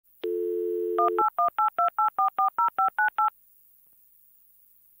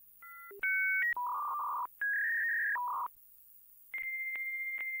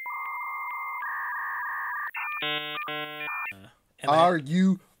Are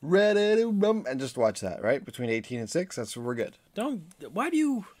you ready to rum? And just watch that, right? Between 18 and 6, that's where we're good. Why do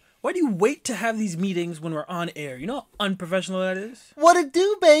you wait to have these meetings when we're on air? You know how unprofessional that is? What it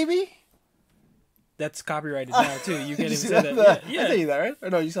do, baby? That's copyrighted now, too. You can't even say that. Yeah. I tell you that, right? Or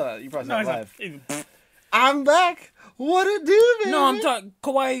no, you saw that. You probably saw it live. Not, I'm back. What it do, baby? no, I'm talking.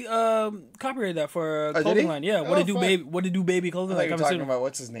 Kawhi copyrighted that for a clothing line. Yeah, what it do, baby? What it do, baby? Clothing line. You're talking about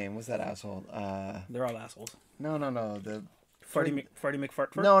what's his name? What's that asshole? They're all assholes. No. The Freddie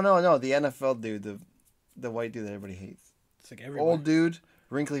McFart. No. The NFL dude, the white dude that everybody hates. It's like everybody. Old dude,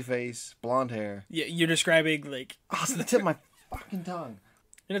 wrinkly face, blonde hair. Yeah, you're describing like. Oh, it's the tip of my fucking tongue.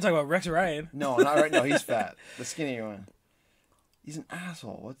 You're not talking about Rex Ryan. No, not right. No, he's fat. The skinnier one. He's an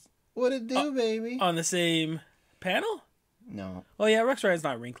asshole. What it do, baby? On the same panel? No. Oh yeah, Rex Ryan's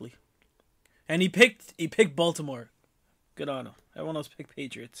not wrinkly. And he picked Baltimore. Good on him. Everyone else picked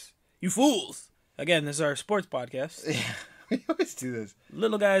Patriots. You fools! Again, this is our sports podcast. Yeah, we always do this.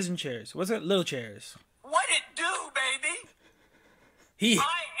 Little guys in chairs. What's it? Little chairs. What it do, baby?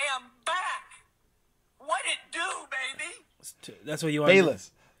 I am back. What it do, baby? That's what you want.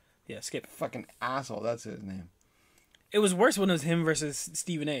 Bayless. Yeah, skip. Fucking asshole. That's his name. It was worse when it was him versus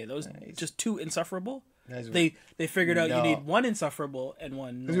Stephen A. Those just two insufferable. They figured out you need one insufferable and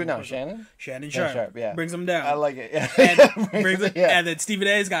one. Who's it now? Shannon Sharp. Yeah, brings them down. I like it. Yeah. And then Stephen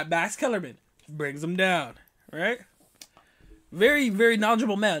A's got Max Kellerman, brings them down. Right. Very, very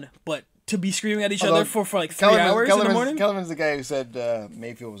knowledgeable man, but to be screaming at each other for like 3 hours in the morning. Kellerman's the guy who said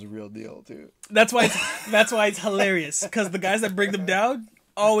Mayfield was a real deal too. That's why it's hilarious, because the guys that bring them down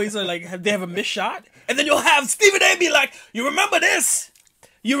always are like they have a missed shot, and then you'll have Stephen A. be like, "You remember this?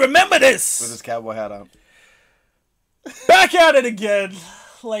 You remember this?" With his cowboy hat on. Back at it again,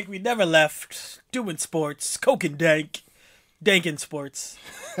 like we never left. Doing sports, coke and dank in sports.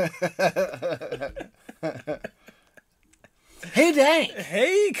 Hey, Dank.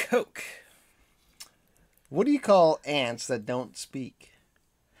 Hey, Coke. What do you call ants that don't speak?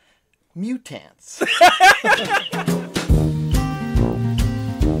 Mutants.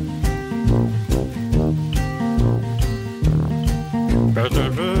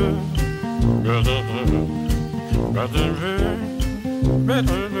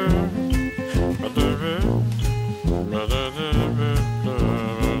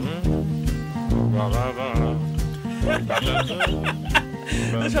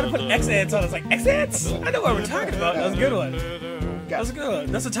 I was trying to put X-Ants on. I was like, X-Ants? I know what we're talking about. That was a good one. That was a good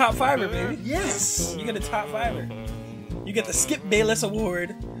one. That's a top fiver, baby. Yes. You get a top fiver. You get the Skip Bayless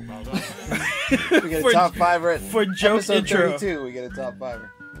Award. We get a top fiver for joke intro. 32, we get a top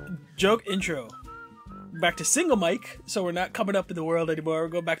fiver. Joke intro. Back to single mic, so we're not coming up in the world anymore. We're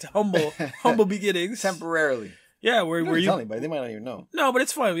going back to humble beginnings. Temporarily. Yeah, we're tell anybody. They might not even know. No, but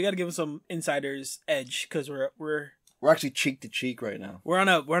it's fine. We got to give them some insider's edge because we're actually cheek to cheek right now. We're on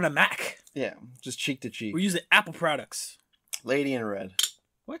a Mac. Yeah, just cheek to cheek. We're using Apple products. Lady in Red.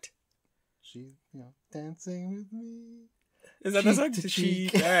 What? She's dancing with me. Is that the song? To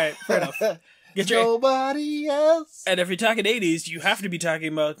cheek. All right, fair enough. Get nobody else. And if you're talking 80s, you have to be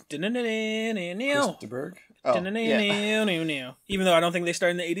talking about Christa Berg. Oh, yeah. Even though I don't think they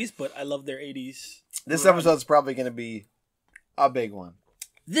started in the 80s, but I love their 80s. This episode's probably going to be a big one.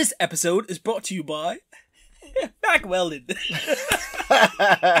 This episode is brought to you by Mac Weldon. It's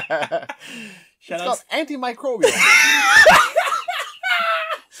called antimicrobial.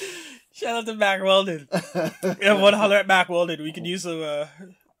 Shout out to Mac Weldon. Everyone holler at Mac Weldon. We could use some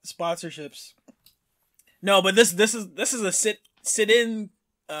sponsorships. No, but this is a sit in,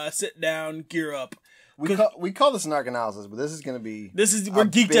 sit down, gear up. We call this an arc analysis, but this is going to be we're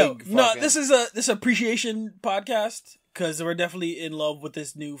geeked out. No, this is appreciation podcast because we're definitely in love with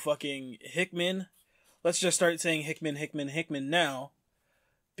this new fucking Hickman. Let's just start saying Hickman now,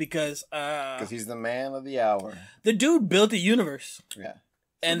 because he's the man of the hour. The dude built a universe. Yeah.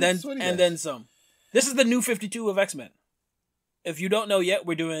 And then some. This is the new 52 of X-Men. If you don't know yet,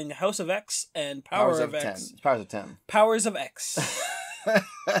 we're doing House of X and Powers of X. Powers of 10. Powers of X.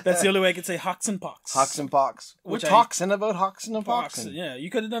 That's the only way I could say Hawks and Pox. Hawks and Pox. We're talking about Hawks and Pox. Yeah, you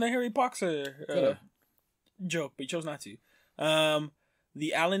could have done a Harry Poxer joke, but you chose not to.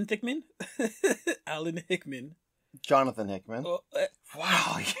 The Alan Hickman. Alan Hickman. Jonathan Hickman.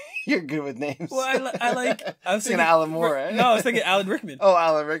 Wow, you're good with names. Well, I was thinking Alan Moore, right? No, I was thinking Alan Rickman. Oh,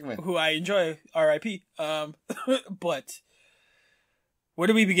 Alan Rickman. Who I enjoy, R.I.P. But where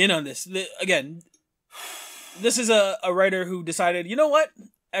do we begin on this? Again, this is a writer who decided, you know what?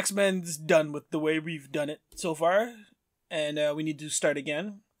 X-Men's done with the way we've done it so far, and we need to start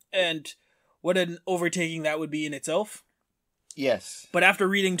again. And what an overtaking that would be in itself. Yes. But after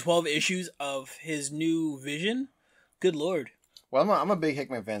reading 12 issues of his new vision, good lord. Well, I'm a big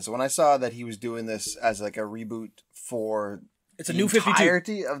Hickman fan, so when I saw that he was doing this as like a reboot for it's a new 52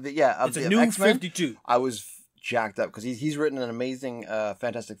 entirety of the it's a new X-Men, 52. I was jacked up because he's written an amazing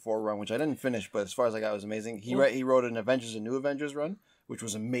Fantastic Four run, which I didn't finish, but as far as I got, it was amazing. He wrote an Avengers and New Avengers run, which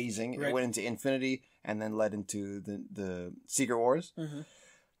was amazing. Right. It went into Infinity and then led into the Secret Wars. Mm-hmm.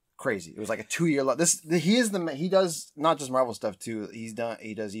 Crazy. It was like a 2-year long. He does not just Marvel stuff too. He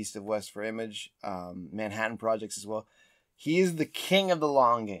does East of West for Image, Manhattan projects as well. He is the king of the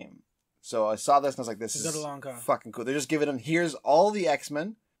long game. So I saw this and I was like, this is fucking cool. They're just giving him, here's all the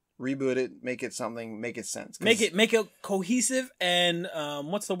X-Men, reboot it, make it something, make it sense. Make it cohesive and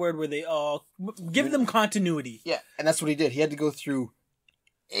what's the word where they all give them continuity. Yeah, and that's what he did. He had to go through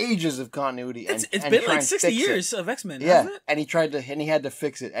ages of continuity. It's been like 60 years of X-Men, yeah, hasn't it? And he had to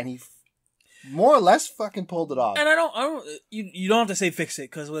fix it, and he more or less fucking pulled it off. And I don't you don't have to say fix it,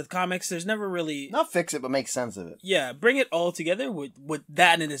 because with comics, there's never really not fix it, but make sense of it. Yeah, bring it all together. With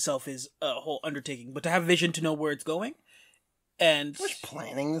that in itself is a whole undertaking. But to have vision to know where it's going, and how much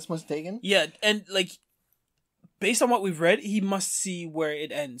planning this must have taken. Yeah, and like based on what we've read, he must see where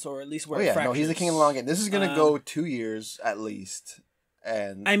it ends, or at least where it fractures. No, he's the king of the long game. This is gonna go 2 years at least.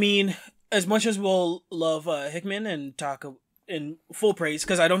 And I mean, as much as we'll love Hickman and talk in full praise,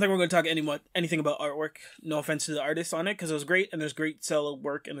 because I don't think we're going to talk anything about artwork. No offense to the artists on it, because it was great, and there's great cell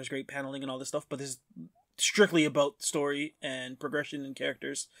work, and there's great paneling and all this stuff. But this is strictly about story and progression and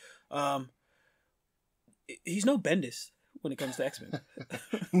characters. He's no Bendis when it comes to X-Men.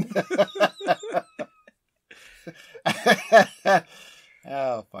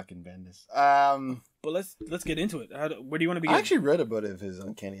 Oh, fucking Bendis. But let's get into it. Where do you want to begin? I actually read a bit of his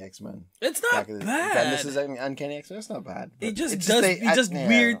Uncanny X-Men. It's not bad. Bendis' Uncanny X-Men. It's not bad. He does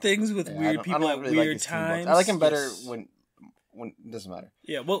weird things with weird people at weird times. I like him better when it doesn't matter.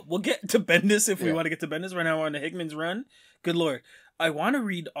 Yeah, we'll get to Bendis if we want to get to Bendis. Right now we're on the Hickman's run. Good lord. I want to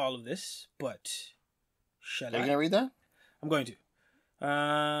read all of this, but shall I? Are you going to read that? I'm going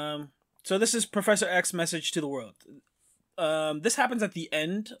to. So this is Professor X's message to the world. This happens at the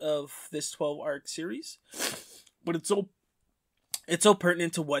end of this 12 arc series, but it's so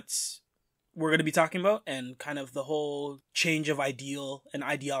pertinent to what's we're going to be talking about, and kind of the whole change of ideal and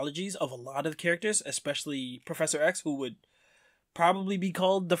ideologies of a lot of characters, especially Professor X, who would probably be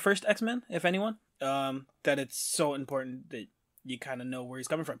called the first X-Men, if anyone. That it's so important that you kind of know where he's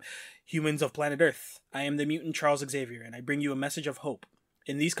coming from. Humans of planet Earth, I am the mutant Charles Xavier, and I bring you a message of hope.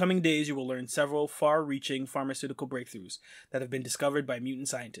 In these coming days, you will learn several far-reaching pharmaceutical breakthroughs that have been discovered by mutant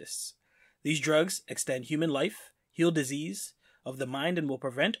scientists. These drugs extend human life, heal disease of the mind, and will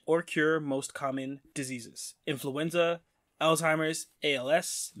prevent or cure most common diseases. Influenza, Alzheimer's,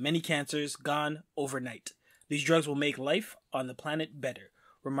 ALS, many cancers, gone overnight. These drugs will make life on the planet better.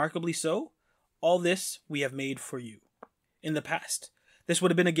 Remarkably so, all this we have made for you. In the past, this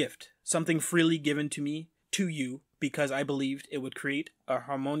would have been a gift, something freely given to me, to you, because I believed it would create a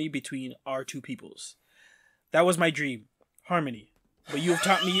harmony between our two peoples. That was my dream, harmony. But you have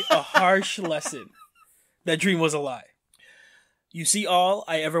taught me a harsh lesson. That dream was a lie. You see, all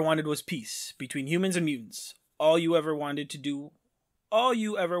I ever wanted was peace between humans and mutants. All you ever wanted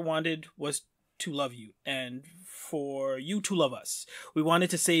was to love you, and for you to love us. We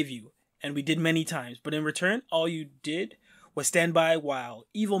wanted to save you, and we did many times, but in return, all you did was stand by while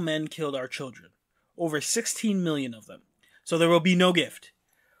evil men killed our children. Over 16 million of them. So there will be no gift,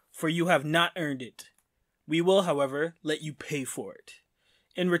 for you have not earned it. We will, however, let you pay for it.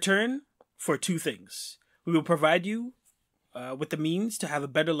 In return, for 2 things. We will provide you with the means to have a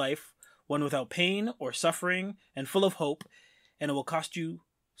better life, one without pain or suffering, and full of hope, and it will cost you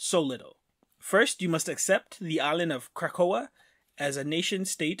so little. First, you must accept the island of Krakoa as a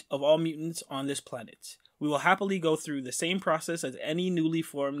nation-state of all mutants on this planet. We will happily go through the same process as any newly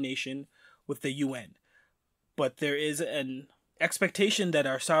formed nation with the UN. But there is an expectation that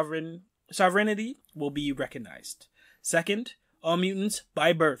our sovereignty will be recognized. Second, all mutants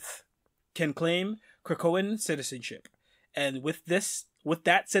by birth can claim Krakoan citizenship. And with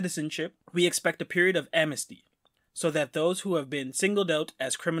that citizenship, we expect a period of amnesty, so that those who have been singled out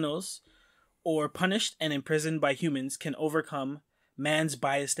as criminals or punished and imprisoned by humans can overcome man's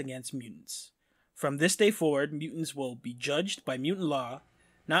bias against mutants. From this day forward, mutants will be judged by mutant law,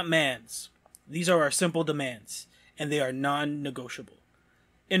 not man's. These are our simple demands, and they are non-negotiable.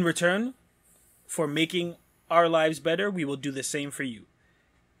 In return for making our lives better, we will do the same for you.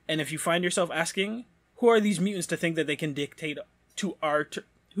 And if you find yourself asking, who are these mutants to think that they can dictate to our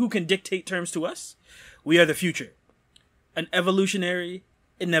who can dictate terms to us. We are the future. An evolutionary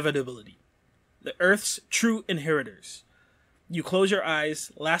inevitability. The Earth's true inheritors. You close your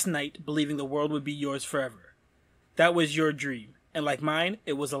eyes last night believing the world would be yours forever. That was your dream, and like mine,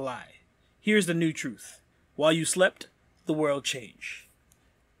 it was a lie. Here's the new truth. While you slept, the world changed.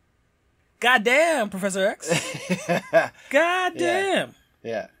 Goddamn, Professor X. Goddamn.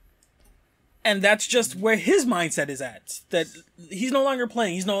 Yeah. And that's just where his mindset is at. That he's no longer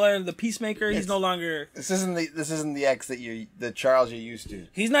playing. He's no longer the peacemaker. He's no longer. This isn't the X the Charles you're used to.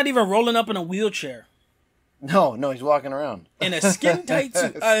 He's not even rolling up in a wheelchair. No, he's walking around in a skin tight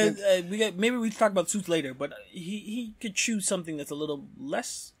suit. Maybe we talk about suits later, but he could choose something that's a little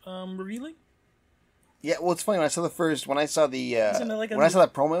less revealing. Yeah, well, it's funny when I saw the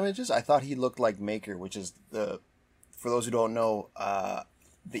promo images, I thought he looked like Maker, which is for those who don't know,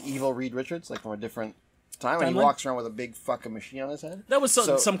 the evil Reed Richards, like from a different time, and he walks around with a big fucking machine on his head. That was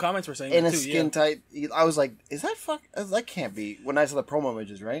some comments were saying in a skin tight. I was like, "Is that that can't be?" When I saw the promo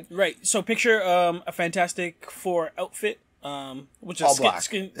images, right? Right. So picture a Fantastic Four outfit, which is all black,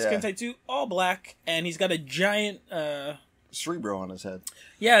 skin tight suit, all black, and he's got a giant Cerebro on his head.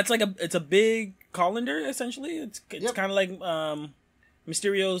 Yeah, it's a big colander essentially. It's kind of like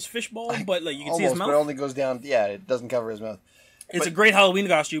Mysterio's fishbowl, but like you can see his mouth. But it only goes down. Yeah, it doesn't cover his mouth. It's a great Halloween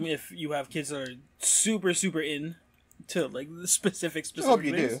costume if you have kids that are super, super in to like the specific I hope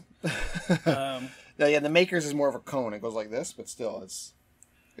you things. do. Yeah, the Maker's is more of a cone. It goes like this, but still, it's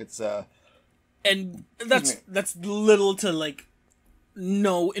and that's little to like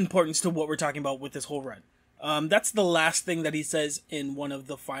no importance to what we're talking about with this whole run. That's the last thing that he says in one of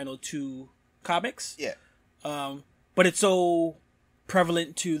the final two comics. Yeah. But it's so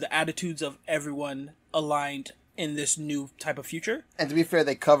prevalent to the attitudes of everyone aligned in this new type of future. And to be fair,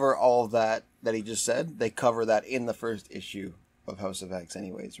 they cover all of that he just said. They cover that in the first issue of House of X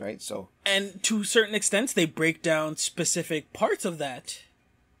anyways, right? So, and to certain extents, they break down specific parts of that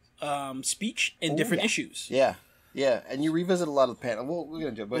speech in different issues. Yeah. Yeah, and you revisit a lot of the panel. We're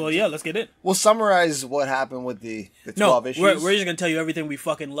going to do it. But let's get it. We'll summarize what happened with the 12 issues. We're just going to tell you everything we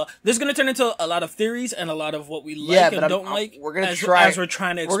fucking love. This is going to turn into a lot of theories and a lot of what we like and don't like. We're going to try. As we're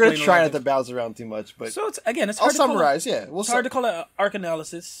trying to explain. We're going to try not to bounce around too much. But so, it's hard I'll summarize, yeah. It's hard to call it arc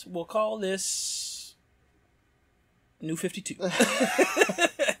analysis. We'll call this New 52.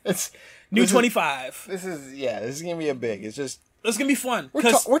 It's New 25. This is going to be a big. It's just... It's gonna be fun.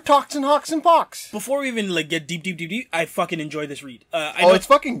 We're talks and hawks and pox. Before we even like get deep, I fucking enjoy this read. It's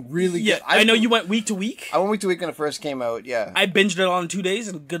fucking really good. Yeah, I know you went week to week. I went week to week when it first came out. Yeah, I binged it all in 2 days,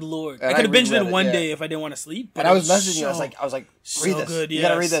 and good lord, I could have binged it in one day if I didn't want to sleep. But and I was messaging you. I was like, read this. Good, you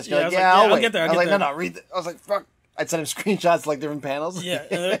gotta read this. You're like, I'll get there. I was like, no, read this. I was like, fuck. I'd send him screenshots of, like different panels.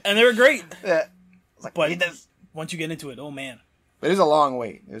 Yeah, and they were great. Yeah, I was like, read this. Once you get into it, oh man. But it was a long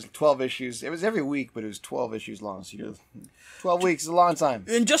wait. It was 12 issues. It was every week, but it was 12 issues long. So 12 weeks is a long time.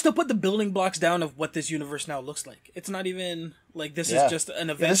 And just to put the building blocks down of what this universe now looks like. It's not even like this is just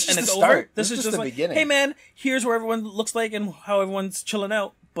an event and it's over. This is just the beginning. Hey man, here's where everyone looks like and how everyone's chilling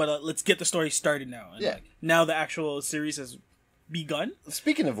out. But let's get the story started now. And now the actual series has begun.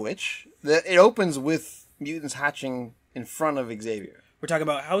 Speaking of which, it opens with mutants hatching in front of Xavier. We're talking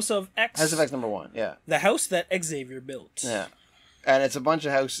about House of X. House of X #1, yeah. The house that Xavier built. Yeah. And it's a bunch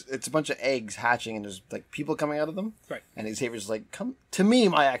of eggs hatching, and there's like people coming out of them. Right. And Xavier's like, "Come to me,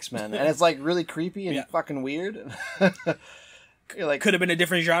 my X-Men," and it's like really creepy and fucking weird. Like, could have been a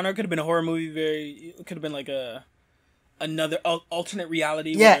different genre. Could have been a horror movie. It could have been like another alternate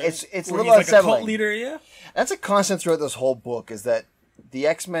reality. Yeah, it's a little like unsettling. A cult leader. Yeah. That's a constant throughout this whole book. Is that the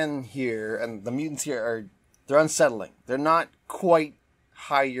X-Men here and the mutants here they're unsettling. They're not quite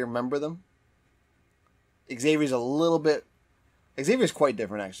how you remember them. Xavier's quite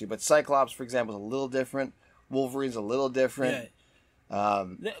different, actually, but Cyclops, for example, is a little different. Wolverine's a little different. Yeah.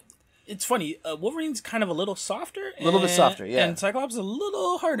 It's funny. Wolverine's kind of a little softer. A little bit softer, yeah. And Cyclops is a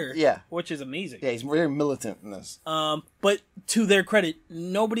little harder. Yeah. Which is amazing. Yeah, he's very militant in this. But to their credit,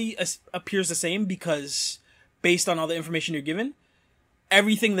 nobody appears the same because based on all the information you're given,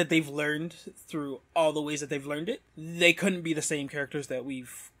 everything that they've learned through all the ways that they've learned it, they couldn't be the same characters that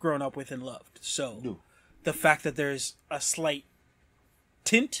we've grown up with and loved. So the fact that there's a slight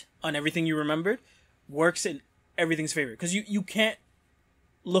tint on everything you remembered works in everything's favor because you can't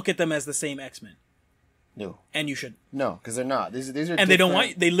look at them as the same X-Men. No, and you should. No, because they're not. These are and different. They don't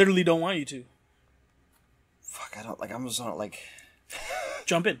want. They literally don't want you to. Fuck! I don't like. I'm just on like.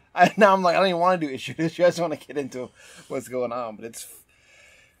 Jump in. Now I'm like I don't even want to do issue. I just want to get into what's going on, but it's.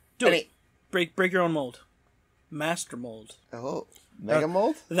 Do it. Break your own mold. Master mold. Oh, mega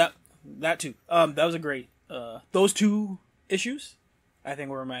mold. That too. That was a great. Those 2 issues. I think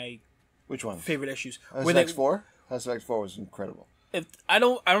were my Which one? favorite issues. House of X4? House of X4 was incredible. I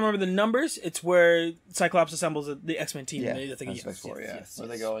don't remember the numbers. It's where Cyclops assembles the X-Men team. Yeah, I think House of X4, yes. Where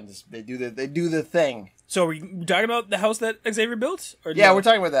they go and just they do the thing. So are you talking about the house that Xavier built? Or yeah, no? we're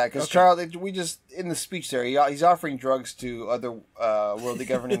talking about that because Charles. We just in the speech there, he's offering drugs to other worldly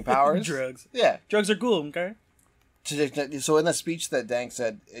governing powers. Drugs. Yeah, drugs are cool. Okay. So in that speech that Dank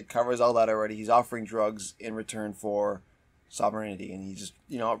said, it covers all that already. He's offering drugs in return for sovereignty, and he just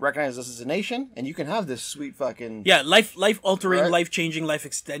recognizes us as a nation, and you can have this sweet fucking life altering, right? life changing, life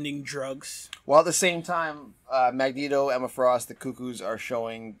extending drugs. While at the same time, Magneto, Emma Frost, the Cuckoos are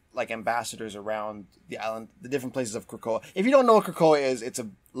showing like ambassadors around the island, the different places of Krakoa. If you don't know what Krakoa is, it's a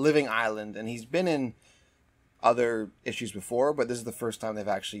living island, and he's been in other issues before, but this is the first time they've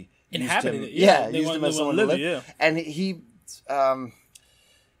actually inhabited used him. it. Yeah, used him as someone to live. Yeah. And he,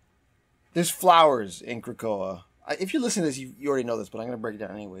 there's flowers in Krakoa. If you listen to this, you already know this, but I'm going to break it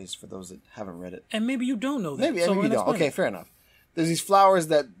down anyways for those that haven't read it. And maybe you don't know that. Maybe you don't. Okay, fair enough. There's these flowers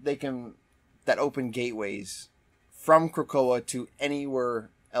that open gateways from Krakoa to anywhere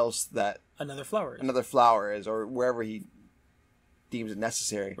else that another flower is, or wherever he deems it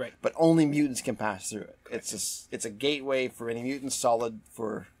necessary. Right. But only mutants can pass through it. It's a gateway for any mutant, solid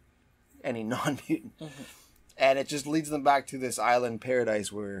for any non-mutant. Mm-hmm. And it just leads them back to this island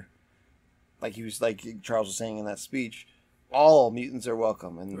paradise where, like Charles was saying in that speech, all mutants are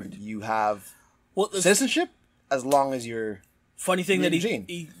welcome, and you have citizenship as long as you're. Funny thing that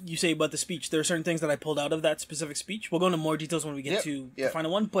you say about the speech, there are certain things that I pulled out of that specific speech. We'll go into more details when we get to the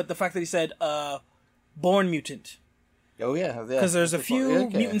final one, but the fact that he said born mutant. Oh yeah, because there's a few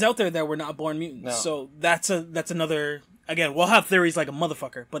mutants out there that were not born mutants. No. So that's another. Again, we'll have theories like a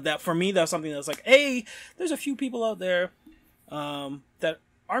motherfucker, but that for me, that was something that's like, hey, there's a few people out there that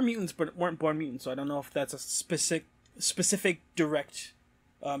are mutants but weren't born mutants. So I don't know if that's a specific direct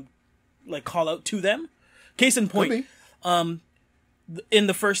like call out to them. Case in point, in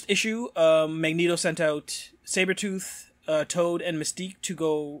the first issue, Magneto sent out Sabretooth, Toad, and Mystique to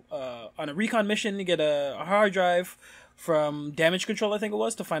go on a recon mission to get a hard drive from Damage Control, I think it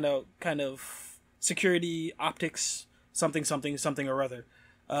was, to find out kind of security, optics, something or other.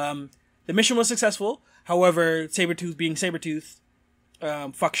 The mission was successful. However, Sabretooth being Sabretooth,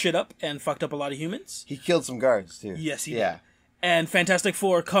 fucked shit up and fucked up a lot of humans. He killed some guards, too. Yes, he did. And Fantastic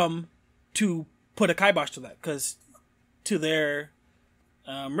Four come to put a kibosh to that, because to their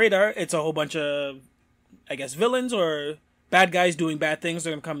radar, it's a whole bunch of, I guess, villains or bad guys doing bad things.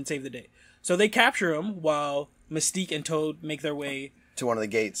 They're going to come and save the day. So they capture him while Mystique and Toad make their way to one of the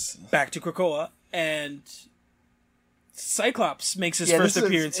gates back to Krakoa, and Cyclops makes his first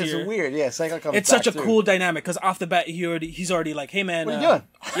appearance here. It's weird, Cyclops comes It's such a cool dynamic because off the bat he's already like, "Hey man, what are you doing?"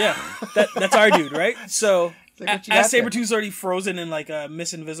 Yeah, that's our dude, right? So like, as Sabretooth's already frozen in like a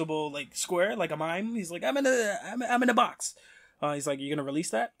Miss Invisible like square, like a mime, he's like, "I'm in a box." He's like, "You're gonna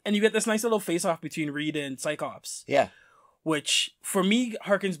release that?" And you get this nice little face off between Reed and Cyclops. Yeah, which for me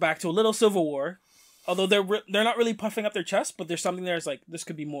harkens back to a little Civil War. Although they're not really puffing up their chest, but there's something there that's like, this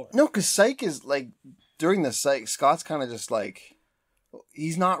could be more. No, because Psych is like, during the Psych, Scott's kind of just like,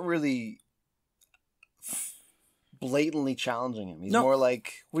 he's not really blatantly challenging him. He's more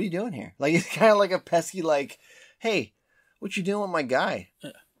like, what are you doing here? Like, he's kind of like a pesky, like, hey, what you doing with my guy? Yeah.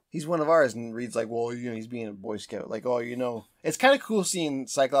 He's one of ours. And Reed's like, well, he's being a Boy Scout. Like, it's kind of cool seeing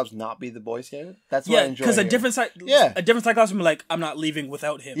Cyclops not be the Boy Scout. That's what I enjoy. Because a different Cyclops would be like, I'm not leaving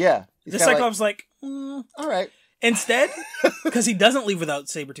without him. Yeah. This Cyclops like all right. Instead, because he doesn't leave without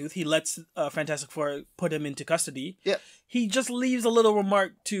Sabretooth, he lets Fantastic Four put him into custody. Yeah. He just leaves a little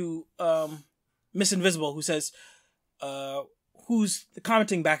remark to Miss Invisible, who says, who's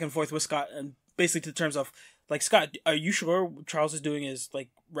commenting back and forth with Scott, and basically to the terms of, like, Scott, are you sure what Charles is doing is, like,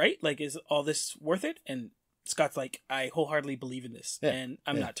 right? Like, is all this worth it? And Scott's like, I wholeheartedly believe in this, and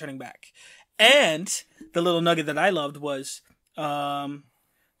I'm not turning back. And the little nugget that I loved was, where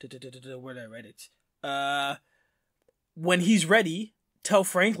did I write it? When he's ready, tell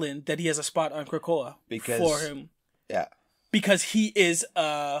Franklin that he has a spot on Krakoa for him. Yeah. Because he is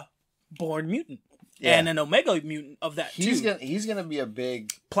a born mutant. Yeah. And an Omega mutant of that he's gonna be a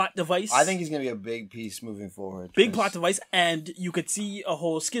big plot device. I think he's gonna be a big piece moving forward. Big plot device, and you could see a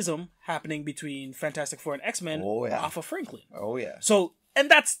whole schism happening between Fantastic Four and X-Men off of Franklin. Oh yeah. So,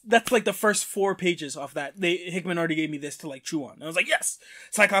 and that's like the first 4 pages of that. Hickman already gave me this to like chew on. And I was like, yes,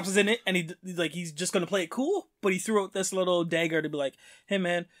 Cyclops is in it, and he's just gonna play it cool, but he threw out this little dagger to be like, hey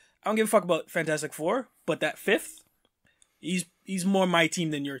man, I don't give a fuck about Fantastic Four, but that 5th, he's more my team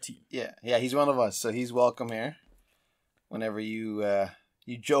than your team. Yeah, he's one of us, so he's welcome here. Whenever you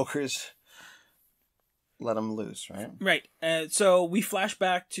jokers let them loose, right? Right. So we flash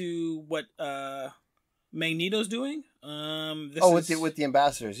back to what Magneto's doing. With the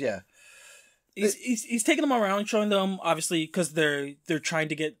ambassadors, yeah. He's taking them around, showing them, obviously, because they're trying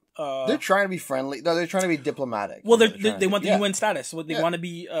to get. They're trying to be friendly. No, they're trying to be diplomatic. Well, they want the UN status. They want to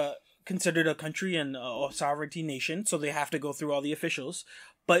be considered a country and a sovereignty nation, so they have to go through all the officials.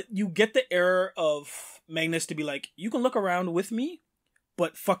 But you get the error of Magnus to be like, you can look around with me,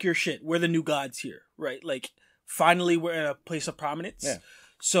 but fuck your shit. We're the new gods here, right? Like, finally, we're in a place of prominence. Yeah.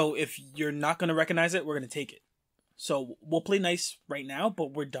 So if you're not going to recognize it, we're going to take it. So we'll play nice right now,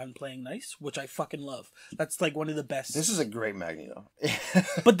 but we're done playing nice, which I fucking love. That's like one of the best. This is a great Magneto.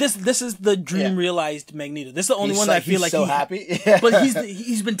 But this is the dream realized Magneto. This is the only one that I feel like he's so happy. But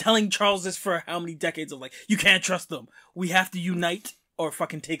he's been telling Charles this for how many decades of like, you can't trust them. We have to unite or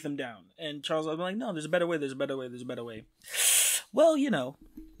fucking take them down. And Charles was like, no, there's a better way. There's a better way. There's a better way. Well,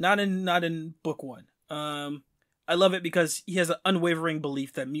 not in book one. I love it because he has an unwavering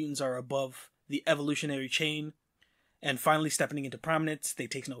belief that mutants are above the evolutionary chain. And finally stepping into prominence, they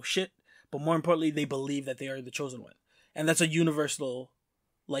take no shit. But more importantly, they believe that they are the chosen one. And that's a universal,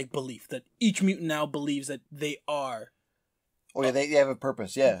 belief. That each mutant now believes that they are. Oh, yeah, they have a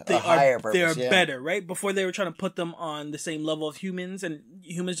purpose, yeah. Higher purpose, they are better, right? Before they were trying to put them on the same level of humans, and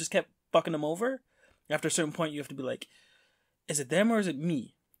humans just kept fucking them over. After a certain point, you have to be like, is it them or is it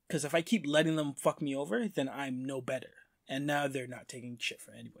me? Because if I keep letting them fuck me over, then I'm no better. And now they're not taking shit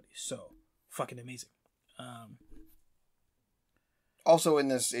for anybody. So, fucking amazing. Also in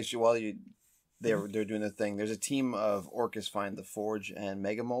this issue, while they're doing the thing, there's a team of Orcus find the Forge and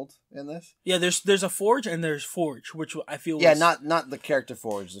Megamold in this. Yeah, there's a Forge and there's Forge, which I feel not the character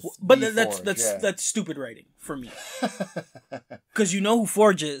Forge, but that's stupid writing for me. Because you know who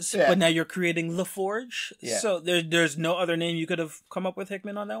Forge is, but now you're creating the Forge. Yeah. So there's no other name you could have come up with,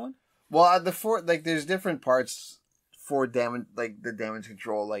 Hickman, on that one. Well, there's different parts for damage, the damage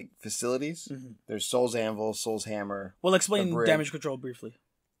control facilities. Mm-hmm. There's Soul's Anvil, Soul's Hammer. Well, explain damage control briefly.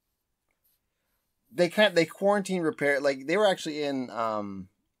 They quarantine repair, they were actually in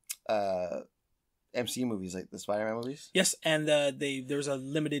MCU movies, like the Spider-Man movies. Yes, and there was a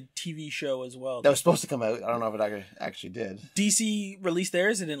limited TV show as well that was supposed to come out. I don't know if it actually did. DC released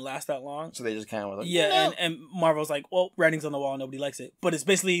theirs. It didn't last that long, so they just kind of were like, yeah. No. And Marvel's like, well, writing's on the wall, nobody likes it. But it's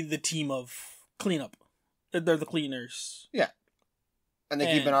basically the team of cleanup. They're the cleaners. Yeah. And they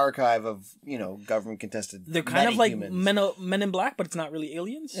keep an archive of, government contested. They're kind of like Men in Black, but it's not really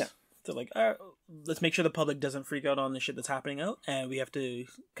aliens. Yeah. They're like, let's make sure the public doesn't freak out on the shit that's happening out. And we have to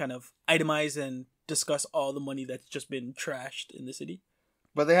kind of itemize and discuss all the money that's just been trashed in the city.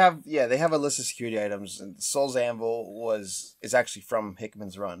 But they have a list of security items. And Soul's Anvil is actually from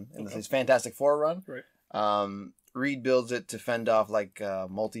Hickman's run. In his Fantastic Four run. Right. Reed builds it to fend off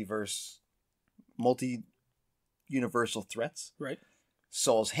multi-universal threats. Right.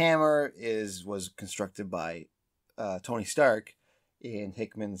 Soul's Hammer was constructed by Tony Stark in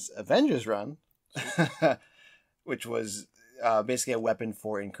Hickman's Avengers run, which was basically a weapon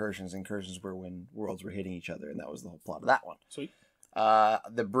for incursions. Incursions were when worlds were hitting each other, and that was the whole plot of that one. Sweet.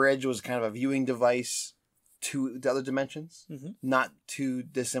 The bridge was kind of a viewing device to the other dimensions, not too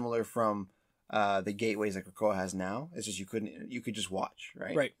dissimilar from the gateways that Krakoa has now. It's just you could just watch,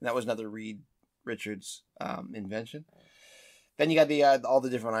 right? Right. And that was another Reed Richards invention. Then you got all the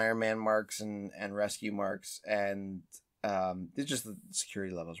different Iron Man marks and rescue marks, and it's just the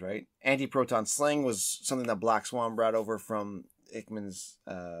security levels, right? Anti-proton sling was something that Black Swan brought over from Hickman's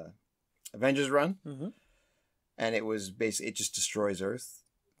Avengers run, and it was basically, it just destroys Earth.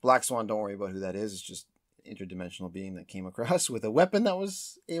 Black Swan, don't worry about who that is. It's just an interdimensional being that came across with a weapon that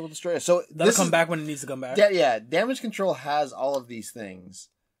was able to destroy us. So that'll come back when it needs to come back. Yeah, damage control has all of these things.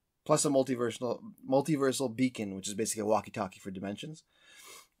 Plus a multiversal beacon, which is basically a walkie-talkie for dimensions.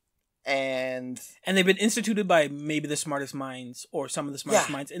 And they've been instituted by maybe the smartest minds or some of the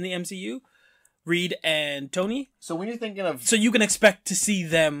smartest minds in the MCU, Reed and Tony. So when you're thinking of... So you can expect to see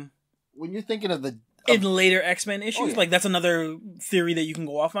them... When you're thinking of in later X-Men issues, that's another theory that you can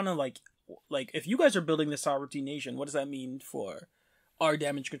go off on. Like if you guys are building the sovereignty nation, what does that mean for our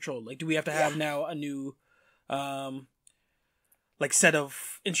damage control? Do we have to have now a new... set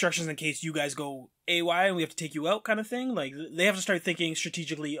of instructions in case you guys go AY and we have to take you out kind of thing. They have to start thinking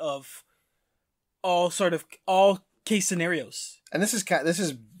strategically of all case scenarios. And this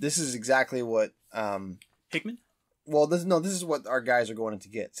is exactly what Hickman? Well, this is what our guys are going to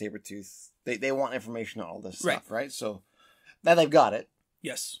get. Sabretooth. They want information on all this stuff, right? So now they've got it.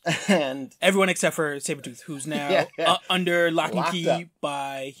 Yes. And everyone except for Sabretooth, who's now under lock and key up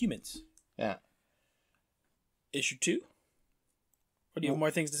by humans. Yeah. Issue 2? Or do you have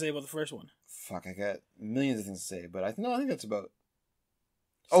more things to say about the first one? fuck, I got millions of things to say, but I think that's about.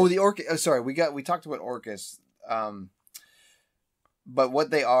 Oh, the Orcus. Oh, sorry, we talked about Orcus, but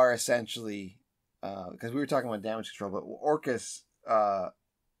what they are essentially, because we were talking about damage control, but Orcus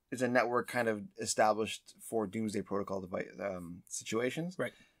is a network kind of established for Doomsday Protocol situations,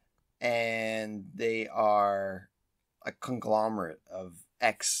 right? And they are a conglomerate of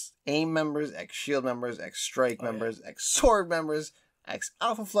ex-AIM members, ex-SHIELD members, ex-Strike members, ex-Sword members,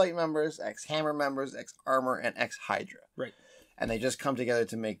 ex-Alpha Flight members, ex-Hammer members, ex-Armor, and ex-Hydra. Right. And they just come together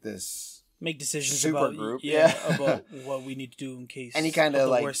to make decisions super about group. about what we need to do in case any kind of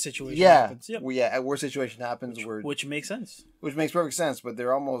like worst situation happens. Yep. A worst situation happens which makes sense. Which makes perfect sense, but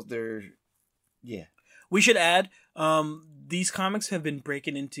they're We should add, these comics have been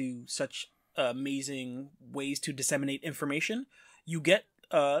breaking into such amazing ways to disseminate information. You get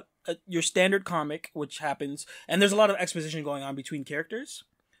your standard comic, which happens, and there's a lot of exposition going on between characters.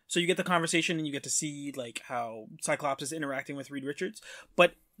 So you get the conversation and you get to see like how Cyclops is interacting with Reed Richards.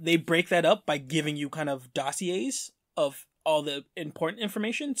 But they break that up by giving you kind of dossiers of all the important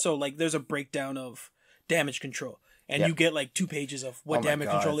information. So like there's a breakdown of damage control. And you get like 2 pages of what damage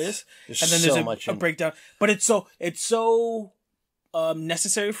control is. And then there's a breakdown. But it's so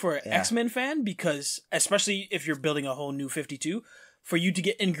necessary for an X-Men fan, because especially if you're building a whole new 52, for you to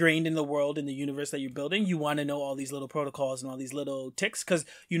get ingrained in the world, in the universe that you're building, you want to know all these little protocols and all these little ticks, because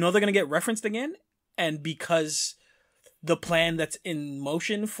you know they're going to get referenced again. And because the plan that's in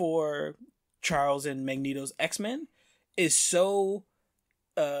motion for Charles and Magneto's X-Men is so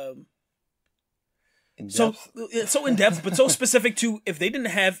in depth, but so specific to, if they didn't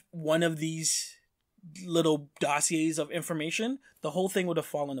have one of these little dossiers of information, the whole thing would have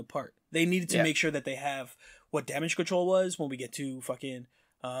fallen apart. They needed to make sure that they have what damage control was when we get to fucking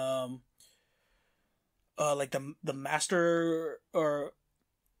like the master or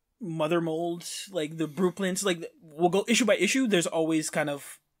mother mold, like the blueprints. Like we'll go issue by issue. There's always kind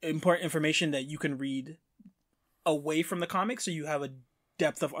of important information that you can read away from the comic, so you have a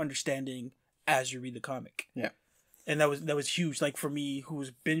depth of understanding as you read the comic. Yeah. And that was huge. Like for me, who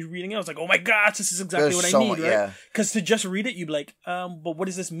was binge reading it, I was like, "Oh my gosh, this is exactly what I need!" Right? Because to just read it, you'd be like, "But what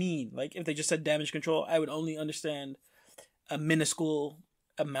does this mean?" Like if they just said damage control, I would only understand a minuscule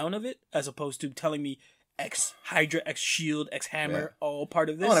amount of it, as opposed to telling me X Hydra, X Shield, X Hammer, all part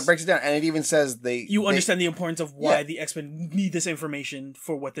of this. Oh, and it breaks it down, and it even says you understand the importance of why the X-Men need this information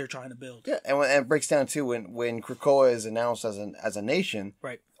for what they're trying to build. Yeah, and it breaks down too when Krakoa is announced as a nation,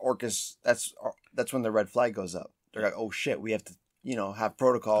 right? Orcus, that's when the red flag goes up. They're like, oh shit, we have to, have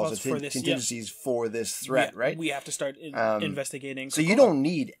protocols and contingencies for this threat, right? We have to start investigating. So you really don't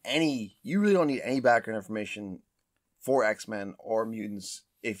need any background information for X-Men or mutants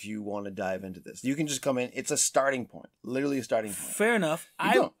if you want to dive into this. You can just come in. It's a starting point, literally a starting point. Fair enough.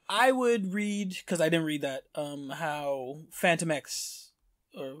 I would read, because I didn't read that, how Phantom X,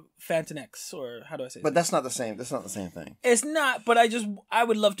 or how do I say? But that's not the same. That's not the same thing. It's not. But I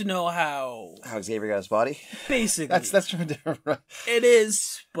would love to know how Xavier got his body. Basically, that's from a different. It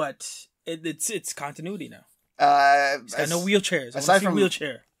is, but it's continuity now. It's got no wheelchairs. Aside from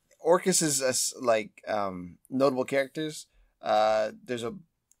wheelchair, Orcus is notable characters. There's a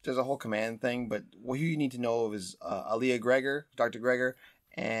whole command thing, but what you need to know of is Aaliyah Gregor, Dr. Gregor,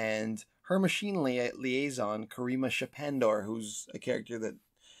 and her machine liaison, Karima Shapandor, who's a character that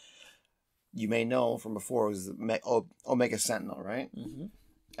you may know from before, was Omega Sentinel, right? Mm-hmm.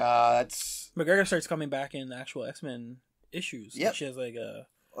 McGregor starts coming back in the actual X-Men issues. Yep. She has like a...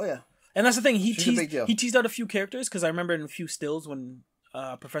 Oh, yeah. And that's the thing. He teased out a few characters, because I remember in a few stills when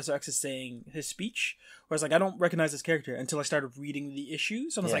Professor X is saying his speech, where it's like, I don't recognize this character until I started reading the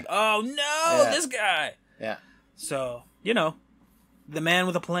issues. And I was like, oh no, this guy. Yeah. So, the man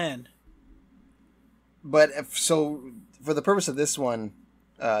with a plan. But for the purpose of this one,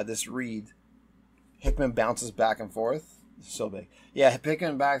 this read, Hickman bounces back and forth. It's so big. Yeah,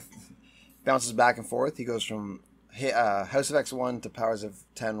 Hickman bounces back and forth. He goes from House of X1 to Powers of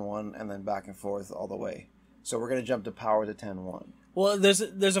 10-1, and then back and forth all the way. So we're gonna jump to Powers of 10-1. Well,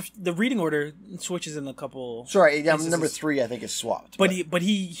 the reading order switches in a couple. Sorry, number 3 I think is swapped. But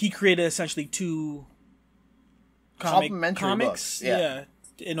he created essentially 2 complementary comics, books.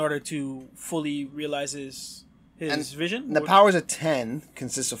 In order to fully realize his vision. And the Powers of 10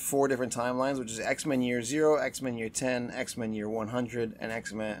 consists of 4 different timelines, which is X-Men Year 0, X-Men Year 10, X-Men Year 100, and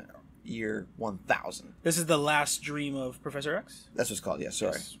X-Men Year 1000. This is the last dream of Professor X? That's what it's called, yeah,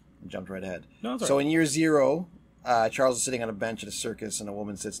 sorry. Yes. I jumped right ahead. No, it's so in Year 0, Charles is sitting on a bench at a circus, and a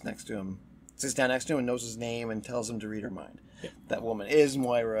woman sits down next to him and knows his name and tells him to read her mind. Yeah. That woman is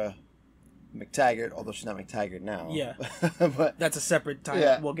Moira McTaggart, although she's not McTaggart now. Yeah. But that's a separate time.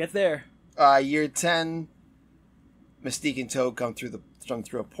 Yeah. We'll get there. Year 10, Mystique and Toad come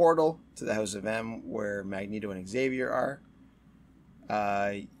through a portal to the House of M, where Magneto and Xavier are.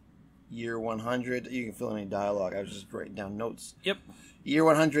 Year 100, you can fill in any dialogue. I was just writing down notes. Yep. Year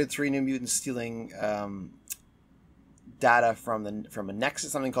 100, 3 New Mutants stealing data from a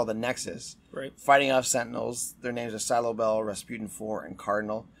Nexus, something called the Nexus. Right. Fighting off Sentinels. Their names are Silo Bell, Rasputin 4, and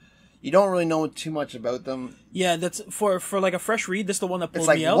Cardinal. You don't really know too much about them. Yeah, that's for like a fresh read. This is the one that pulled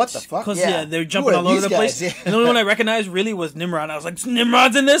like, me out. what the fuck? Because Yeah. they're jumping all over the place. Yeah. And the only one I recognized really was Nimrod. I was like,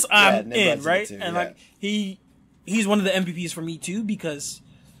 Nimrod's in this. I'm Nimrod's in, in right? it too, And yeah. like he's one of the MVPs for me too because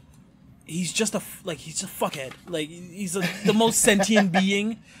he's just he's a fuckhead. Like he's the most sentient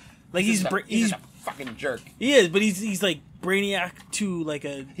being. Like he's a fucking jerk. He is, but he's like Brainiac to like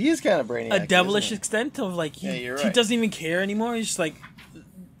He is kind of Brainiac. a devilish isn't extent of like he you're right. doesn't even care anymore. He's just like,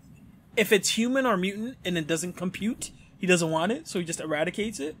 if it's human or mutant and it doesn't compute, he doesn't want it, so he just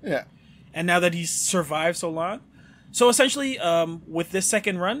eradicates it. he? Yeah. And now that he's survived so long, so essentially, with this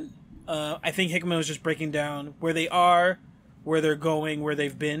second run, I think Hickman was just breaking down where they are, where they're going, where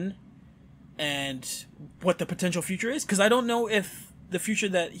they've been, and what the potential future is. Because I don't know if the future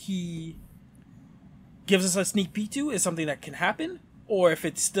that he gives us a sneak peek to is something that can happen, or if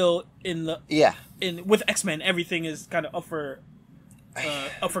it's still with X-Men, everything is kind of up for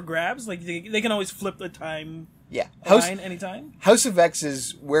grabs. Like they can always flip the time line anytime. House of X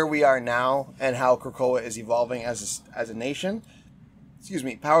is where we are now and how Krakoa is evolving as a nation. Excuse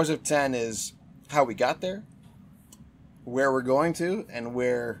me. Powers of 10 is how we got there, where we're going to, and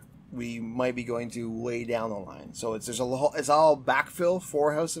where we might be going to way down the line. So it's all backfill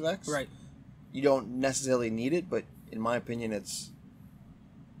for House of X. Right. You don't necessarily need it, but in my opinion, it's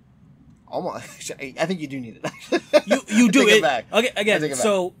almost. I think you do need it. You do Take it. back. Okay, again. Take it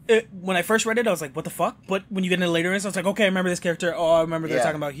So when I first read it, I was like, "What the fuck?" But when you get into later, I was like, "Okay, I remember this character. Oh, I remember they're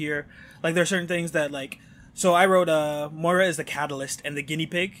talking about here." Like there are certain things that like. So I wrote Moira is the catalyst and the guinea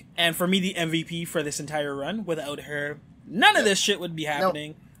pig, and for me the MVP for this entire run. Without her, none of this shit would be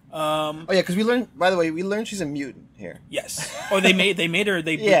happening. Oh yeah, because we learned. By the way, we learned she's a mutant here. Yes. Or they made her.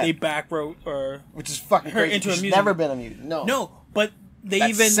 They backwrote or which is fucking her crazy. into a She's mutant. never been a mutant. No, but they That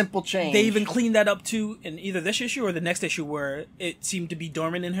even simple change. They even cleaned that up too in either this issue or the next issue, where it seemed to be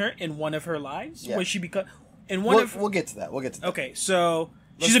dormant in her in one of her lives, where she become in one We'll get to that. Okay, so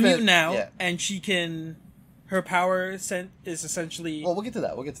she's a mutant now, and she can. Her power is essentially. Well, we'll get to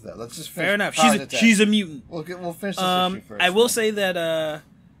that. Let's just finish. Fair enough. Powers She's a mutant. We'll finish this issue first. I will say that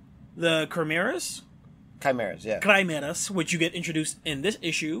the Chimeras, which you get introduced in this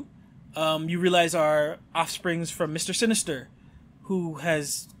issue, you realize are offsprings from Mr. Sinister, who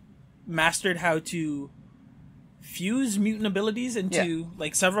has mastered how to fuse mutant abilities into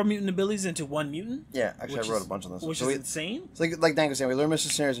like several mutant abilities into one mutant. Yeah, actually, I wrote a bunch on this, which is insane. It's like Dan was saying, we learned Mr.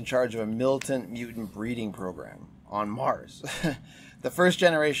 Sinister is in charge of a militant mutant breeding program on Mars. The first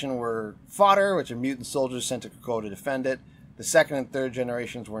generation were fodder, which are mutant soldiers sent to Krakoa to defend it. The second and third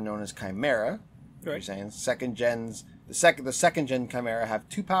generations were known as Chimera. Right. You're saying the second gen Chimera have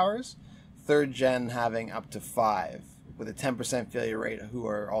 2 powers. Third gen having up to 5 with a 10% failure rate, who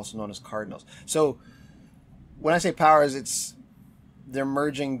are also known as Cardinals. So when I say powers, they're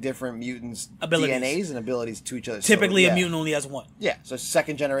merging different mutants' DNAs and abilities to each other. Typically, a mutant only has 1. Yeah, so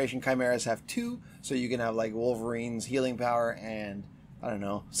second generation Chimeras have 2, so you can have like Wolverine's healing power and I don't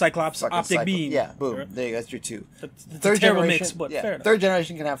know, Cyclops optic beam. Yeah, boom. Right. There you go. That's your 2. That's a terrible mix, but fair enough. Third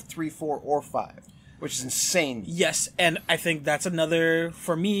generation can have 3, 4, or 5, which is insane. Yes, and I think that's another,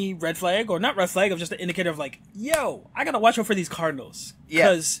 for me, red flag, or not red flag, of just an indicator of like, yo, I gotta watch out for these Cardinals.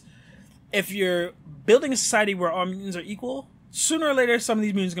 Because if you're building a society where all mutants are equal, sooner or later some of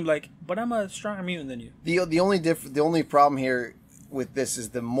these mutants are gonna be like, but I'm a stronger mutant than you. The only problem here with this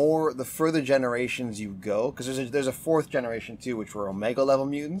is the further generations you go, because there's a 4th generation too, which were Omega level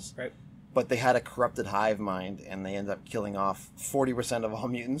mutants, right? But they had a corrupted hive mind, and they ended up killing off 40% of all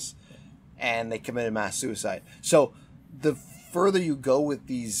mutants, and they committed mass suicide. So the further you go with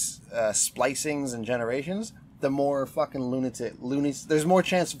these splicings and generations, the more fucking loonies. There's more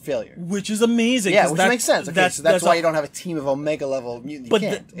chance of failure, which is amazing. Yeah, which makes sense. Okay, so that's why you don't have a team of Omega level mutants.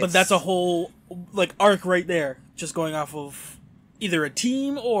 But that's a whole like arc right there, just going off of either a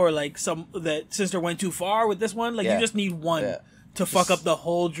team or like some that Sinister went too far with this one. Like you just need one to fuck up the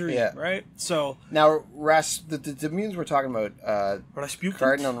whole dream, right? So now the mutants we're talking about, Rasputin,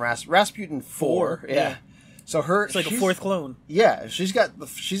 Cardinal and Rasputin 4. Yeah. So it's like a 4th clone. Yeah,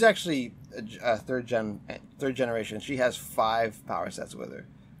 she's actually a third generation. She has 5 power sets with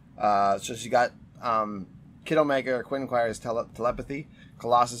her. So she got Kid Omega or Quinn Inquirer's telepathy,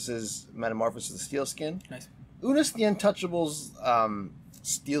 Colossus's metamorphosis of the steel skin. Nice. Unus the Untouchable's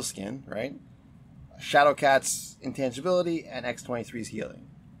steel skin, right? Shadowcat's intangibility and X-23's healing.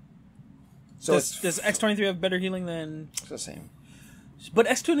 So does X-23 have better healing than? It's the same. But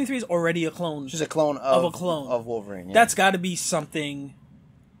X-23 is already a clone. She's a clone of a clone of Wolverine. Yeah. That's got to be something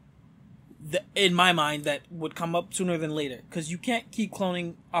that, in my mind, that would come up sooner than later, because you can't keep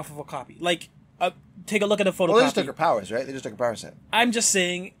cloning off of a copy. Like, take a look at a photocopy. Well, they just took her powers, right? They just took her power set. I'm just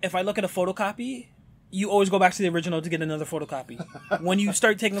saying, if I look at a photocopy, you always go back to the original to get another photocopy. When you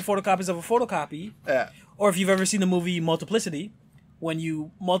start taking photocopies of a photocopy, or if you've ever seen the movie Multiplicity, when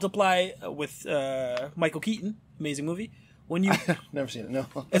you multiply with Michael Keaton, amazing movie. When you never seen it, no.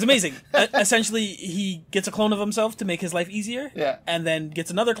 It's amazing. Essentially, he gets a clone of himself to make his life easier. Yeah. And then gets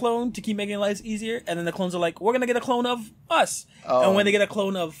another clone to keep making lives easier. And then the clones are like, we're gonna get a clone of us. Oh. And when they get a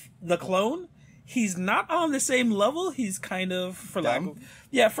clone of the clone, he's not on the same level. He's kind of, for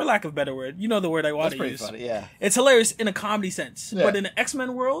lack of better word. You know the word I want to use. That's pretty funny, yeah. It's hilarious in a comedy sense. Yeah. But in the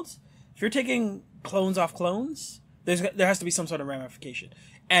X-Men world, if you're taking clones off clones, there has to be some sort of ramification.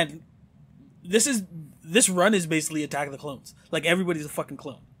 And this run is basically Attack of the Clones. Like, everybody's a fucking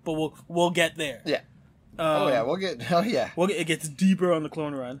clone. But we'll get there. Yeah. It gets deeper on the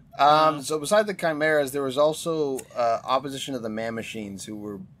clone run. So besides the Chimeras, there was also opposition to the Man Machines,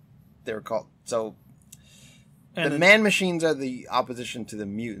 they were called. So the Man Machines are the opposition to the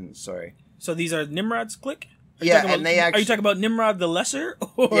mutants. Sorry. So these are Nimrod's clique. Are you talking about Nimrod the Lesser?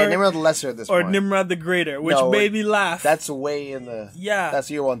 Nimrod the Lesser at this point. Or Nimrod the Greater, which made me laugh. That's way in the... Yeah. That's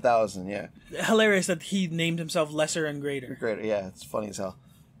year 1000, yeah. Hilarious that he named himself Lesser and Greater. Greater, yeah. It's funny as hell.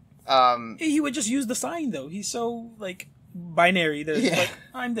 He would just use the sign, though. He's so, like, binary. There's like,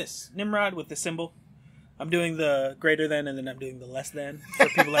 I'm this. Nimrod with the symbol. I'm doing the greater than, and then I'm doing the less than for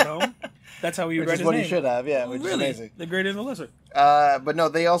people at home. That's how he would write his name. Which is what he should have, yeah. Which is amazing. The greater and the lesser. But no,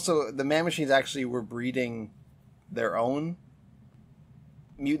 the Man Machines actually were breeding their own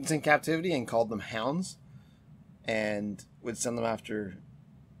mutants in captivity and called them hounds, and would send them after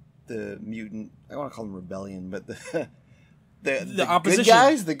the mutant. I don't want to call them rebellion, but the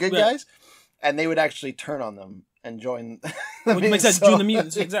opposition, the good guys, and they would actually turn on them and join. Which makes sense. Join the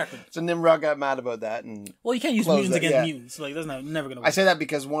mutants, exactly. So Nimrod got mad about that, and you can't use mutants against mutants. Like, that's never gonna work. I say that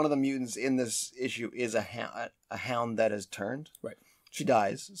because one of the mutants in this issue is a hound that has turned. Right. She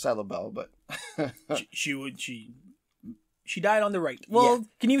dies, Silo Bell, but she died on the right. Well,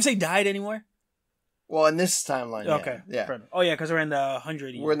 can you even say died anymore? Well, in this timeline, okay, yeah. Oh yeah, because we're in the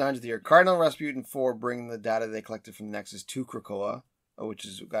 100th year. We're in the 100th year. Cardinal and Rasputin 4 bring the data they collected from the Nexus to Krakoa, which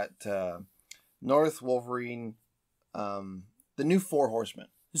has got North, Wolverine, the new 4 Horsemen,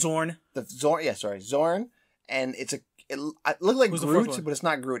 Zorn, Zorn, and it looked like Groot, but it's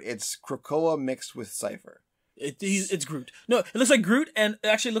not Groot. It's Krakoa mixed with Cypher. It's Groot. No, it looks like Groot, and it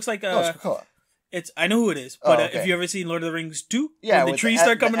actually looks like it's Krakoa. I know who it is, but if you ever seen Lord of the Rings 2, when the trees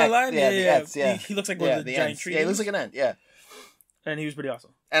start coming alive, he looks like one of the giant ends. trees. Yeah, he looks like an ant. Yeah, and he was pretty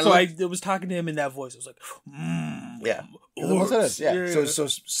awesome. And so I was talking to him in that voice. I was like, So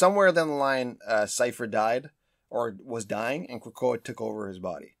somewhere down the line, Cypher died or was dying, and Krakoa took over his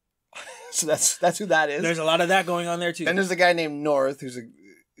body. So that's who that is. There's a lot of that going on there too. And there's a guy named North who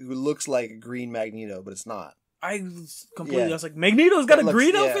looks like a green Magneto, but it's not. I was like, Magneto's got a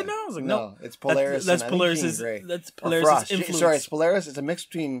green outfit now? I was like, no. It's Polaris. That's Polaris' influence. Sorry, it's Polaris. It's a mix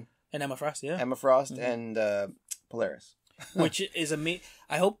between... And Emma Frost, yeah. Emma Frost and Polaris. Which is amazing.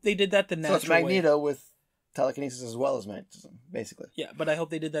 I hope they did that the natural way. So it's Magneto with telekinesis as well as magnetism, basically. Yeah, but I hope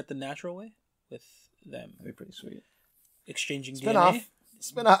they did that the natural way with them. That'd be pretty sweet. Exchanging DNA.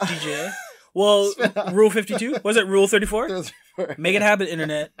 Spin-off. DJ. Well, Rule 52? Was it Rule 34? Make it happen,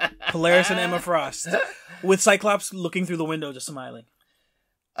 Internet. Polaris and Emma Frost. With Cyclops looking through the window, just smiling.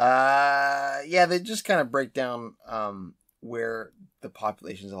 They just kind of break down where the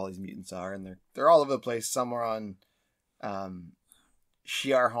populations of all these mutants are, and they're all over the place. Some are on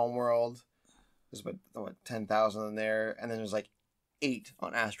Shi'ar Homeworld. There's about 10,000 in there, and then there's like 8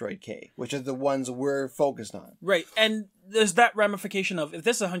 on Asteroid K, which are the ones we're focused on. Right, and there's that ramification of, if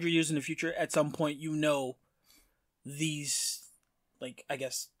this is 100 years in the future, at some point these, like, I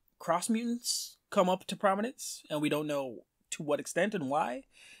guess, cross mutants come up to prominence, and we don't know to what extent and why.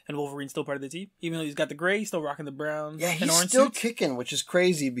 And Wolverine's still part of the team, even though he's got the gray, he's still rocking the brown. Yeah, he's and orange still suits. kicking, which is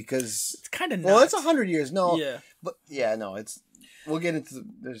crazy because it's kind of well, it's 100 years. No, yeah, but yeah, no, it's. We'll get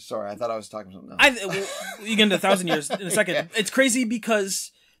into. Sorry, I thought I was talking something else. You get into 1,000 years in a second. Yeah. It's crazy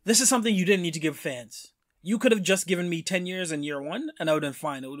because this is something you didn't need to give fans. You could have just given me 10 years in year 1, and I would have been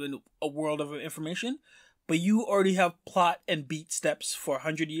fine. It would have been a world of information. But you already have plot and beat steps for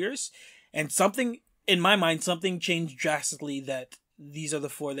 100 years, and something in my mind, something changed drastically. That these are the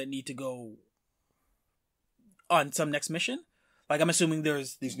 4 that need to go on some next mission. Like, I'm assuming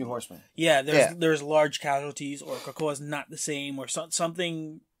there's... These new horsemen. Yeah, there's large casualties, or Krakoa's not the same, or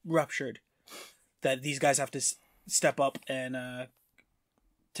something ruptured that these guys have to step up and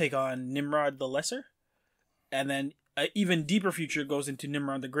take on Nimrod the Lesser. And then an even deeper future goes into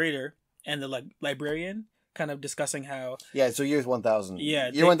Nimrod the Greater and the librarian, kind of discussing how... Yeah, so year 1000.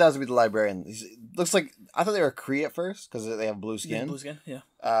 Yeah. Year 1000 would be the librarian. Looks like... I thought they were Kree at first, because they have blue skin. Blue skin, yeah.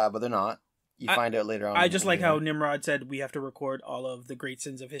 But they're not. You find out later on. I just like how Nimrod said we have to record all of the great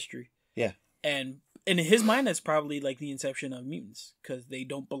sins of history. Yeah. And in his mind, that's probably like the inception of mutants, because they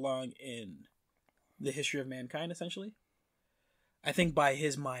don't belong in the history of mankind, essentially. I think by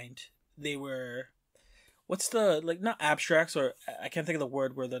his mind, they were... What's the... Like, not abstracts, or... I can't think of the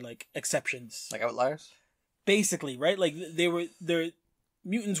word where they're like exceptions. Like outliers? Basically, right? Like,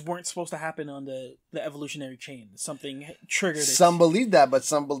 mutants weren't supposed to happen on the evolutionary chain. Something triggered it. Some believe that, but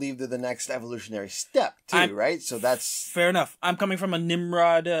some believe they're the next evolutionary step too, right? So that's fair enough. I'm coming from a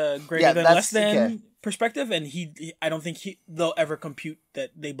Nimrod greater than less than perspective, and I don't think they'll ever compute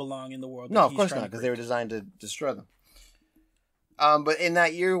that they belong in the world. No, of course not, because they were designed to destroy them. But in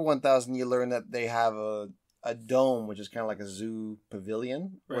that year 1000, you learn that they have a dome, which is kind of like a zoo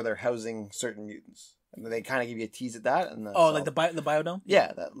pavilion, where they're housing certain mutants. And they kind of give you a tease at that. And like the biodome?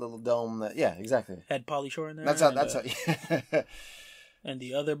 Yeah, that little dome. Yeah, exactly. Had Pauly Shore in there. That's how. And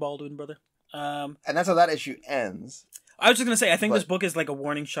the other Baldwin brother. And that's how that issue ends. I was just going to say, I think this book is like a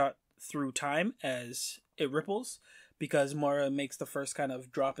warning shot through time as it ripples. Because Moira makes the first kind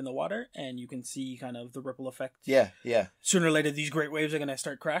of drop in the water. And you can see kind of the ripple effect. Yeah, yeah. Sooner or later, these great waves are going to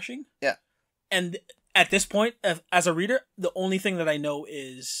start crashing. Yeah. And at this point, as a reader, the only thing that I know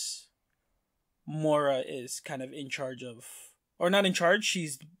is... Moira is kind of in charge of, or not in charge,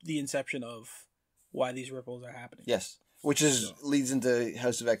 she's the inception of why these ripples are happening. Yes. Which leads into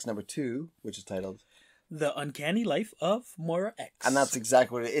House of X #2, which is titled The Uncanny Life of Moira X. And that's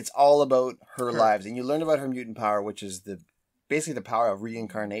exactly what it's all about, her lives. And you learn about her mutant power, which is basically the power of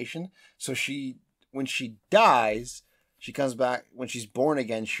reincarnation. So when she dies, she comes back, when she's born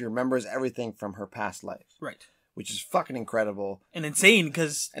again, she remembers everything from her past life. Right. Which is fucking incredible. And insane,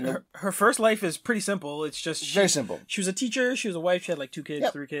 because her first life is pretty simple. It's just... very simple. She was a teacher, she was a wife, she had like 2 kids,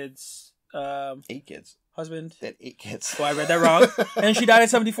 3 kids. 8 kids. Husband. They had 8 kids. Oh, I read that wrong. And she died at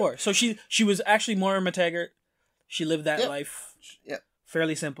 74. So she was actually Moira McTaggart. She lived that life. Yeah.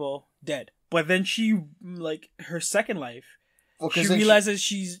 Fairly simple. Dead. But then she, like, her second life, she then realizes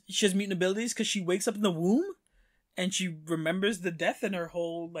she has mutant abilities because she wakes up in the womb and she remembers the death in her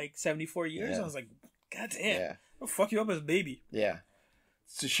whole, like, 74 years. Yeah. I was like... God damn. Yeah. I'll fuck you up as a baby. Yeah.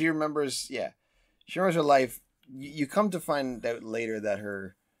 So she remembers, she remembers her life. You come to find out later that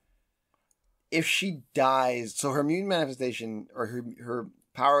if she dies, so her mutant manifestation, or her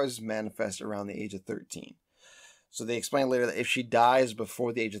powers manifest around the age of 13. So they explain later that if she dies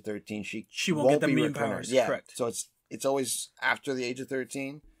before the age of 13, she won't get the mutant powers. Yeah. Correct. So it's always after the age of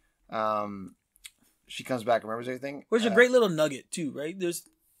 13. She comes back and remembers everything. Which is a great little nugget too, right?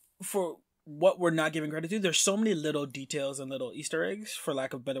 For what we're not giving credit to, there's so many little details and little Easter eggs, for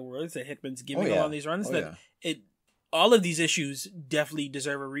lack of better words, that Hickman's giving on these runs all of these issues definitely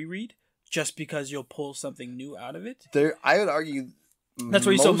deserve a reread, just because you'll pull something new out of it. I would argue that's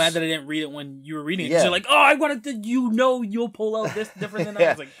why you're so mad that I didn't read it when you were reading it. Because you're like, oh, I wanted to, you'll pull out this different than that. I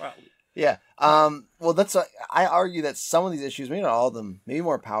was like, probably. Yeah. Well, I argue that some of these issues, maybe not all of them, maybe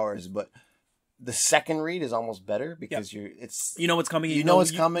more powers, but the second read is almost better because you know what's coming. You know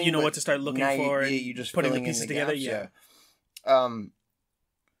what's coming. You know what to start looking for. You just putting the pieces together. Yeah.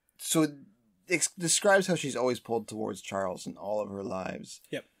 So it describes how she's always pulled towards Charles in all of her lives.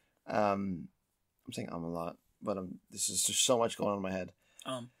 Yep. I'm saying a lot, but this is just so much going on in my head.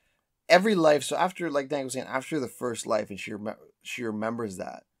 Every life. So after, like Dan was saying, after the first life, and she remembers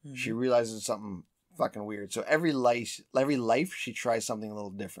that she realizes something fucking weird. So every life she tries something a little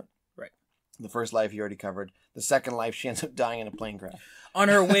different. The first life you already covered. The second life, she ends up dying in a plane crash. On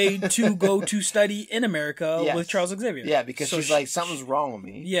her way to go to study in America with Charles Xavier. Yeah, because she's like, something's wrong with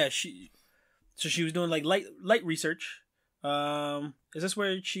me. Yeah, she was doing like light research. Is this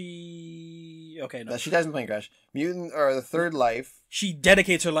where she... Okay, no. She dies in a plane crash. The third life. She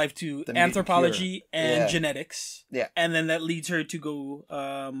dedicates her life to anthropology and genetics. Yeah. And then that leads her to go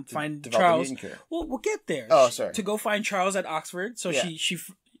find Charles. Well, we'll get there. Oh, sorry. To go find Charles at Oxford. So she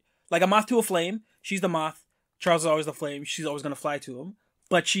like a moth to a flame. She's the moth. Charles is always the flame. She's always going to fly to him.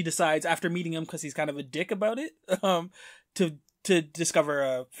 But she decides, after meeting him, because he's kind of a dick about it, to discover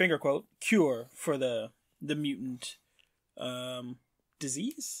a, finger quote, cure for the mutant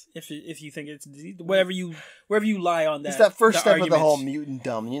disease. If you think it's a disease, wherever you lie on that. It's that first step argument. of the whole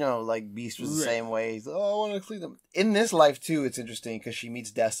mutantdom. You know, like Beast was the same way. He's, I want to clean them. In this life too, it's interesting because she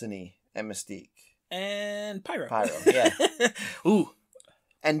meets Destiny and Mystique and Pyro. Yeah. Ooh.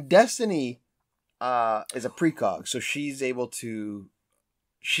 And Destiny is a precog, so she's able to.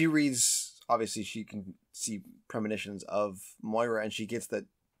 She reads. Obviously, she can see premonitions of Moira, and she gets that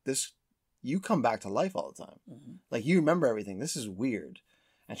this. You come back to life all the time. Mm-hmm. Like, you remember everything. This is weird.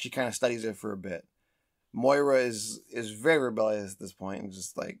 And she kind of studies it for a bit. Moira is very rebellious at this point, and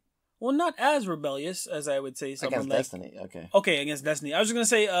just like. Well, not as rebellious as I would say someone against like... Destiny, okay. Okay, against Destiny. I was going to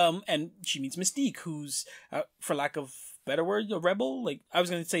say, and she meets Mystique, who's, for lack of better word, a rebel? Like, I was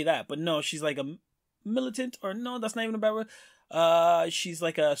going to say that, but no, she's like a militant, or no, that's not even a bad word. She's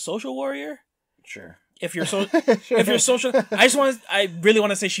like a social warrior. Sure. If you're social, I really want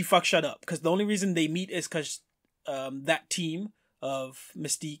to say she fucks shut up, because the only reason they meet is because that team of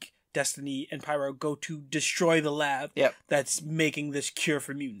Mystique, Destiny, and Pyro go to destroy the lab that's making this cure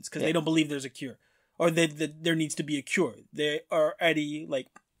for mutants, because they don't believe there's a cure, or that there needs to be a cure. They are already like,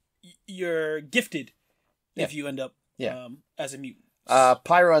 you're gifted if you end up as a mutant.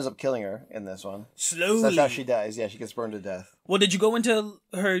 Pyro ends up killing her in this one. Slowly. So that's how she dies. Yeah, she gets burned to death. Well, did you go into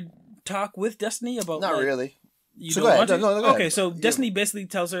her talk with Destiny about? Not really. You so don't want to? No, okay, so Destiny basically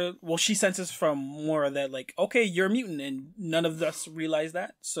tells her, well, she senses from Moira that, like, okay, you're a mutant, and none of us realize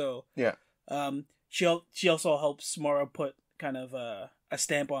that. So she also helps Moira put kind of a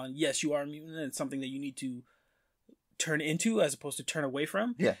stamp on, yes, you are a mutant, and it's something that you need to turn into as opposed to turn away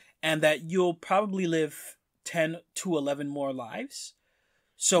from. Yeah, and that you'll probably live 10 to 11 more lives.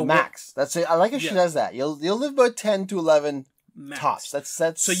 So max. That's it. I like if she does that. You'll live about 10 to 11. Max. Tops.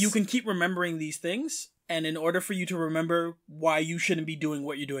 That's so you can keep remembering these things, and in order for you to remember why you shouldn't be doing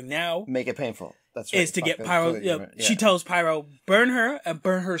what you're doing now, make it painful. That's right. Is to get Pyro. She tells Pyro, burn her and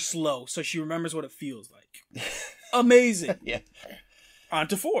burn her slow, so she remembers what it feels like. Amazing. Yeah. On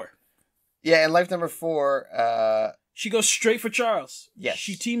to 4. Yeah, in life number 4, she goes straight for Charles. Yes.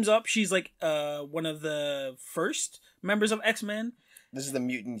 She teams up. She's like one of the first members of X-Men. This is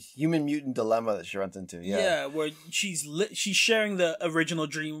the human mutant dilemma that she runs into. Yeah, where she's sharing the original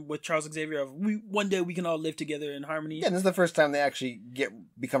dream with Charles Xavier of one day we can all live together in harmony. Yeah, and this is the first time they actually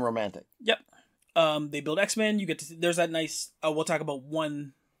become romantic. Yep. They build X-Men. You get to there's that nice. We'll talk about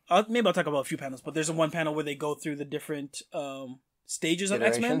one. Maybe I'll talk about a few panels, but there's a one panel where they go through the different stages of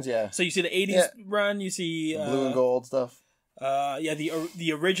X-Men. Yeah. So you see the '80s run. You see blue and gold stuff.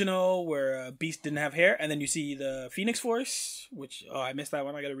 The original where Beast didn't have hair, and then you see the Phoenix Force, which I missed that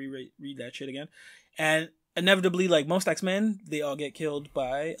one. I gotta read that shit again. And inevitably, like most X-Men, they all get killed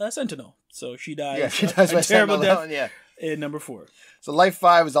by a Sentinel. So she dies. Yeah, she dies by a terrible death. In number 4. So life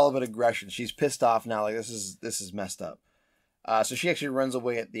 5 is all about aggression. She's pissed off now. Like this is messed up. So she actually runs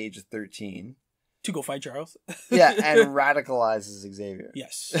away at the age of 13 to go fight Charles. Yeah, and radicalizes Xavier.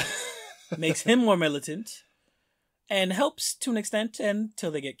 Yes, makes him more militant. And helps to an extent until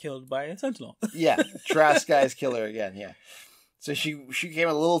they get killed by a Sentinel. Yeah, Trask guy's killer again. Yeah, so she came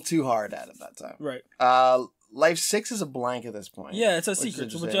a little too hard at it that time. Right. Life 6 is a blank at this point. Yeah, it's a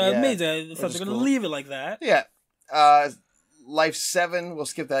secret, which I'm amazing. I thought they were going to leave it like that. Yeah. Life 7, we'll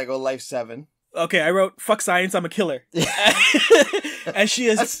skip that. Go Life 7. Okay, I wrote "fuck science, I'm a killer," and she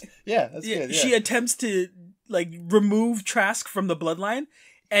is. That's good. Yeah. She attempts to like remove Trask from the bloodline.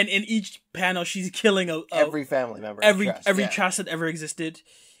 And in each panel, she's killing every family member, every Trask that ever existed,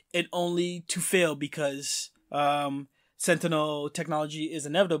 and only to fail because Sentinel technology is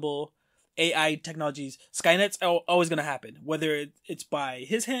inevitable. AI technologies, Skynet's always going to happen, whether it's by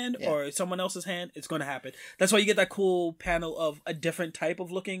his hand or someone else's hand. It's going to happen. That's why you get that cool panel of a different type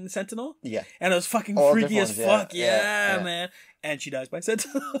of looking Sentinel. Yeah, and it was fucking freaky as fuck. Yeah, man. And she dies by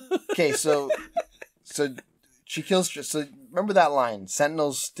Sentinel. Okay, so. She kills. So remember that line: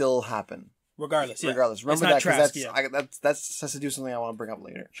 Sentinels still happen, regardless. Regardless, remember that because that's has to do something I want to bring up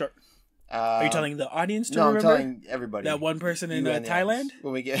later. Sure. Are you telling the audience to remember? No, I'm telling everybody. That one person in Thailand.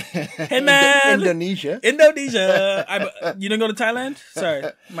 When we get hey man, Indonesia. You didn't go to Thailand? Sorry,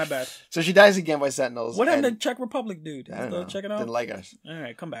 my bad. So she dies again by Sentinels. What happened to Czech Republic, dude? I don't know. Check it out. Didn't like us. All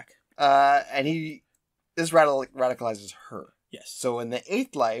right, come back. And this radicalizes her. Yes. So in the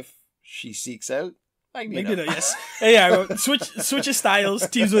 8th life, she seeks out Magneto, yes. Yeah, I wrote, switches styles,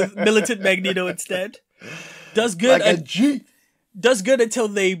 teams with militant Magneto instead. Does good. Like a G. Does good until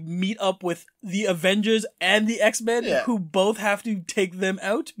they meet up with the Avengers and the X-Men Yeah. who both have to take them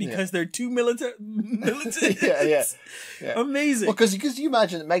out because they're too militant. yeah. Amazing. Well, because you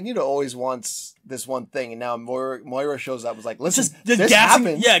imagine that Magneto always wants this one thing, and now Moira shows up, was like, listen, just this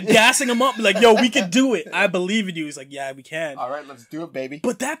gassing, happens. gassing him up, like, yo, we can do it. I believe in you. He's like, yeah, we can. All right, let's do it, baby.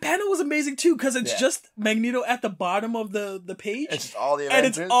 But that panel was amazing too, because it's just Magneto at the bottom of the page. It's just all the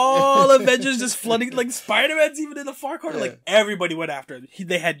Avengers. Avengers. And it's all Avengers just flooding, like Spider-Man's even in the far corner. Like, everybody went after him.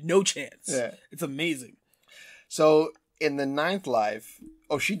 They had no chance. Yeah. It's amazing. So, in the 9th life,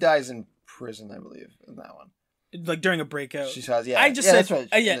 she dies in prison, I believe, in that one. Like during a breakout. She says, I just said, that's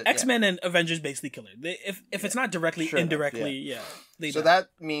right. X-Men and Avengers basically kill her. If it's not directly, indirectly, they So die. that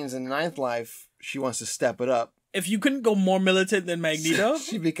means in the 9th life, she wants to step it up. If you couldn't go more militant than Magneto,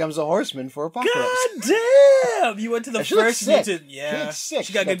 She becomes a horseman for Apocalypse. God damn! You went to the She looks first sick. mutant. Yeah, She looks sick.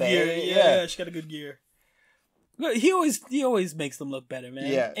 she got good the gear. hair, Yeah, she got a good gear. Look, he always makes them look better,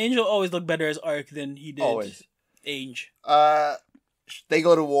 man. Yeah. Angel always looked better as Arc than he did. Always. Ainge. They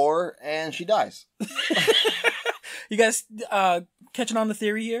go to war, and she dies. You guys catching on the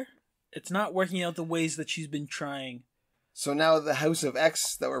theory here? It's not working out the ways that she's been trying. So now the House of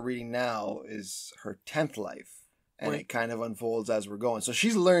X that we're reading now is her 10th life. And it kind of unfolds as we're going. So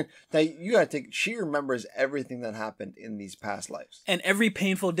she's learned that she remembers everything that happened in these past lives. And every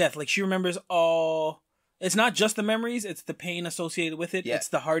painful death. Like, she remembers all... It's not just the memories, it's the pain associated with it. Yeah. It's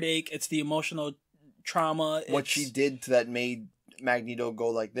the heartache, it's the emotional trauma. What she did that made Magneto go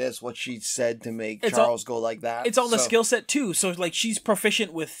like this, what she said to make Charles go like that. It's all the skill set too. So like she's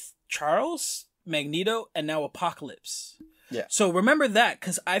proficient with Charles, Magneto, and now Apocalypse. Yeah. So remember that,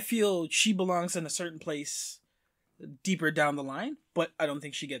 because I feel she belongs in a certain place deeper down the line, but I don't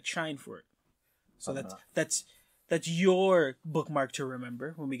think she gets shine for it. So that's your bookmark to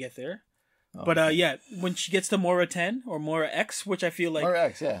remember when we get there. Oh, but when she gets to Mora 10 or Mora X, which I feel like Mora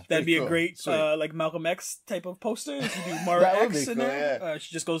X, that'd be a great like Malcolm X type of poster. If you do Mora X in there,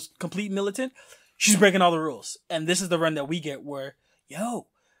 she just goes complete militant. She's breaking all the rules, and this is the run that we get where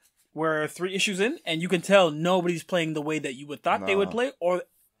we're 3 issues in, and you can tell nobody's playing the way that you would thought they would play, or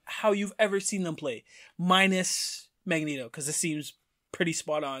how you've ever seen them play, minus Magneto, because it seems pretty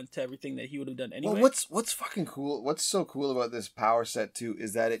spot on to everything that he would have done anyway. Well, what's fucking cool, what's so cool about this power set too,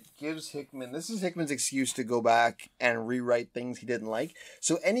 is that it gives Hickman, this is Hickman's excuse to go back and rewrite things he didn't like.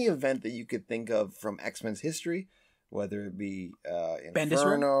 So any event that you could think of from X-Men's history, whether it be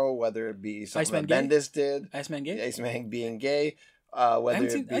Inferno, whether it be something that Bendis did, Iceman gay, Iceman being gay, whether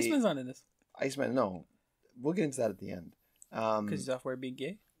it be Iceman's not in this. Iceman, no, we'll get into that at the end. Because he's off where being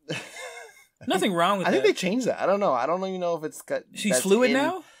gay. Nothing wrong with that. I think they changed that. I don't know. I don't even know if it's got. She's fluid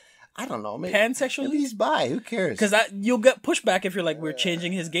now? I don't know. Maybe pansexual. Maybe he's bi. Who cares? Because you'll get pushback if you're like, we're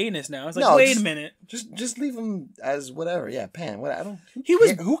changing his gayness now. It's like, wait a minute. Just leave him as whatever. Yeah, pan. What I don't.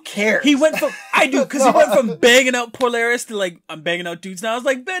 Who cares? He went from he went from banging out Polaris to like, I'm banging out dudes now. I was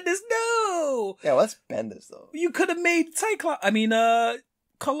like, Bendis, no. Yeah, well, that's Bendis though. You could have made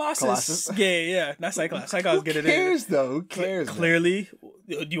Colossus gay. Yeah, not Cyclops. Cyclops get it in. Who cares though? Who cares? Clearly,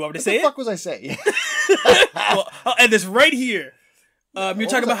 do you want me to say it? What the fuck was I saying? Well, I'll end this right here. You're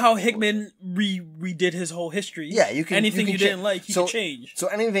talking about how Hickman redid his whole history. Yeah, you can. Anything you didn't like, he could change. So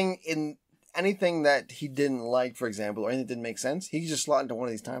anything that he didn't like, for example, or anything that didn't make sense, he could just slot into one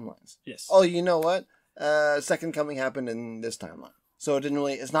of these timelines. Yes. Oh, you know what? Second Coming happened in this timeline, so it didn't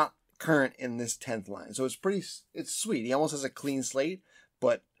really. It's not current in this 10th line, so it's sweet. He almost has a clean slate,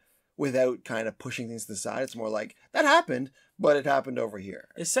 but without kind of pushing things to the side. It's more like that happened, but it happened over here.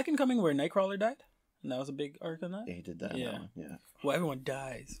 Is Second Coming where Nightcrawler died? And that was a big arc on that? Yeah, he did that. Yeah. Yeah. Well, everyone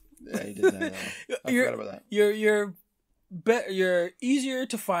dies. Yeah, he did that. I forgot about that. You're easier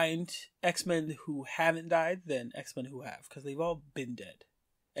to find X-Men who haven't died than X-Men who have, because they've all been dead.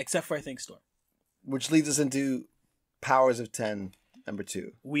 Except for, I think, Storm. Which leads us into Powers of 10, number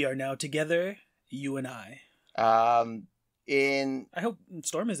 2. We are now together, you and I. I hope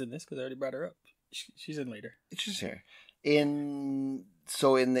Storm is in this, because I already brought her up. She's in later. She's here. In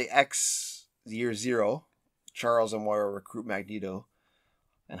the X Year 0, Charles and Moira recruit Magneto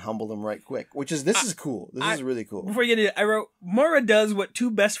and humble him right quick. This is cool. This is really cool. Before you get it, I wrote, Moira does what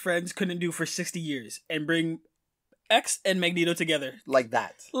 2 best friends couldn't do for 60 years and bring X and Magneto together. Like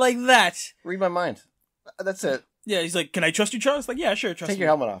that. Like that. Read my mind. That's it. Yeah, he's like, can I trust you, Charles? Like, yeah, sure, trust me. Take your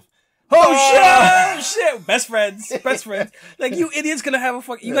helmet off. Oh, shit! Best friends. Like, you idiots gonna have a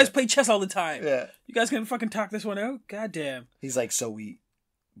fucking... You guys play chess all the time. Yeah. You guys gonna fucking talk this one out? God damn. He's like, so we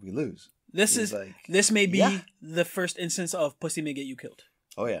lose. This may be the first instance of pussy may get you killed.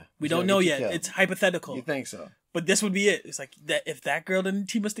 Oh yeah. We don't know yet. It's hypothetical. You think so? But this would be it. It's like that if that girl didn't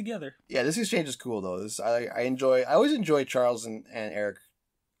team us together. Yeah, this exchange is cool though. I always enjoy Charles and Eric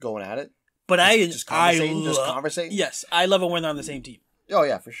going at it. But just conversating. Yes, I love it when they're on the same team. Oh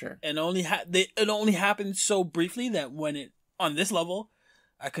yeah, for sure. And it only happened so briefly that when it on this level,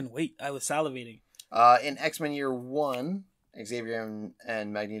 I couldn't wait. I was salivating. In X-Men Year 1, Xavier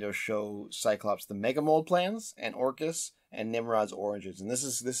and Magneto show Cyclops the Mega Mold plans and Orcus and Nimrod's origins, and this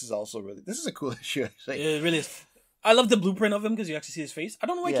is also this is a cool issue. Actually. It really is. I love the blueprint of him because you actually see his face. I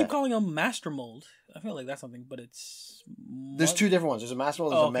don't know why I keep calling him Master Mold. I feel like that's something, but it's there's two different ones. There's a Master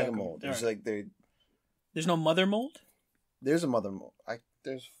Mold, there's a Mega Mold. There's there's no Mother Mold. There's a Mother Mold. I have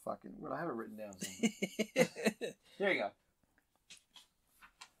it written down. Here you go.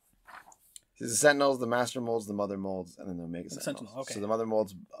 There's the Sentinels, the Master Molds, the Mother Molds, and then the Omega Sentinels. Okay. So the Mother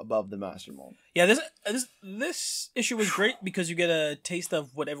Mold's above the Master Mold. Yeah, this issue was great because you get a taste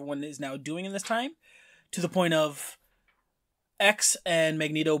of what everyone is now doing in this time, to the point of X and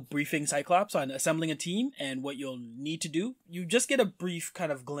Magneto briefing Cyclops on assembling a team and what you'll need to do. You just get a brief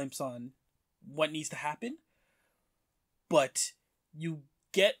kind of glimpse on what needs to happen, but you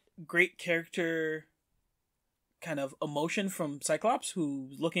get great character kind of emotion from Cyclops,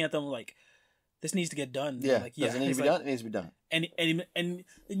 who's looking at them like, this needs to get done. Yeah, like, does it need to be done? It needs to be done. And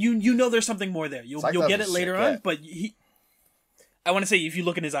you know there's something more there. You'll get it later on, but I want to say if you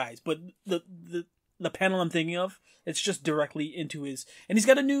look in his eyes, but the panel I'm thinking of, it's just directly into his, and he's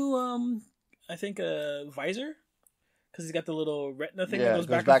got a new I think a visor, because he's got the little retina thing that goes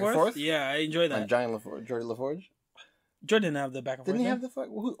back and forth. Yeah, I enjoy that. And Jordan LaForge. Jordan didn't have the back and forth. Didn't he have the fuck?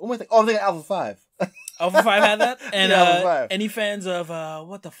 I'm thinking Alpha 5. Alpha 5 had that? And Alpha 5. Any fans of,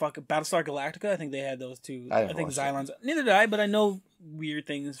 what the fuck, Battlestar Galactica? I think they had those too. I think Xylons. Neither did I, but I know weird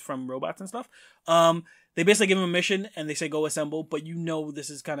things from robots and stuff. They basically give him a mission, and they say, go assemble, but you know this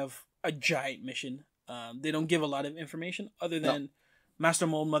is kind of a giant mission. They don't give a lot of information, other than Master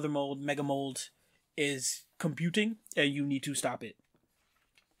Mold, Mother Mold, Mega Mold is computing, and you need to stop it.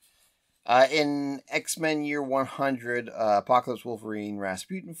 In X-Men Year 100, Apocalypse, Wolverine,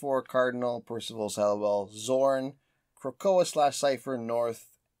 Rasputin 4, Cardinal, Percival, Salwell, Zorn, Krakoa / Cypher, North,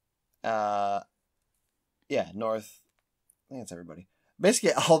 North, I think that's everybody.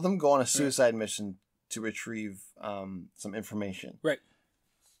 Basically, all of them go on a suicide mission to retrieve some information. Right.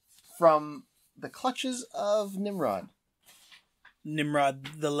 From the clutches of Nimrod.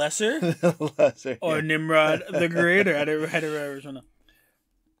 Nimrod the Lesser? The Lesser. Or yeah. Nimrod the Greater? I don't know.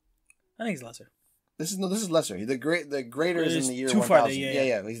 I think he's Lesser. This is Lesser. The Greater is in the year too 1000. Far,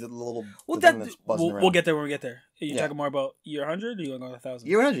 Yeah. He's the little. Well, that's buzzing around. We'll get there when we get there. Are you talking more about year 100 or you want to go 1000?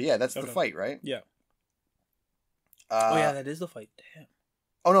 Year 100, yeah. That's the fight, right? Yeah. that is the fight. Damn.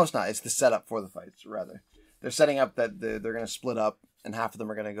 Oh, no, it's not. It's the setup for the fights, rather. They're setting up that they're going to split up, and half of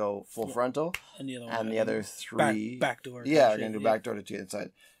them are going to go full frontal, and the other three... Backdoor. Yeah, are going to do backdoor to the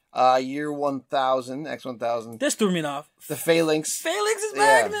inside. Year 1000, X-1000. This threw me off. The Phalanx. Phalanx is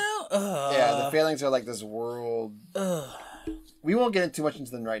back now? Yeah, the Phalanx are like this world... We won't get too much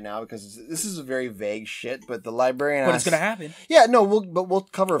into them right now because this is a very vague shit, but the librarian But it's going to happen. Yeah, no, we'll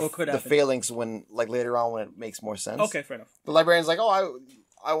cover the Phalanx when, like, later on when it makes more sense. Okay, fair enough. The librarian's like,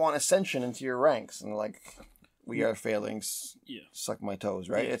 I want ascension into your ranks. And like, we are Phalanx. Yeah. Suck my toes,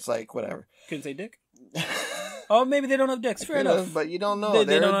 right? Yeah. It's like, whatever. Couldn't say dick? Oh, maybe they don't have dicks. Fair enough. But you don't know.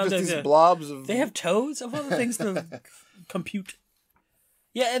 They don't have just these blobs of... They have toes of other things to compute.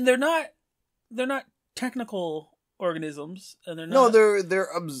 Yeah, and they're not technical organisms, and they're not... No,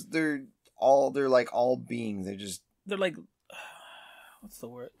 they're all beings. They're like... What's the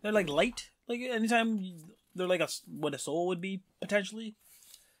word? They're like light. Like, anytime... They're like what a soul would be, potentially.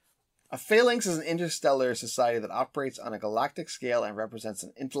 A Phalanx is an interstellar society that operates on a galactic scale and represents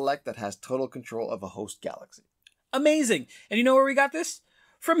an intellect that has total control of a host galaxy. Amazing. And you know where we got this?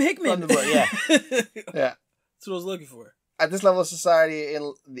 From Hickman. From the book, yeah. Yeah. That's what I was looking for. At this level of society,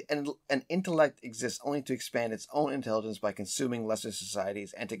 an intellect exists only to expand its own intelligence by consuming lesser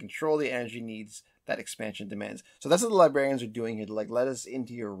societies and to control the energy needs that expansion demands. So that's what the librarians are doing here, to like let us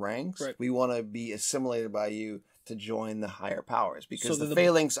into your ranks. Right. We want to be assimilated by you to join the higher powers, because the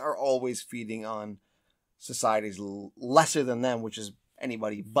Phalanx are always feeding on societies lesser than them, which is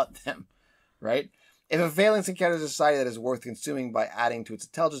anybody but them, right? If a Phalanx encounters a society that is worth consuming by adding to its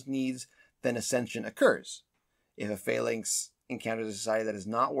intelligence needs, then ascension occurs. If a Phalanx encounters a society that is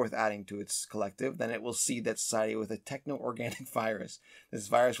not worth adding to its collective, then it will seed that society with a techno-organic virus. This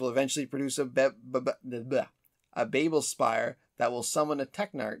virus will eventually produce a Babel spire that will summon a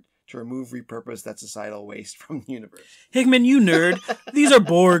technarch to repurpose that societal waste from the universe. Hickman, you nerd. These are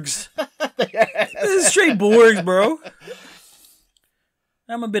Borgs. This is straight Borgs, bro.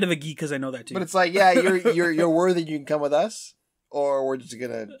 I'm a bit of a geek because I know that too. But it's like, yeah, you're worthy. You can come with us, or we're just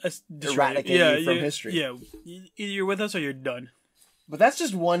gonna eradicate you from history. Yeah, either you're with us or you're done. But that's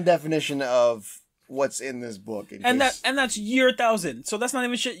just one definition of what's in this book. And that's year 1000. So that's not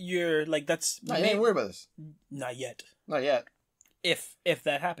even shit. You're like that's. No, you ain't worried about this. Not yet. Not yet. If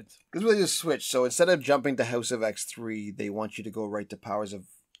that happens. This really just switched. So instead of jumping to House of X3, they want you to go right to Powers of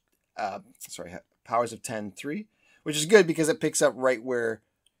 10-3, which is good because it picks up right where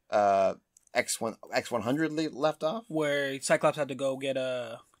X100 left off. Where Cyclops had to go get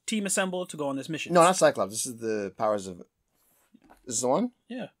a team assembled to go on this mission. No, not Cyclops. This is the Powers of... This is the one?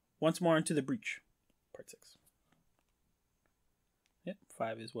 Yeah. Once more into the breach. Part 6. Yep.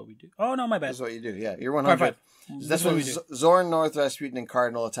 5 is what we do. Oh, no, my bad. That's what you do, yeah. You're 100. Part 5. That's what we do. Zorn, North, Rasputin, and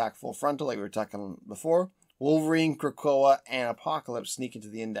Cardinal attack full frontal, like we were talking before. Wolverine, Krakoa, and Apocalypse sneak into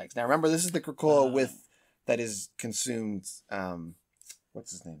the Index. Now, remember, this is the Krakoa that is consumed...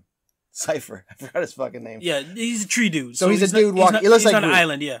 what's his name? Cypher. I forgot his fucking name. Yeah, he's a tree dude. So he's a dude walking. He looks like on Groot. an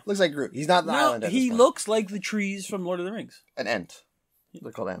island, yeah. Looks like Groot. He's not the island. He looks like the trees from Lord of the Rings. An Ent.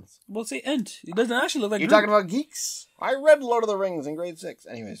 They're called Ents. Well, say Ent. He doesn't actually look like You're Groot. talking about geeks? I read Lord of the Rings in grade 6.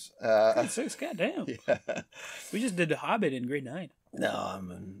 Anyways. Grade 6? Goddamn. Yeah. We just did The Hobbit in grade 9. No,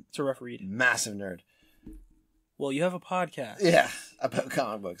 it's a rough read. Massive nerd. Well, you have a podcast. Yeah, about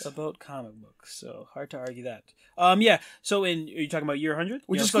comic books. So hard to argue that. Yeah. So are you talking about year 100?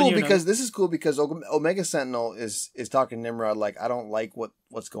 Which is cool because this is cool because Omega Sentinel is talking to Nimrod like, I don't like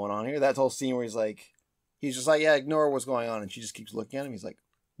what's going on here. That whole scene where he's just like, yeah, ignore what's going on, and she just keeps looking at him. He's like,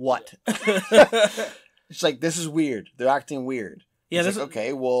 what? It's like, this is weird. They're acting weird. Yeah. Like,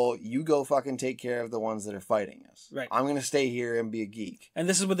 okay, well, you go fucking take care of the ones that are fighting us. Right. I'm gonna stay here and be a geek. And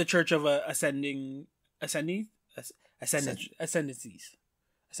this is with the Church of Ascendancy.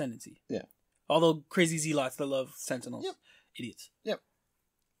 Yeah. Although crazy zealots that love Sentinels. Yep. Idiots. Yep.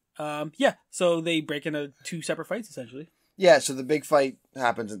 Yeah. So they break into 2 separate fights essentially. Yeah. So the big fight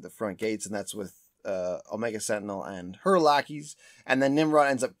happens at the front gates, and that's with Omega Sentinel and her lackeys, and then Nimrod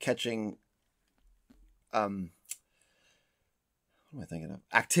ends up catching. What am I thinking of?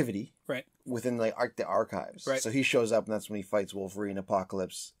 Activity. Right. Within the archives. Right. So he shows up, and that's when he fights Wolverine,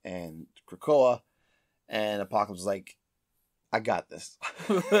 Apocalypse, and Krakoa. And Apocalypse is like, I got this.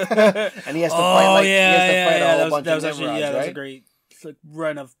 And he has to fight a whole bunch of Nimrods, right? That was a great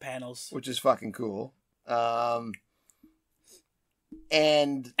run of panels. Which is fucking cool.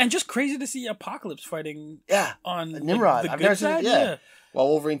 And just crazy to see Apocalypse fighting on Nimrod. the I've good never side. seen it. Yeah. While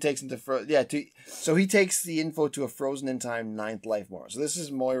Wolverine takes him to so he takes the info to a frozen in time 9th life more. So this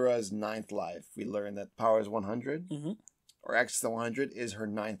is Moira's 9th life. We learn that Powers 100 or X the 100 is her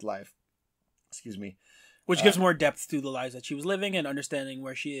 9th life. Excuse me. Which gives more depth to the lives that she was living and understanding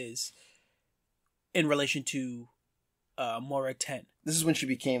where she is in relation to Moira 10. This is when she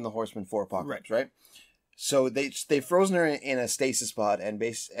became the Horseman for Apocalypse, right? So they've frozen her in a stasis pod, and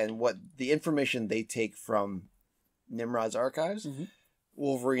what the information they take from Nimrod's archives,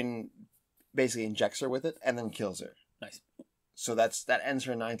 Wolverine basically injects her with it and then kills her. Nice. So that ends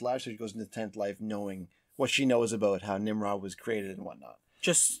her 9th life. So she goes into 10th life knowing what she knows about how Nimrod was created and whatnot.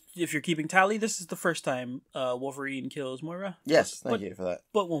 Just if you're keeping tally, this is the first time Wolverine kills Moira. Yes, thank you for that.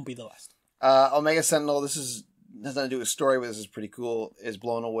 But won't be the last. Omega Sentinel, this has nothing to do with story, but this is pretty cool, is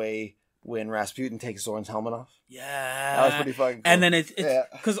blown away when Rasputin takes Zorn's helmet off. Yeah. That was pretty fucking cool. And then it's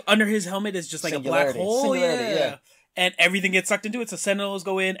because under his helmet is just like a black hole. Yeah. And everything gets sucked into it. So Sentinels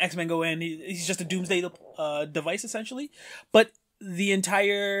go in, X-Men go in. He's just a doomsday device, essentially. But the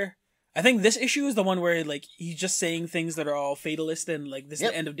entire... I think this issue is the one where like he's just saying things that are all fatalist and like this is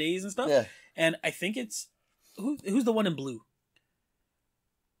the end of days and stuff. Yeah. And I think it's... Who's the one in blue?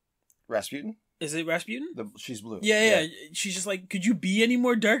 Rasputin? Is it Rasputin? She's blue. Yeah. She's just like, could you be any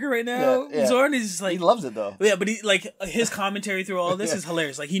more darker right now? Yeah. Zorn is just like... He loves it, though. Yeah, but he like his commentary through all of this is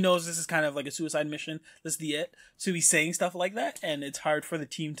hilarious. Like, he knows this is kind of like a suicide mission. This is the it. So he's saying stuff like that, and it's hard for the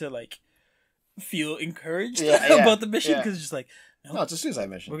team to, like, feel encouraged about the mission, because it's just like... No, it's a suicide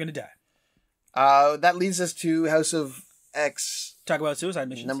mission. We're going to die. That leads us to House of X. Talk about suicide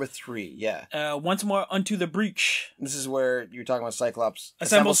missions. Number 3, yeah. Once more unto the breach. This is where you're talking about Cyclops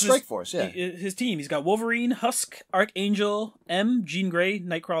assembles Strike Force, his team. He's got Wolverine, Husk, Archangel, M, Jean Grey,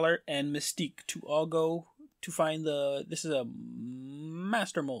 Nightcrawler, and Mystique to all go to find this is a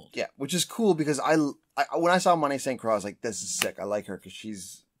master mold. Yeah, which is cool because I when I saw Money St. Croix, I was like, this is sick. I like her because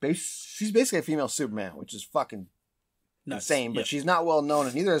she's basically a female Superman, which is fucking insane. But she's not well known,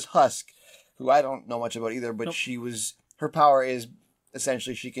 and neither is Husk, who I don't know much about either. But her power is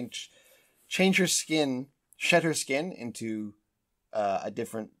essentially she can change her skin, shed her skin into a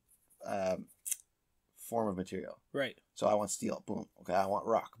different form of material. Right. So I want steel. Boom. Okay, I want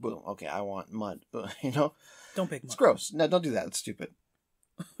rock. Boom. Okay, I want mud. Boom. You know? Don't pick mud. It's gross. No, don't do that. It's stupid.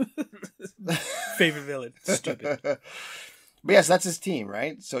 Favorite villain. Stupid. But yes, that's his team,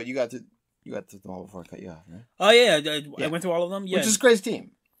 right? So you got to them all before I cut you off, right? Oh yeah, I went through all of them. Yeah, which is Gray's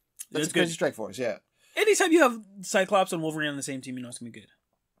team. That's it's Crazy good. Strike Force. Yeah. Anytime you have Cyclops and Wolverine on the same team, you know it's gonna be good.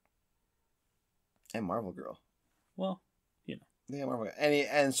 And Marvel Girl. Well, you know. Yeah, Marvel Girl.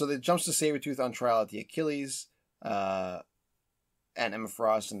 And so it jumps to Sabretooth on trial at the Achilles, and Emma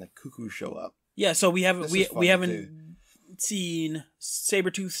Frost and the Cuckoo show up. Yeah, so we haven't seen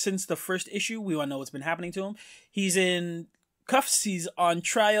Sabretooth since the first issue. We want to know what's been happening to him. He's in cuffs. He's on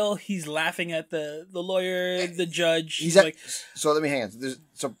trial. He's laughing at the lawyer, the judge. So let me hang on.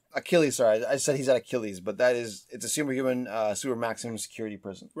 So Achilles, sorry, I said he's at Achilles, but it's a superhuman, super maximum security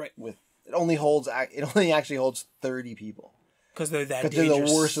prison. Right. It only actually holds 30 people. Because they're that dangerous. They're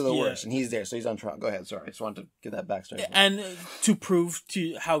the worst of the worst, and he's there, so he's on trial. Go ahead, sorry, I just wanted to get that backstory. And to prove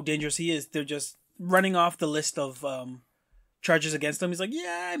to how dangerous he is, they're just running off the list of charges against him. He's like,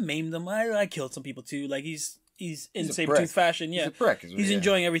 yeah, I maimed them. I killed some people too. Like he's in Sabretooth fashion. Yeah, he's a prick. He's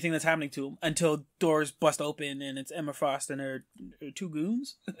enjoying everything that's happening to him until doors bust open and it's Emma Frost and her two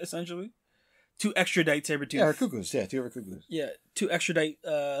goons, essentially, to extradite Sabretooth. Yeah, her cuckoos. Yeah, two of her cuckoos. Yeah, to extradite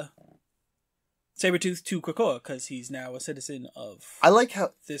Sabretooth to Krakoa because he's now a citizen of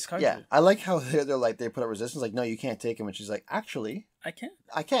this country. Yeah, I like how they're like, they put up resistance, like, no, you can't take him. And she's like, actually, I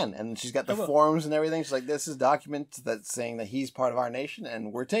can. And she's got the forms and everything. She's like, this is document that's saying that he's part of our nation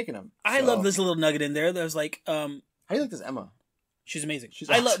and we're taking him. I love this little nugget in there. There's like, how do you like this Emma? She's amazing. She's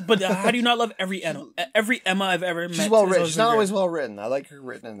awesome. But how do you not love every Emma? Every Emma I've ever met. She's well written. She's not always well written. I like her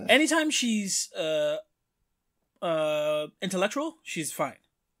written in this. Anytime she's intellectual, she's fine.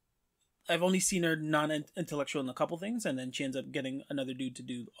 I've only seen her non-intellectual in a couple things, and then she ends up getting another dude to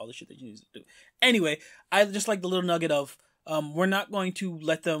do all the shit that she needs to do. Anyway, I just like the little nugget of, we're not going to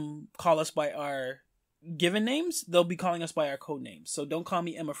let them call us by our given names. They'll be calling us by our code names. So don't call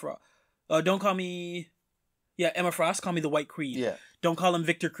me Emma Frost. Don't call me... Yeah, Emma Frost, call me the White Creed. Yeah. Don't call him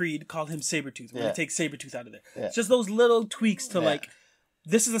Victor Creed, call him Sabretooth. We're going to take Sabretooth out of there. Yeah. It's just those little tweaks to like...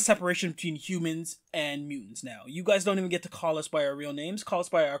 This is a separation between humans and mutants now. You guys don't even get to call us by our real names. Call us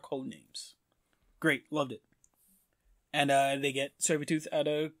by our code names. Great. Loved it. And they get Sabretooth out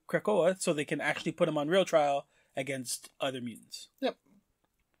of Krakoa so they can actually put him on real trial against other mutants. Yep.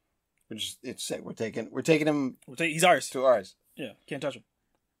 It's sick. We're taking him... He's ours. To ours. Yeah. Can't touch him.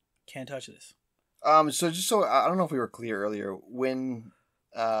 Can't touch this. So I don't know if we were clear earlier. When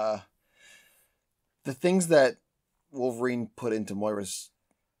the things that Wolverine put into Moira's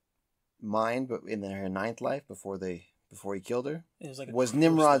mind, but in her ninth life before he killed her, was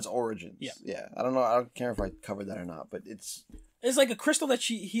Nimrod's origins. Yeah. I don't know. I don't care if I covered that or not, but it's like a crystal that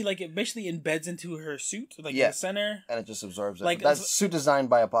he like it basically embeds into her suit, like in the center, and it just absorbs it. Like that's suit designed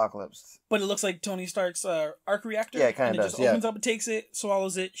by Apocalypse. But it looks like Tony Stark's arc reactor. Yeah, it kind of does. It just opens up, it takes it,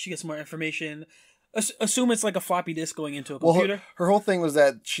 swallows it. She gets more information. Assume it's like a floppy disk going into a computer. Well, her whole thing was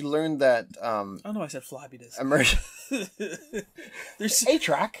that she learned that... I don't know, I said floppy disk. There's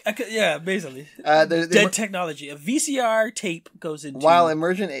 8-track. Yeah, basically. Dead technology. A VCR tape goes into... While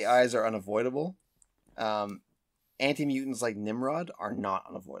emergent AIs are unavoidable, anti-mutants like Nimrod are not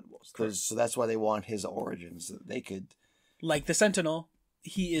unavoidable. So that's why they want his origins. So that they could... Like the Sentinel,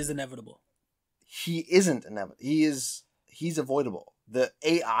 he is inevitable. He isn't inevitable. He's avoidable. The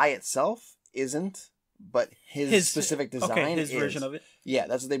AI itself... isn't, but his specific design his version of it. Yeah,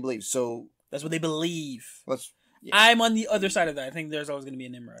 that's what they believe. So that's what they believe. Yeah. I'm on the other side of that. I think there's always going to be a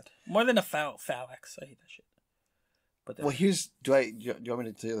Nimrod. More than a phalanx. I hate that shit. But well, do you want me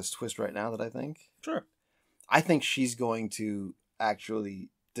to tell you this twist right now that I think? Sure. I think she's going to actually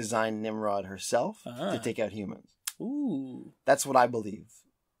design Nimrod herself to take out humans. Ooh. That's what I believe.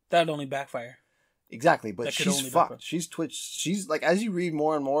 That would only backfire. Exactly, but she's fucked. She's twitched. She's like, as you read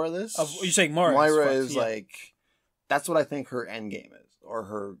more and more of this, you're saying Moira is like, that's what I think her end game is, or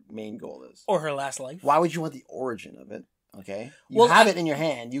her main goal is, or her last life. Why would you want the origin of it? Okay, you have it in your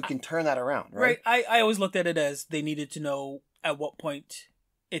hand. You can turn that around, right? Right. I always looked at it as they needed to know at what point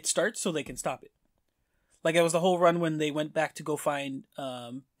it starts so they can stop it. Like it was the whole run when they went back to go find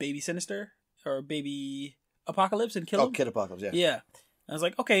Baby Sinister or Baby Apocalypse and kill him. Oh, Kid Apocalypse, yeah. Yeah. I was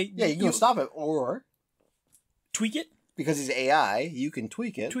like, okay. Yeah, you can stop it or... tweak it? Because he's AI, you can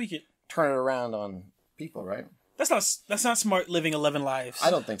tweak it. Turn it around on people, right? That's not smart living 11 lives. I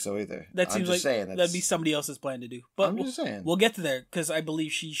don't think so either. That seems like that'd be somebody else's plan to do. But I'm just saying. We'll get to there because I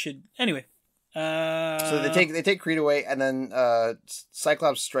believe she should... Anyway. So they take Creed away and then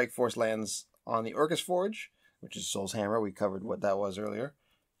Cyclops Strike Force lands on the Orcus Forge, which is Soul's Hammer. We covered what that was earlier.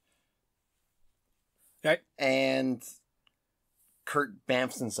 Right. And... Kurt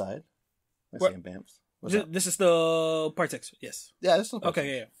bamfs inside. Let's say bamfs. This is the part 6, yes. Yeah, this is the part 6.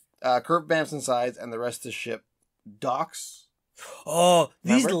 Okay, yeah. Kurt bamfs inside, and the rest of the ship docks Oh,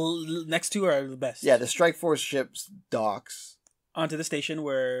 these Remember? next two are the best. Yeah, the Strike Force ships docks onto the station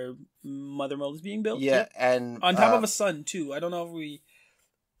where Mother Mold is being built. Yeah, Yep. and on top of a sun too. I don't know if we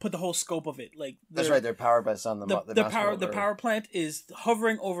put the whole scope of it. Like that's right, they're powered by the sun. The power plant is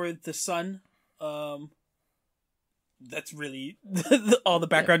hovering over the sun. That's really all the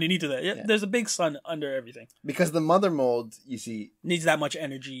background you need to that. Yeah, there's a big sun under everything. Because the Mother Mold, you see, needs that much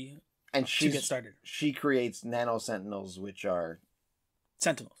energy and to get started. She creates nano sentinels, which are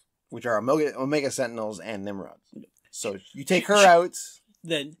Sentinels, Omega Sentinels and Nimrods. So you take her out,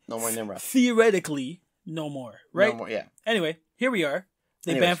 then no more Nimrod. Theoretically, no more, right? No more, yeah. Anyway, here we are.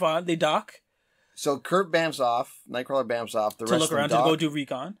 They bamf on. They dock. So Kurt bamfs off. Nightcrawler bamfs off. The to rest look of them around dock, to go do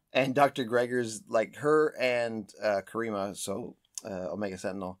recon. And Dr. Gregor's like her and Karima, so Omega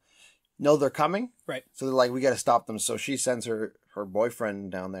Sentinel, know they're coming. Right. So they're like, we got to stop them. So she sends her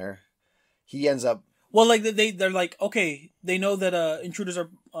boyfriend down there. He ends up. Well, like they're like, okay, they know that intruders are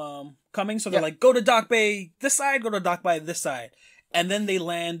coming, so they're like, go to dock bay this side, go to dock bay this side, and then they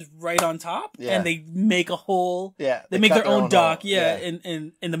land right on top, and they make a hole. Yeah, they make their own dock. Hole.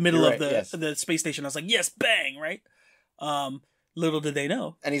 In the middle of right, the space station. I was like, yes, bang, right. Little did they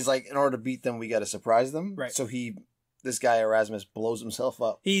know. And he's like, in order to beat them, we got to surprise them. Right. So this guy Erasmus blows himself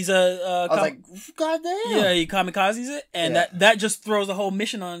up. He's I was like, goddamn. Yeah, he kamikazes it, and that just throws the whole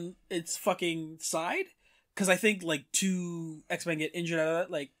mission on its fucking side. Because I think like 2 X-Men get injured out of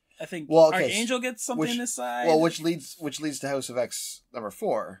that. Like I think Archangel gets something in this side. Well, which leads to House of X number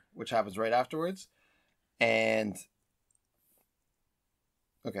 4, which happens right afterwards. And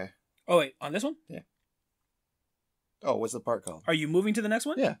okay. Oh wait, on this one? Yeah. Oh, what's the part called? Are you moving to the next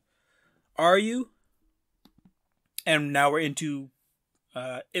one? Yeah. Are you? And now we're into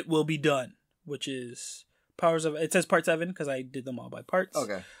It Will Be Done, which is Powers of... It says part 7 because I did them all by parts.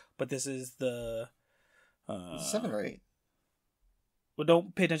 Okay. But this is the... 7 or 8? Well,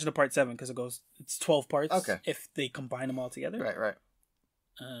 don't pay attention to part 7 because it's 12 parts. Okay. If they combine them all together. Right.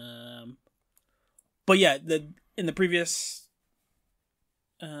 But yeah, in the previous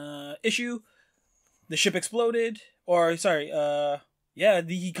issue, the ship exploded. Or, sorry,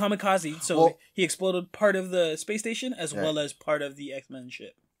 he kamikaze. So he exploded part of the space station as well as part of the X-Men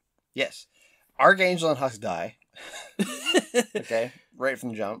ship. Yes. Archangel and Husk die. Okay, right from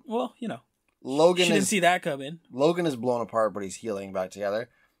the jump. Well, Logan didn't see that coming. Logan is blown apart, but he's healing back together.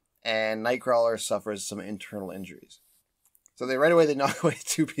 And Nightcrawler suffers some internal injuries. So right away they knock away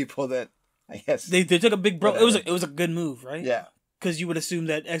 2 people that, I guess... They took a big bro... It was a good move, right? Yeah. Because you would assume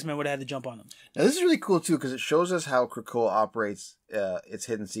that X-Men would have had to jump on them. Now this is really cool too, because it shows us how Krakoa operates its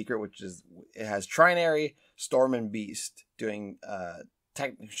hidden secret, which is it has Trinary, Storm, and Beast doing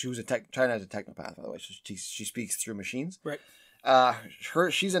China is a technopath, by the way, so she speaks through machines. Right.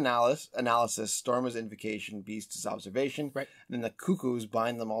 She's analysis, Storm is invocation, Beast is observation. Right. And then the Cuckoos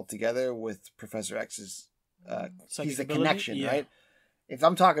bind them all together with Professor X's. He's the connection, right? If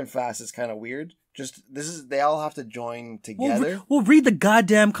I'm talking fast, it's kind of weird. They all have to join together. We'll read the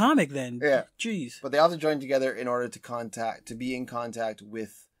goddamn comic then. Yeah. Jeez. But they all have to join together in order to be in contact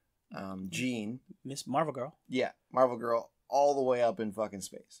with Jean. Miss Marvel Girl. Yeah, Marvel Girl, all the way up in fucking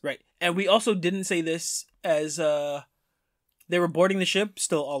space. Right. And we also didn't say this as they were boarding the ship,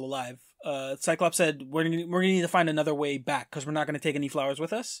 still all alive. Cyclops said, we're gonna need to find another way back because we're not going to take any flowers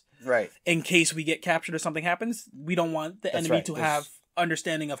with us. Right. In case we get captured or something happens, we don't want the enemy to have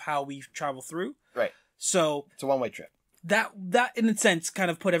understanding of how we travel through. Right. So it's a one-way trip. That in a sense kind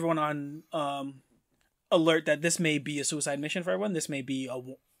of put everyone on alert that this may be a suicide mission for everyone. This may be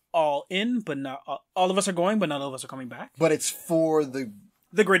all in, but not all of us are going, but not all of us are coming back. But it's for the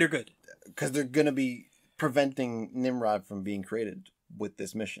greater good, because they're going to be preventing Nimrod from being created with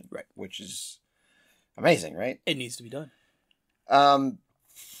this mission, right? Which is amazing, right? It needs to be done.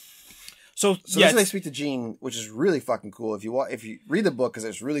 So this is they speak to Jean, which is really fucking cool. If you read the book, because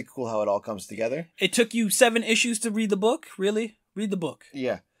it's really cool how it all comes together. It took you 7 issues to read the book. Really, read the book.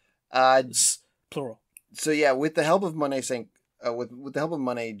 Yeah, plural. So yeah, with the help of Monet, with the help of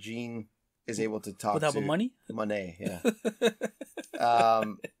Monet, Jean is able to talk. With the help of money, Monet, yeah.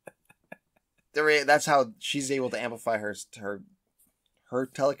 That's how she's able to amplify her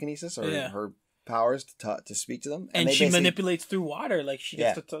telekinesis or her powers to speak to them, and she manipulates through water. Like she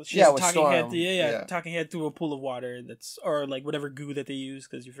gets talking head through a pool of water or like whatever goo that they use,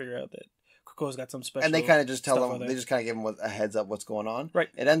 because you figure out that Krakoa's got some special. And they kind of just tell them, they just kind of give them a heads up what's going on. Right.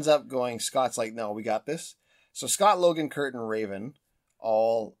 It ends up going. Scott's like, no, we got this. So Scott, Logan, Kurt, and Raven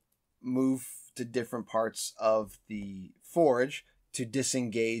all move to different parts of the forge to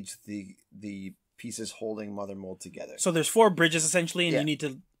disengage the pieces holding Mother Mold together. So there's 4 bridges essentially, and you need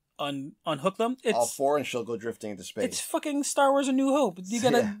to unhook them. It's all 4, and she'll go drifting into space. It's fucking Star Wars: A New Hope. You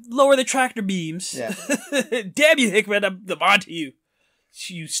gotta lower the tractor beams. Yeah. Damn you, Hickman! I'm onto you.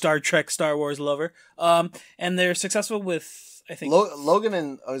 You Star Trek, Star Wars lover. And they're successful with, I think, Logan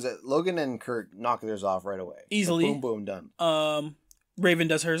and Kurt knock theirs off right away. Easily. So boom, boom, done. Raven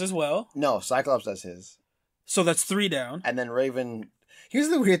does hers as well. No, Cyclops does his. So that's 3 down. And then Raven. Here's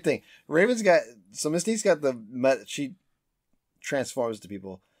the weird thing. Raven's got. So Mystique's got she transforms to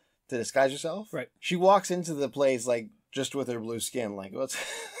people to disguise herself. Right. She walks into the place like just with her blue skin. Like, what's.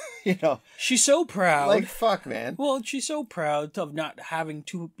 She's so proud. Like, fuck, man. Well, she's so proud of not having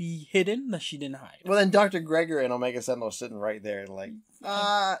to be hidden that she didn't hide. Well, then Dr. Gregor and Omega Sentinel are sitting right there, like,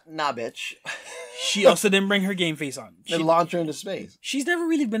 nah, bitch. She also didn't bring her game face on. They launch her into space. She's never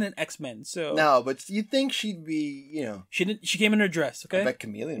really been an X-Men, so... No, but you'd think she'd be, She didn't. She came in her dress, okay? I bet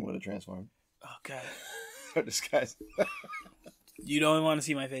Chameleon would have transformed. Oh, God. Or disguised. You don't want to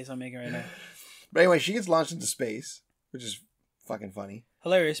see my face I'm making right now. But anyway, she gets launched into space, which is fucking funny.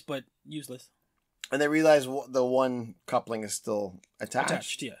 Hilarious, but useless. And they realize the one coupling is still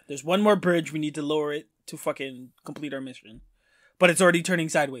attached. Yeah. There's one more bridge. We need to lower it to fucking complete our mission. But it's already turning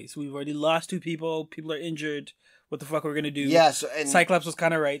sideways. We've already lost 2 people. People are injured. What the fuck are we going to do? Yeah, so... And Cyclops was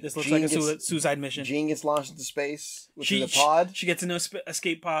kind of right. This looks like a suicide mission. Jean gets launched into space with the pod. She gets in an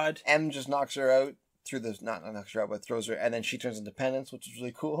escape pod. M just knocks her out. Through the not knocks her out, but throws her, and then she turns into Penance, which is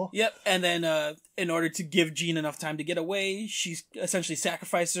really cool. Yep, and then in order to give Jean enough time to get away, she essentially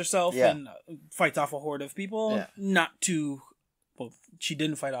sacrifices herself and fights off a horde of people. Yeah. Not to, well, she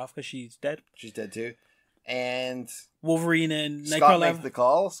didn't fight off because she's dead. She's dead too, and Wolverine and Scott makes the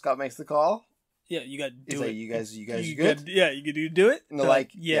call. Scott makes the call. Yeah, you got to do it. it. You guys good? You can do it. And they're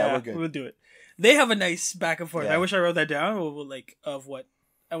like, yeah, we're good. We'll do it. They have a nice back and forth. Yeah. I wish I wrote that down. Of what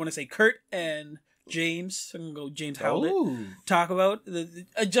I want to say, Kurt and James, I'm gonna go James Howlett, talk about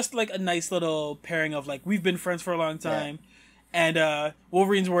just like a nice little pairing of like, we've been friends for a long time, and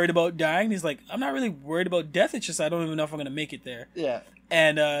Wolverine's worried about dying. He's like, I'm not really worried about death, it's just I don't even know if I'm gonna make it there. Yeah.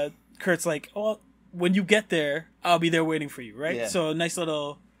 And Kurt's like, well, when you get there, I'll be there waiting for you, right? Yeah. So a nice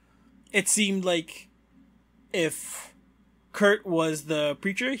little, it seemed like if Kurt was the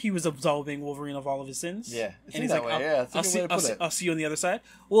preacher, he was absolving Wolverine of all of his sins. Yeah, and he's like, I'll see you on the other side.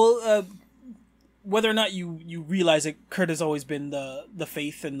 Well, whether or not you realize it, Kurt has always been the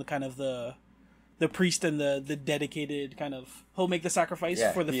faith and the kind of the priest and the dedicated kind of, he'll make the sacrifice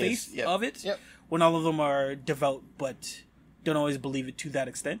for the faith of it. Yep. When all of them are devout but don't always believe it to that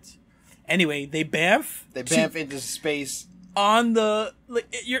extent. Anyway, they bamf into space. On the,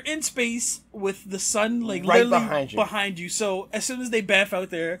 like, you're in space with the sun like right behind you. So as soon as they bamf out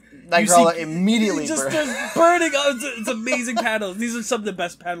there, Nightcrawler immediately just burning out. It's amazing panels. These are some of the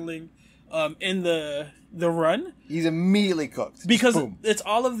best paneling in the run. He's immediately cooked. Because it's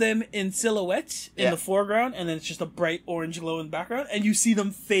all of them in silhouette in the foreground, and then it's just a bright orange glow in the background, and you see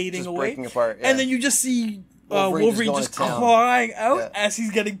them fading away. Breaking apart, and then you just see Wolverine just clawing out as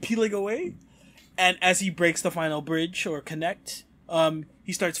he's peeling away. And as he breaks the final bridge or connect,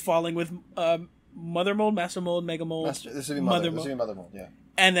 he starts falling with Mother Mold, Master Mold, Mega Mold. This would be Mother Mold, yeah.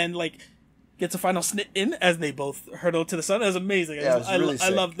 And then gets a final snit in as they both hurtle to the sun. That was amazing. Yeah, it was really sick. I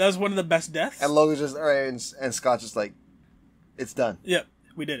love that. Was one of the best deaths. And Logan's just alright, and Scott's just like, it's done. Yep,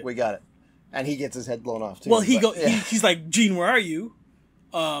 we did it. We got it. And he gets his head blown off too. Well, he's like, Jean, where are you?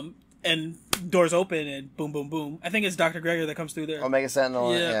 And doors open and boom, boom, boom. I think it's Dr. Gregor that comes through there. Omega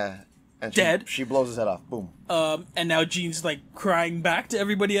Sentinel, yeah. And dead. She blows his head off. Boom. And now Jean's like crying back to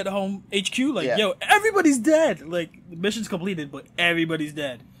everybody at home HQ, like, yo, everybody's dead. Like, the mission's completed, but everybody's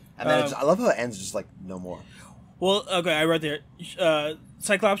dead. And then I love how it ends just like no more. Well, okay, I wrote there.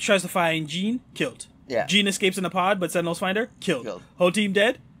 Cyclops tries to find Jean, killed. Yeah. Jean escapes in a pod, but Sentinels find her, killed. Whole team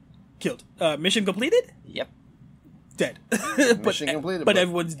dead, killed. Mission completed? Yep. Dead. Mission completed. But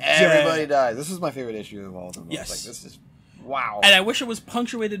everyone's everybody dies. This is my favorite issue of all of them. Yes. Like, this is wow. And I wish it was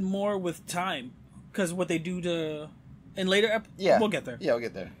punctuated more with time, because what they do to in later we'll get there. Yeah, we'll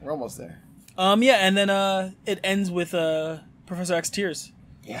get there. We're almost there. Yeah, and then it ends with Professor X tears.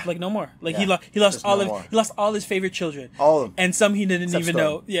 Yeah. Like no more. Like he lost all his favorite children. All of them. And some he didn't even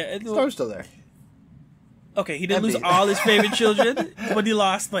know. Yeah. Storm's still there. Okay, he didn't lose all his favorite children, but he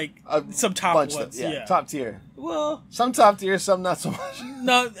lost like some top ones. Yeah, top tier. Well, some top tier, some not so much.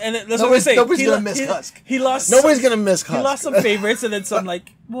 No, and that's what I say. Nobody's gonna miss Husk. He lost. Nobody's gonna miss Husk. He lost some favorites, and then some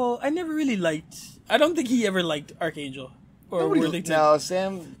like. Well, I never really liked. I don't think he ever liked Archangel or Worthington. No,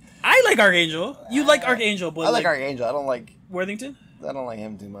 Sam. I like Archangel. You like Archangel, but I like Archangel. I don't like Worthington. I don't like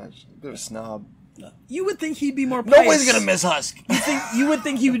him too much. A bit of a snob. You would think he'd be more pious. Nobody's gonna miss Husk. You would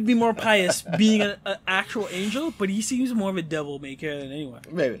think he would be more pious being an actual angel, but he seems more of a devil may care than anyone.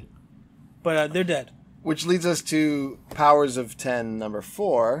 Maybe. But they're dead. Which leads us to Powers of 10 number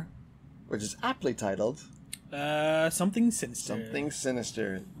 4, which is aptly titled... Something Sinister. Something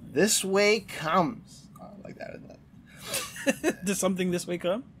Sinister. This way comes. Oh, I like that, isn't it? Does something this way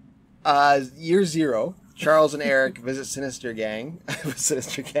come? Year 0. Charles and Eric visit Sinister Gang.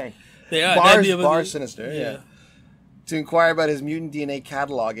 Sinister Gang. They are. Bar Sinister, yeah. To inquire about his mutant DNA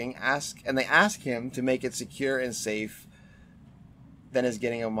cataloging, they ask him to make it secure and safe, then is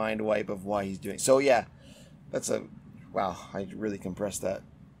getting a mind wipe of why he's doing. So yeah, wow, I really compressed that.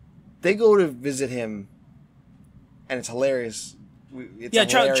 They go to visit him, and it's hilarious.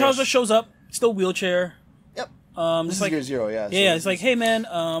 Hilarious. Charles just shows up, still wheelchair. Yep. This is year 0, yeah. Yeah, it's like, hey man,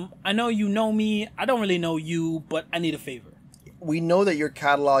 I know you know me. I don't really know you, but I need a favor. We know that you're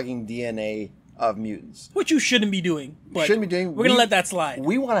cataloging DNA of mutants. Which you shouldn't be doing. But shouldn't be doing. We're going to let that slide.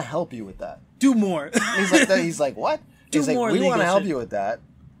 We want to help you with that. Do more. He's like, what? He's like, we want to help you with that,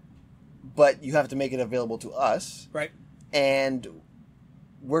 but you have to make it available to us. Right. And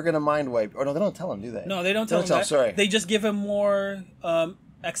we're going to mind wipe. Or no, they don't tell him, do they? No, they don't tell him that. Sorry. They just give him more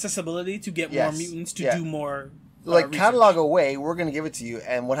accessibility to get more mutants to do more research. Catalog away, we're going to give it to you.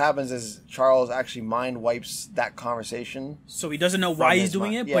 And what happens is Charles actually mind wipes that conversation. So he doesn't know why he's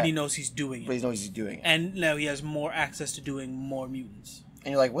doing it, but he knows he's doing it. But he knows he's doing it. And now he has more access to doing more mutants.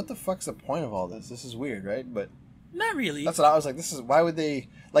 And you're like, what the fuck's the point of all this? This is weird, right? But not really. That's what I was like, why would they...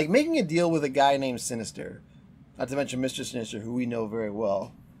 Like, making a deal with a guy named Sinister, not to mention Mr. Sinister, who we know very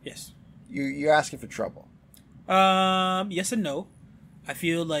well. Yes. You're asking for trouble. Yes and no. I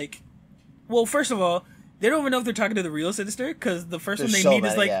feel like... Well, first of all, they don't even know if they're talking to the real Sinister, because the first one they meet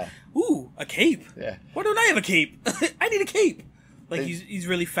is like, ooh, a cape. Yeah. Why don't I have a cape? I need a cape. Like, he's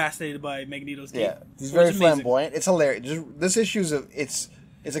really fascinated by Magneto's cape. Yeah, he's very flamboyant. It's hilarious. This issue's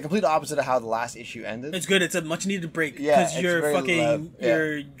it's a complete opposite of how the last issue ended. It's good. It's a much needed break because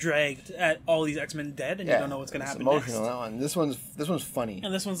you're dragged at all these X-Men dead, and you don't know what's gonna happen next. Emotional, that one. This one's funny.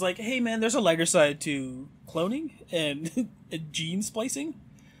 And this one's like, hey man, there's a lighter side to cloning and gene splicing.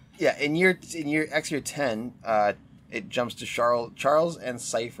 Yeah, in year 10, it jumps to Charles and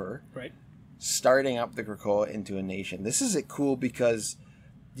Cypher, right, starting up the Krakoa into a nation. This is cool because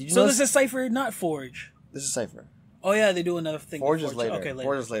this is Cypher, not Forge. This is Cypher. Oh yeah, they do another thing. Forge is later. Okay, later.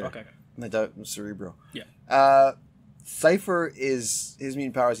 Forge is later. Okay. Cerebro. Yeah. Cypher is his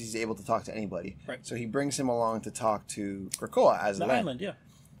mutant powers. He's able to talk to anybody. Right. So he brings him along to talk to Krakoa as the island. Yeah.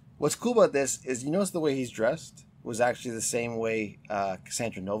 What's cool about this is you notice the way he's dressed was actually the same way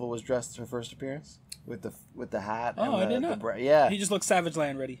Cassandra Nova was dressed her first appearance with the hat. Oh, I didn't know. Yeah. He just looked Savage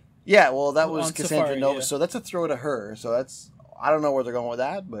Land ready. Yeah. Well, that was Cassandra Safari, Nova. Yeah. So that's a throw to her. So I don't know where they're going with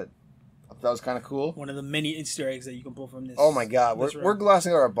that, but that was kind of cool. One of the many Easter eggs that you can pull from this. Oh my god, we're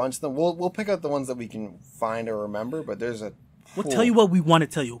glossing over a bunch of them. We'll pick out the ones that we can find or remember, but there's a. We'll tell you what we want to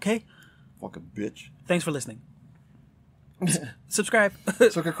tell you, okay? Fucking bitch. Thanks for listening. Subscribe.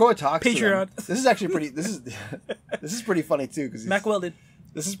 So Krakoa talks. Patreon. To them. This is actually pretty. This is pretty funny too because Mac welded.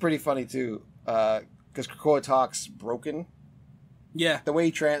 This is pretty funny too because Krakoa talks broken. Yeah. The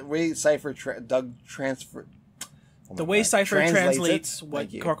way Cypher transfer. The way Cypher translates what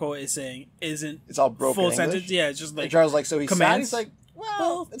Krakoa is saying isn't it's all broken full English. Sentence. Yeah, it's just like and Charles like so he's commands. sad. He's like,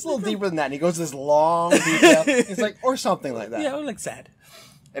 well, it's a little deeper than that. And he goes to this long detail. He's like, or something like that. Yeah, or like sad.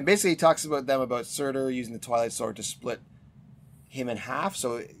 And basically, he talks about Surtur using the Twilight Sword to split him in half.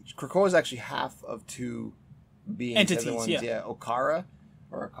 So Krakoa is actually half of two beings. Entities, yeah. Okara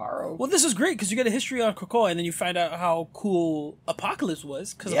or Akaro. Well, this is great because you get a history on Krakoa, and then you find out how cool Apocalypse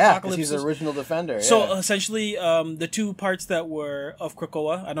was. Because he's the original defender. So essentially, the two parts that were of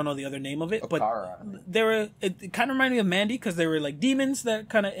Krakoa, I don't know the other name of it, Okara. But they were. It kind of reminded me of Mandy because they were like demons that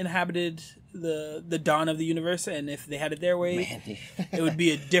kind of inhabited the dawn of the universe, and if they had it their way, it would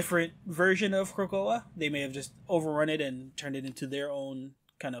be a different version of Krakoa. They may have just overrun it and turned it into their own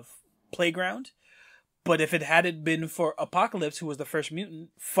kind of playground. But if it hadn't been for Apocalypse, who was the first mutant,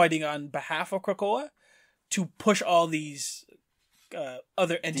 fighting on behalf of Krakoa to push all these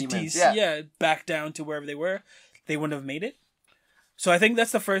other entities demons, back down to wherever they were, they wouldn't have made it. So I think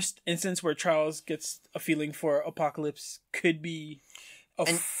that's the first instance where Charles gets a feeling for Apocalypse could be a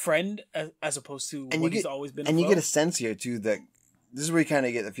friend as opposed to what he's always been. And you get a sense here, too, that this is where you kind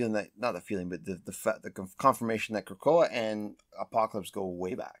of get the feeling that, not the feeling, but the confirmation that Krakoa and Apocalypse go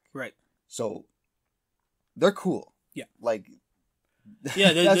way back. Right. So they're cool. Yeah. Like,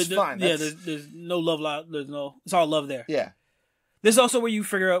 yeah, that's fine. Yeah, there's no love, it's all love there. Yeah. This is also where you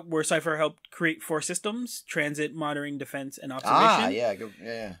figure out where Cypher helped create 4 systems: transit, monitoring, defense, and observation.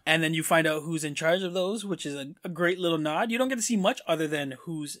 Yeah. And then you find out who's in charge of those, which is a great little nod. You don't get to see much other than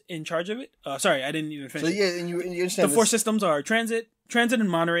who's in charge of it. Sorry, I didn't even finish. So yeah, and you understand the 4 systems are transit and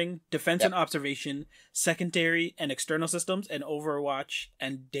monitoring, defense and observation, secondary and external systems, and overwatch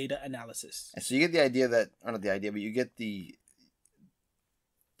and data analysis. And so you get the idea that, or not the idea, but you get the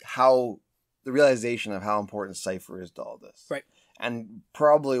realization of how important Cypher is to all this. Right. And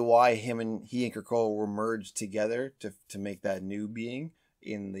probably why he and Krakoa were merged together to make that new being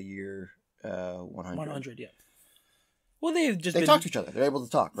in the year 100. 100, yeah. Well, they talk to each other. They're able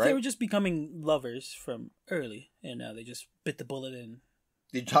to talk, right? They were just becoming lovers from early, and now they just bit the bullet and...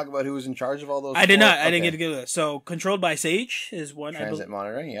 Did you talk about who was in charge of all those? I did not. I didn't get to go there. So, controlled by Sage is one. Transit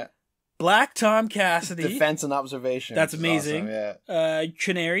monitoring, yeah. Black Tom Cassidy. Defense and observation. That's amazing. Awesome, yeah.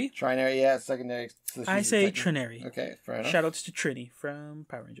 Trinary. Trinary, yeah. Secondary. I say Trinary. Okay, fair enough. Shoutouts to Trini from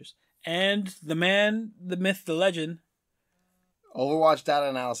Power Rangers. And the man, the myth, the legend. Overwatch data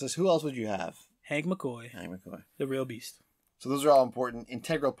analysis. Who else would you have? Hank McCoy. The real beast. So those are all important,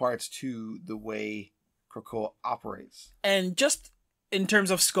 integral parts to the way Krakoa operates. And just in terms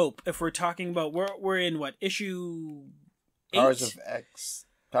of scope, if we're talking about, we're in what, issue 8?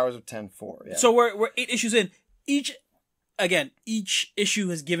 Powers of 10-4. Yeah. So we're 8 issues in. Each issue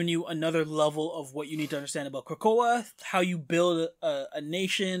has given you another level of what you need to understand about Krakoa, how you build a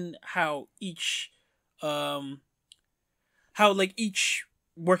nation, how each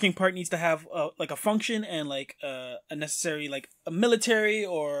working part needs to have a function and a necessary a military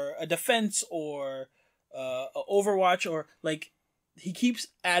or a defense or a Overwatch, or he keeps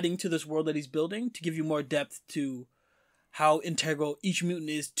adding to this world that he's building to give you more depth to how integral each mutant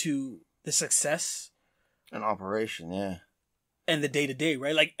is to the success an operation, yeah, and the day-to-day,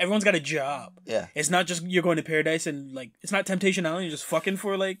 right? Everyone's got a job. Yeah, it's not just you're going to paradise and it's not Temptation Island. You're just fucking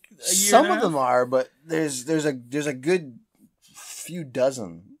for a year. Some of them are, but there's a good few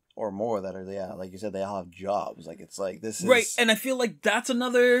dozen or more that are, like you said, they all have jobs. This is right. And I feel like that's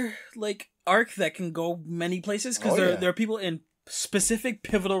another arc that can go many places, because there are people in specific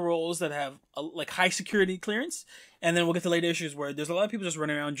pivotal roles that have high security clearance, and then we'll get to later issues where there's a lot of people just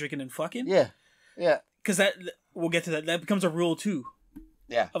running around drinking and fucking. Yeah. Because we'll get to that. That becomes a rule too.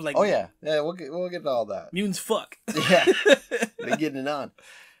 Yeah. Of we'll get to all that. Mutants fuck. Yeah. They're getting it on.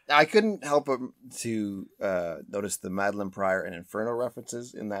 I couldn't help but to notice the Madeline Pryor and Inferno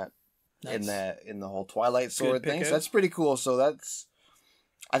references in that, nice. in the whole Twilight Sword thing. So that's pretty cool. So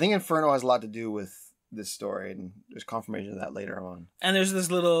I think Inferno has a lot to do with this story, and there's confirmation of that later on. And there's this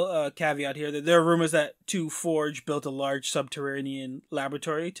little caveat here that there are rumors that Forge built a large subterranean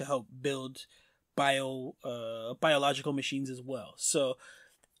laboratory to help build biological machines as well. So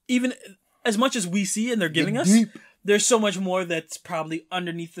even as much as we see and they're giving us, there's so much more that's probably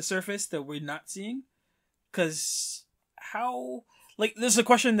underneath the surface that we're not seeing. Because this is a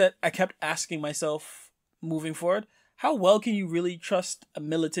question that I kept asking myself moving forward. How well can you really trust a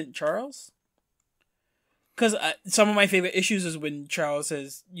militant Charles? Because some of my favorite issues is when Charles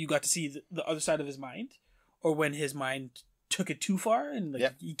says you got to see the other side of his mind, or when his mind took it too far and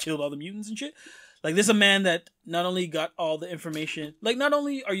he killed all the mutants and shit. This is a man that not only got all the information, not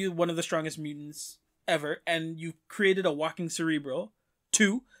only are you one of the strongest mutants ever, and you created a walking cerebral,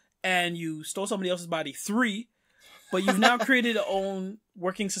 2, and you stole somebody else's body, 3, but you've now created a own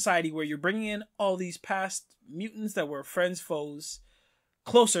working society where you're bringing in all these past mutants that were friends, foes,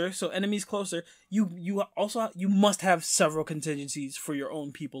 closer, so enemies closer. You must have several contingencies for your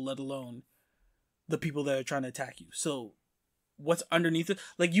own people, let alone the people that are trying to attack you. So what's underneath it?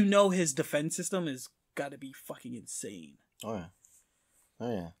 His defense system has got to be fucking insane. Oh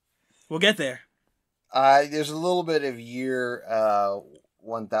yeah. We'll get there. There's a little bit of year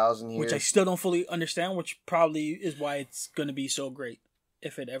 1000 here, which I still don't fully understand, which probably is why it's going to be so great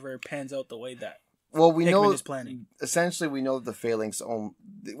if it ever pans out the way that we Hickman know is planning. Essentially, we know that the phalanx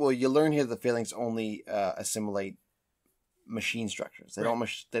you learn here that the phalanx only assimilate machine structures. They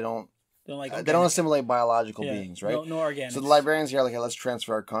don't assimilate biological beings, right? No organics. So the librarians here are like, hey, let's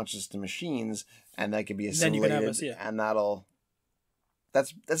transfer our consciousness to machines, and that could be assimilated, then you can have and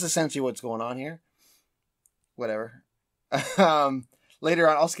that's essentially what's going on here. Whatever. Later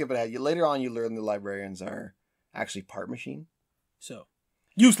on, I'll skip it ahead. Later on, you learn the librarians are actually part machine. So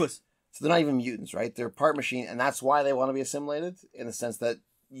useless. So they're not even mutants, right? They're part machine, and that's why they want to be assimilated, in the sense that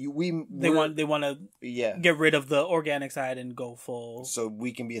they want to get rid of the organic side and go full, so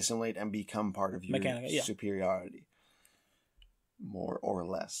we can be assimilated and become part of your superiority, more or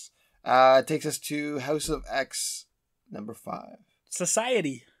less. It takes us to House of X, number 5,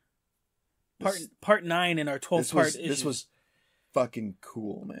 Society. Part 9 in our 12-part issue. fucking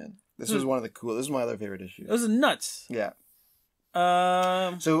cool, man. This was one of the cool. This is my other favorite issue. It was nuts. Yeah.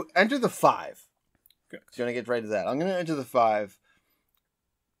 So enter the 5. Good. So I'm gonna get right to that. I'm gonna enter the 5.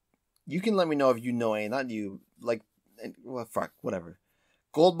 You can let me know if you know any. Not you. Like, well, fuck, whatever.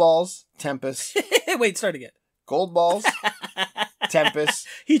 Gold Balls, Tempest. Wait, start again. Gold Balls, Tempest.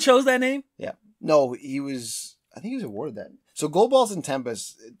 He chose that name? Yeah. No, he was. I think he was awarded that. So Gold Balls and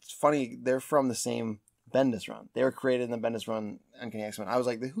Tempest. It's funny. They're from the same Bendis run. They were created in the Bendis run. Uncanny X-Men. I was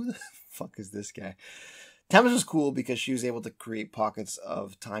like, who the fuck is this guy? Tempest was cool because she was able to create pockets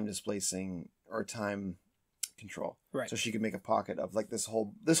of time displacing or time control. Right. So she could make a pocket of like this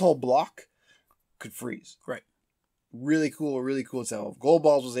whole block could freeze. Right. Really cool itself. Gold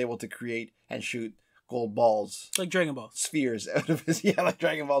Balls was able to create and shoot gold balls. Like Dragon Ball. Spheres out of his, like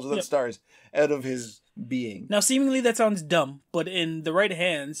Dragon Balls without stars, out of his being. Now, seemingly that sounds dumb, but in the right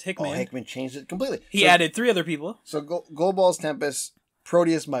hands, Hickman... Hickman changed it completely. He added 3 other people. So Gold Balls, Tempest,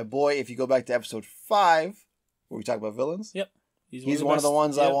 Proteus, my boy. If you go back to episode 5, where we talk about villains. Yep. He's one of the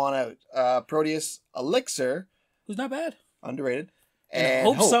ones I want out. Proteus, Elixir. Who's not bad. Underrated. And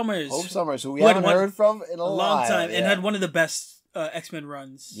Hope Summers. Hope Summers, who we haven't heard from in a long time. Yeah. And had one of the best X-Men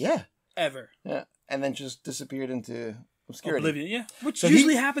runs ever. Yeah. And then just disappeared into obscurity. Oblivion, yeah. Which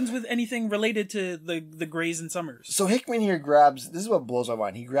usually happens with anything related to the Greys and Summers. So Hickman here grabs, this is what blows my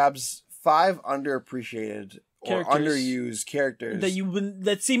mind. He grabs 5 underappreciated or underused characters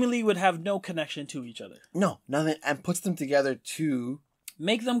that seemingly would have no connection to each other. No, nothing, and puts them together to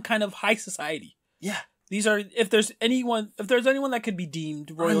make them kind of high society. Yeah. These are, if there's anyone that could be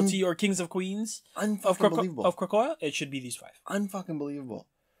deemed royalty or kings of queens of Krakoa, it should be these 5. Unfucking believable.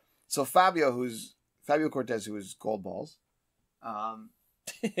 So Fabio Cortez, who is Gold Balls.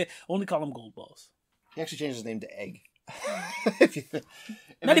 Only call him Gold Balls. He actually changed his name to Egg.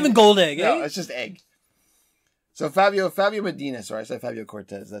 Not even Gold Egg, No, it's just Egg. So Fabio Medina, sorry, I said Fabio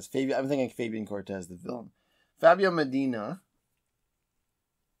Cortez. That's Fabian. I'm thinking Fabian Cortez, the villain. Fabio Medina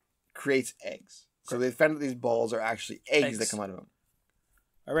creates eggs. So they found that these balls are actually eggs that come out of them.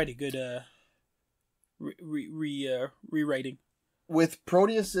 Alrighty, good rewriting. With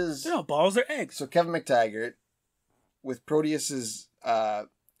Proteus's... They're not balls, they're eggs. So Kevin McTaggart, with Proteus's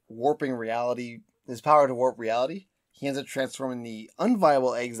warping reality, his power to warp reality, he ends up transforming the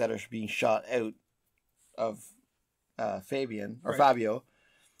unviable eggs that are being shot out of Fabio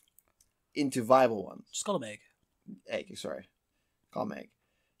into viable ones. Just call them Egg. Egg, sorry. Call them Egg.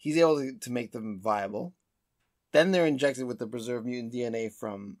 He's able to make them viable. Then they're injected with the preserved mutant DNA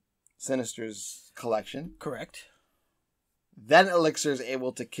from Sinister's collection. Correct. Then Elixir is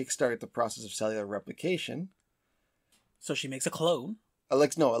able to kickstart the process of cellular replication. So she makes a clone.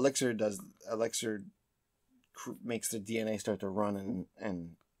 Elixir makes the DNA start to run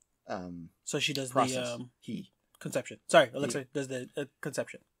and so she does process. the conception. Sorry, Elixir does the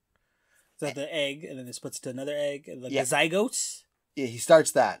conception. Is that the egg, and then it splits to another egg, and the zygotes? Yeah, he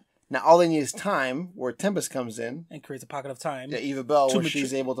starts that. Now all they need is time, where Tempest comes in and creates a pocket of time. Yeah, Eva Bell, where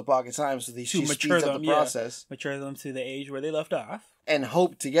she's able to pocket time, so she speeds up the process, mature them to the age where they left off. And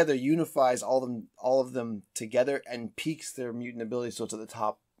Hope together unifies all of them together and peaks their mutant ability, so it's at the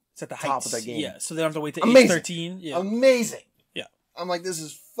top. It's at the top of their game. Yeah, so they don't have to wait to age 13. Yeah. Amazing. Yeah. I'm like, this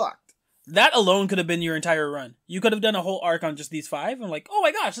is fucked. That alone could have been your entire run. You could have done a whole arc on just these 5. I'm like, oh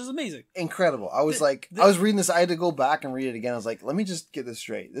my gosh, this is amazing. Incredible. I was I was reading this. I had to go back and read it again. I was like, let me just get this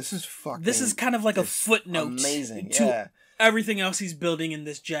straight. This is fucking... This is kind of like a footnote. Amazing. To everything else he's building in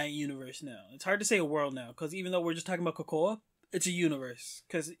this giant universe now. It's hard to say a world now, because even though we're just talking about Krakoa, it's a universe.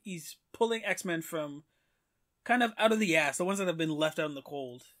 Because he's pulling X-Men from kind of out of the ass. The ones that have been left out in the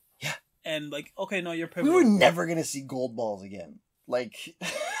cold. Yeah. And like, okay, no, you're pivotal. We were never going to see Gold Balls again. Like...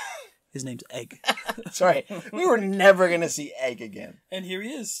 His name's Egg. Sorry. We were never going to see Egg again. And here he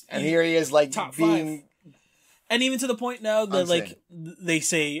is. And here he is, like, top being... 5. And even to the point now that, like, they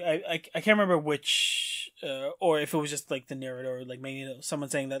say... I can't remember which... or if it was just, like, the narrator or, like, maybe someone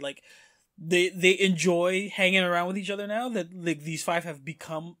saying that, like, they enjoy hanging around with each other now. That, like, these 5 have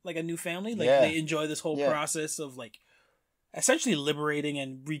become, like, a new family. Like, they enjoy this whole process of, like... essentially liberating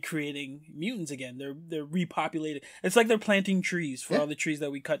and recreating mutants again. They're repopulating. It's like they're planting trees for all the trees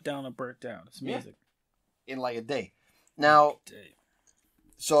that we cut down and burnt down. It's amazing. In like a day. Now,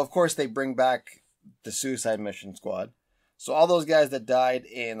 so of course they bring back the Suicide Mission Squad. So all those guys that died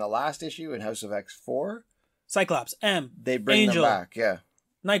in the last issue in House of X4, Cyclops, M, they bring Angel, them back. Yeah.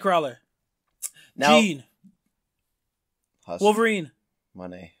 Nightcrawler, now, Jean, Husk, Wolverine,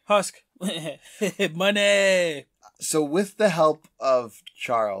 Money, Husk, Money. So with the help of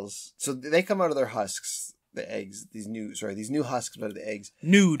Charles, so they come out of their husks, the eggs, these new husks out of the eggs.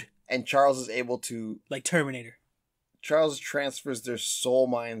 Nude. And Charles is able to... Like Terminator. Charles transfers their soul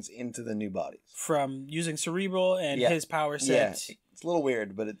minds into the new bodies. From using Cerebral and his power set. Yeah, it's a little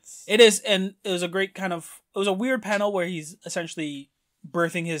weird, but it's... It is, and it was a great kind of... It was a weird panel where he's essentially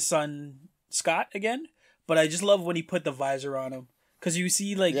birthing his son, Scott, again. But I just love when he put the visor on him. Because you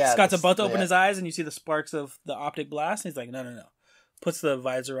see, like, Scott's about to open his eyes, and you see the sparks of the optic blast, and he's like, no. Puts the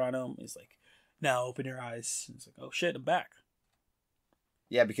visor on him. He's like, now open your eyes. And he's like, oh shit, I'm back.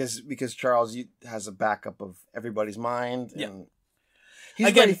 Yeah, because Charles has a backup of everybody's mind, and he's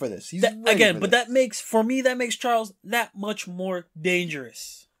again, ready for this. That makes Charles that much more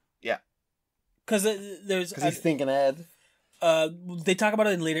dangerous. Yeah, because he's thinking ahead. They talk about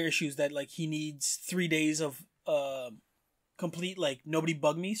it in later issues that like he needs 3 days of complete like nobody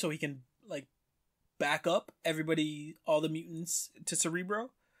bug me, so he can like back up everybody, all the mutants to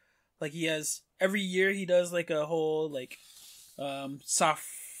Cerebro. Like he has every year he does like a whole like soft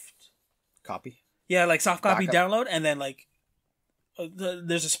copy. Yeah, like soft copy download, and then like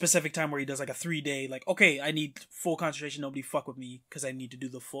there's a specific time where he does like a 3-day like, okay, I need full concentration, nobody fuck with me because I need to do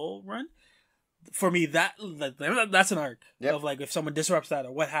the full run. For me, that's an arc of like if someone disrupts that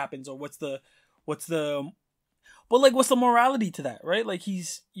or what happens or what's the morality to that, right? Like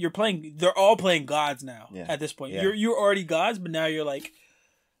they're all playing gods now at this point. Yeah. You're already gods, but now you're like,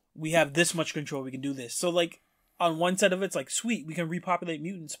 we have this much control, we can do this. So like on one side of it's like, sweet, we can repopulate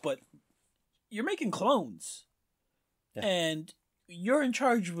mutants, but you're making clones. Yeah. And you're in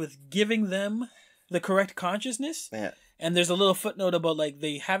charge with giving them the correct consciousness. Yeah. And there's a little footnote about like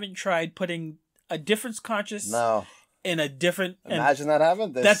they haven't tried putting a different consciousness in a different. Imagine that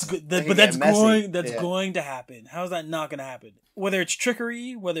happened. That's good, but that's going to happen. How is that not going to happen? Whether it's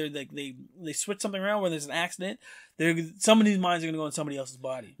trickery, whether they switch something around, whether there's an accident, some of these minds are going to go in somebody else's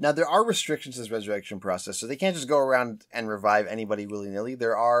body. Now there are restrictions to this resurrection process, so they can't just go around and revive anybody willy nilly.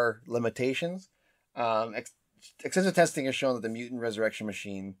 There are limitations. Extensive testing has shown that the mutant resurrection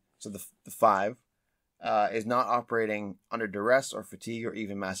machine, so the 5, is not operating under duress or fatigue or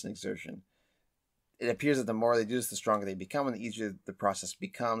even mass and exertion. It appears that the more they do this, the stronger they become and the easier the process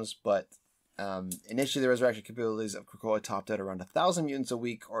becomes. But initially, the resurrection capabilities of quo topped out around 1,000 mutants a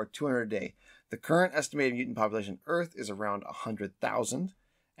week or 200 a day. The current estimated mutant population on Earth is around 100,000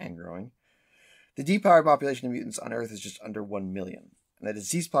 and growing. The depowered population of mutants on Earth is just under 1 million. And the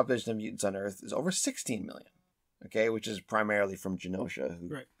deceased population of mutants on Earth is over 16 million. Okay, which is primarily from Genosha,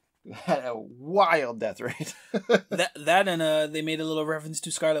 who had a wild death rate. that and they made a little reference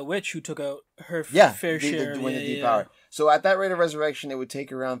to Scarlet Witch, who took out her fair share. When the depower. So at that rate of resurrection, it would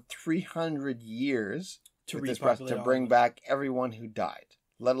take around 300 years to bring back everyone who died,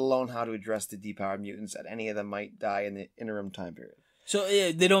 let alone how to address the depowered mutants, and any of them might die in the interim time period. So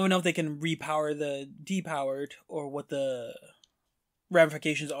they don't even know if they can repower the depowered or what the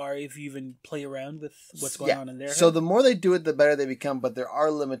ramifications are if you even play around with what's going on in there. So the more they do it, the better they become, but there are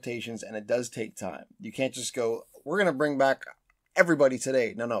limitations and it does take time. You can't just go, we're going to bring back everybody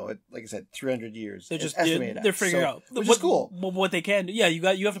today. No, like I said, 300 years. They're figuring out which is cool. What they can do. Yeah,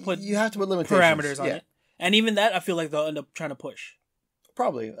 you have to put limitations. Parameters on it. And even that, I feel like they'll end up trying to push.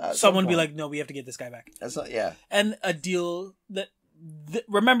 Probably. Someone be like, no, we have to get this guy back. And a deal that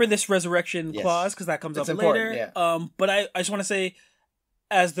remember this resurrection clause, because that comes up later. Yeah. But I just want to say,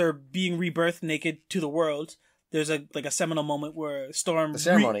 as they're being rebirthed naked to the world, there's a seminal moment where Storm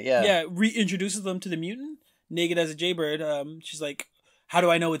reintroduces them to the mutant naked as a jaybird. She's like, "How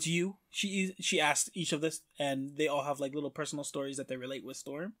do I know it's you?" She asks each of this, and they all have like little personal stories that they relate with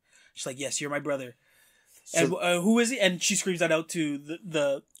Storm. She's like, "Yes, you're my brother." So, and who is he? And she screams that out to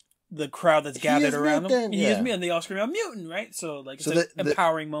the crowd that's gathered around them. He is me, and they all scream out mutant, right? So like, it's an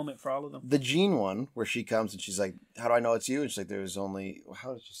empowering moment for all of them. The Jean one, where she comes and she's like, "How do I know it's you?" And she's like, "There's only."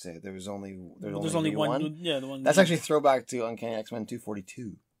 How did she say it? There's only one. Yeah, the one. That's actually a throwback to Uncanny X-Men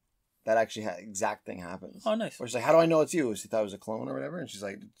 242. That actually exact thing happens. Oh, nice. Where she's like, "How do I know it's you?" She thought it was a clone or whatever, and she's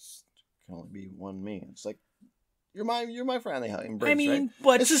like, "It can only be one me." And it's like, "You're my friend." They embrace. I mean, right?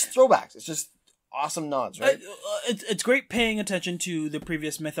 But it's just throwbacks. It's just awesome nods, right? It's great paying attention to the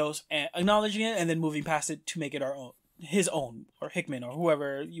previous mythos and acknowledging it, and then moving past it to make it our own, his own, or Hickman, or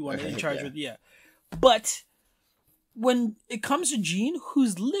whoever you want to in charge with. Yeah, but when it comes to Jean,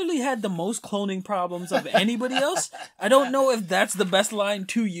 who's literally had the most cloning problems of anybody else, I don't know if that's the best line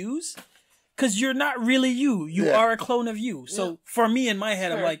to use, because you're not really you. You are a clone of you. So for me, in my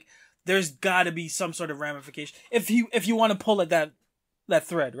head, I'm like, there's got to be some sort of ramification if you want to pull at that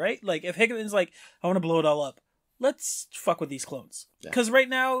thread, right? Like if Hickman's like, I want to blow it all up, let's fuck with these clones. Because right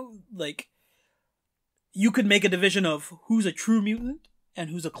now, like, you could make a division of who's a true mutant and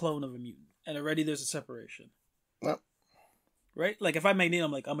who's a clone of a mutant, and already there's a separation. Right? Like if I'm Magneto,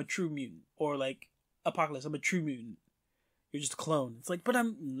 I'm like, I'm a true mutant, or like Apocalypse, I'm a true mutant. You're just a clone. It's like, but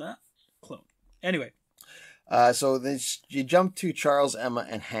I'm not a clone. Anyway. So then you jump to Charles, Emma,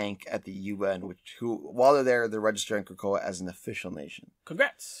 and Hank at the UN, who while they're there, they're registering Krakoa as an official nation.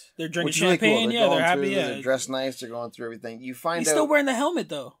 Congrats! They're drinking champagne. Really cool. They're happy. Yeah, they're dressed nice. They're going through everything. You find he's out still wearing the helmet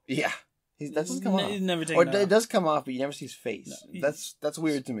though. Yeah, that doesn't come off. He's never taken or it does come off, but you never see his face. No, that's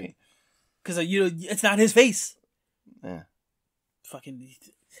weird to me. Because it's not his face. Yeah. Fucking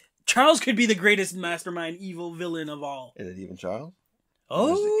Charles could be the greatest mastermind, evil villain of all. Is it even Charles?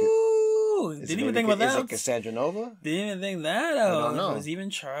 Oh, didn't even think about that. Is it Cassandra Nova? Didn't even think that out. I don't know. It was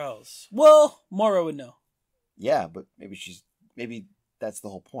even Charles. Well, Mora would know. Yeah, but maybe that's the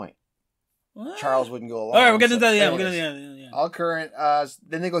whole point. What? Charles wouldn't go along. All right, we're getting to that. Yeah, we're getting to that. All current.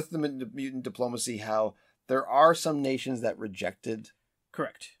 Then they go through the mutant diplomacy. How there are some nations that rejected.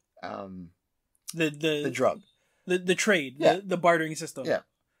 Correct. The drug. The trade. Yeah. The bartering system. Yeah.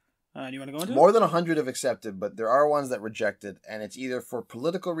 Do you want to go into More than 100 have accepted, but there are ones that rejected, and it's either for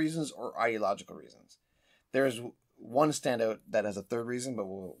political reasons or ideological reasons. There's one standout that has a third reason, but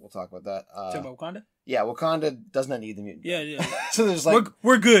we'll talk about that. Talking about Wakanda? Yeah, Wakanda does not need the mutant. Yeah. So there's like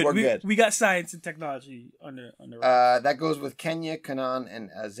we're good. We're good. We got science and technology under. That goes with Kenya, Canaan, and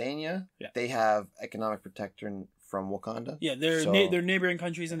Azania. Yeah. They have economic protection from Wakanda. Yeah, they're neighboring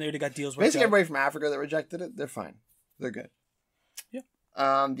countries, and they got deals with. Basically, everybody from Africa that rejected it, they're fine. They're good. Yeah.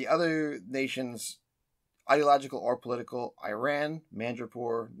 The other nations, ideological or political: Iran,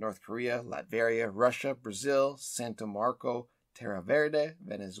 Mandrapur, North Korea, Latveria, Russia, Brazil, Santo Marco, Terra Verde,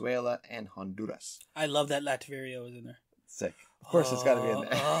 Venezuela, and Honduras. I love that Latveria was in there. Sick. Of course, it's got to be in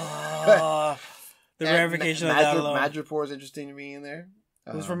there. The ramification of that alone. Madripoor is interesting to me in there.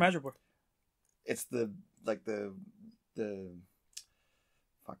 Who's from Madripoor? It's the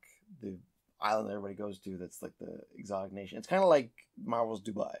island that everybody goes to. That's like the exotic nation. It's kind of like Marvel's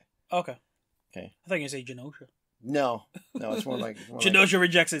Dubai. Okay. I thought you were say Genosha. No, it's more like Genosha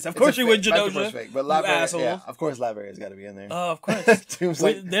rejects it. Of course you would, Genosha. Fake, but Latveria, yeah, of course Latveria's got to be in there. Oh, of course. They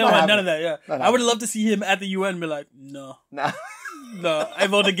don't want none of that. Yeah, I would love to see him at the UN and be like, no, I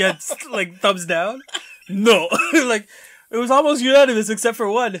vote against. Like thumbs down. No, like it was almost unanimous except for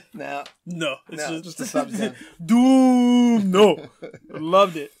one. No, it's just a thumbs down. Doom. No,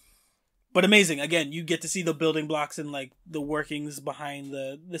 loved it. But amazing. Again, you get to see the building blocks and like the workings behind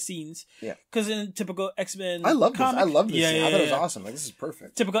the scenes. Yeah. Because in typical X-Men I love comic, this. I love this. Yeah, I thought it was awesome. Like, this is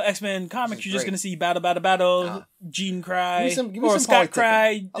perfect. Typical X-Men comics, you're just going to see battle, Jean cry, give me or some Scott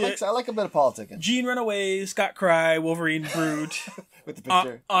cry. I like a bit of politicking. Jean run away, Scott cry, Wolverine brood. With the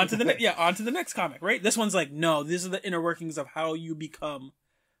picture. onto the next comic, right? This one's like, no, these are the inner workings of how you become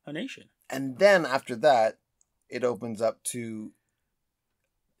a nation. And then after that, it opens up to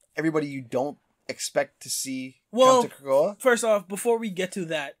everybody you don't expect to see come to Krakoa. First off, before we get to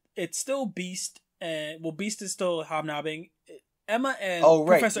that, it's still Beast, and Beast is still hobnobbing. Emma and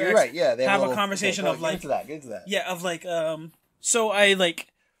Professor X they have a conversation of like get into that. Yeah, of like so I like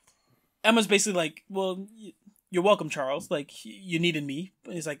Emma's basically like, well, you're welcome, Charles. Like, you needed me.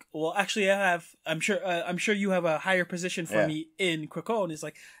 And he's like, well, actually, I'm sure you have a higher position for me in Krakoa. And he's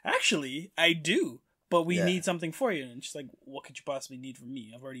like, actually, I do. But we need something for you. And she's like, what could you possibly need from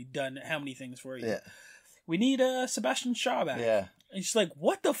me? I've already done how many things for you? Yeah. We need Sebastian Shaw back. Yeah. And she's like,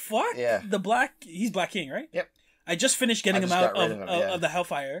 what the fuck? Yeah. He's Black King, right? Yep. I just finished getting him out of the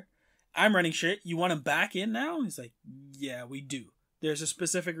Hellfire. I'm running shit. You want him back in now? And he's like, yeah, we do. There's a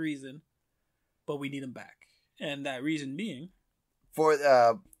specific reason, but we need him back. And that reason being? For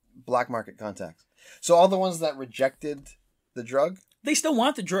black market contacts. So all the ones that rejected the drug? They still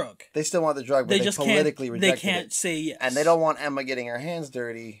want the drug. They still want the drug, but they just politically rejected it. They can't say yes. And they don't want Emma getting her hands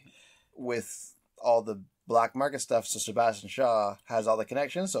dirty with all the black market stuff, so Sebastian Shaw has all the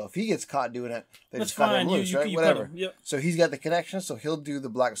connections. So if he gets caught doing it, they just cut him loose, right? Whatever. Yep. So he's got the connections, so he'll do the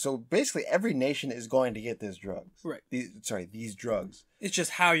black. So basically, every nation is going to get this drugs. Right. These drugs. It's just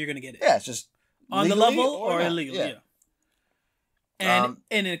how you're going to get it. Yeah, it's just on the level or illegally. Yeah. And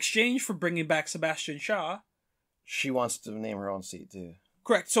in exchange for bringing back Sebastian Shaw, she wants to name her own seat too.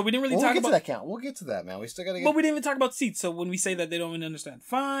 Correct. So we didn't really talk about that count. We'll get to that, man. We still got to get. But we didn't even talk about seats. So when we say that they don't even understand,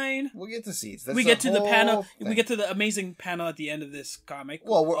 fine. We'll get to seats. We get to the panel. We get to the amazing panel at the end of this comic.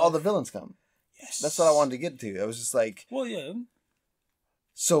 Well, where all the villains come. Yes. That's what I wanted to get to. I was just like, well, yeah.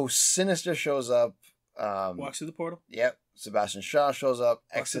 So Sinister shows up. Walks through the portal. Yep. Sebastian Shaw shows up.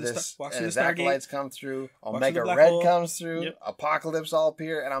 Walks Exodus walks and through his the acolytes come through. Walks Omega through Red hole. comes through. Yep. Apocalypse all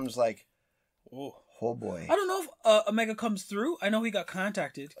appear, and I'm just like, oh boy. I don't know if Omega comes through. I know he got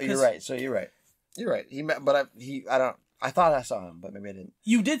contacted. You're right. So you're right. He met, but I I thought I saw him, but maybe I didn't.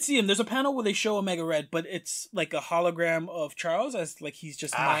 You did see him. There's a panel where they show Omega Red, but it's like a hologram of Charles as like he's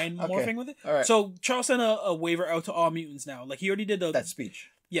just mind morphing with it. All right. So Charles sent a waiver out to all mutants now. Like he already did that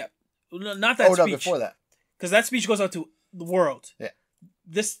speech. Yeah, not that speech. No, before that, because that speech goes out to the world. Yeah.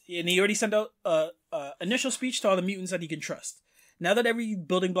 And he already sent out a initial speech to all the mutants that he can trust. Now that every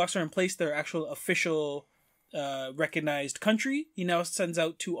building blocks are in place, their actual official recognized country, he now sends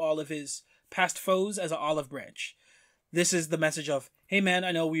out to all of his past foes as an olive branch. This is the message of, hey man,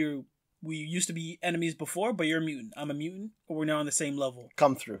 I know we used to be enemies before, but you're a mutant. I'm a mutant. We're now on the same level.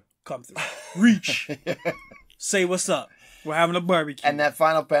 Come through. Reach. Say what's up. We're having a barbecue. And that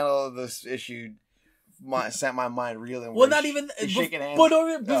final panel of this issue sent my mind reeling. Well, not even shaking hands. But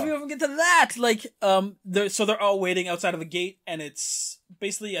before we even get to that, like, they're all waiting outside of a gate, and it's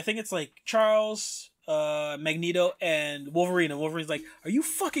basically, I think it's like Charles, Magneto, and Wolverine. And Wolverine's like, "Are you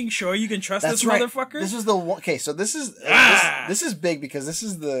fucking sure you can trust this motherfucker?" This is the one. Okay, so this is this is big because this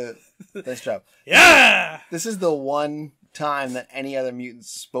is the nice job. Yeah, this is the one time that any other mutants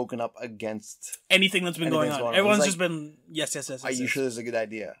spoken up against anything that's been going on. Everyone's just been yes. Are you sure this is a good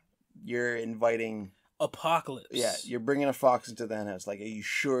idea? You're inviting Apocalypse. Yeah, you're bringing a fox into the henhouse. Like, are you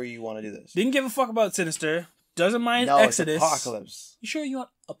sure you want to do this? Didn't give a fuck about Sinister. Doesn't mind Exodus. It's Apocalypse. You sure you want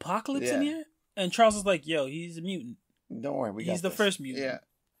Apocalypse in here? And Charles is like, yo, he's a mutant. Don't worry, he's the first mutant. Yeah.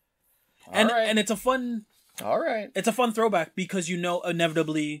 And it's a fun. All right. It's a fun throwback because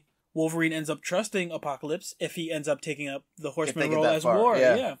inevitably Wolverine ends up trusting Apocalypse if he ends up taking up the Horseman role as War.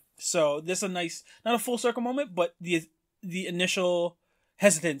 Yeah. So this is a nice, not a full circle moment, but the initial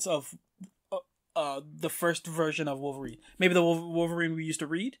hesitance of the first version of Wolverine. Maybe the Wolverine we used to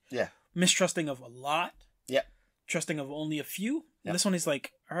read. Yeah. Mistrusting of a lot. Yeah. Trusting of only a few. And this one is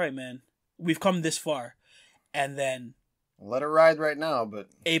like, all right, man, we've come this far. And then let it ride right now, but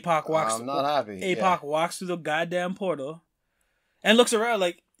APOC walks. I'm not happy. APOC walks through the goddamn portal and looks around.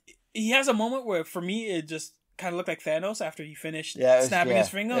 Like, he has a moment where, for me, it just kind of looked like Thanos after he finished snapping his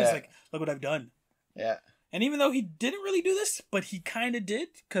finger. It's like, look what I've done. Yeah. And even though he didn't really do this, but he kind of did,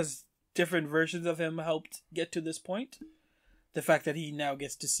 because different versions of him helped get to this point. The fact that he now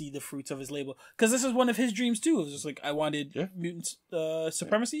gets to see the fruits of his labor. Because this is one of his dreams, too. It was just like, I wanted mutant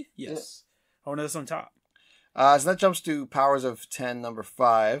supremacy. Yes. I wanted this on top. So that jumps to Powers of 10, number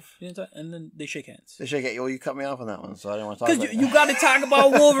 5. And then they shake hands. Well, you cut me off on that one, so I didn't want to talk about it. Because you got to talk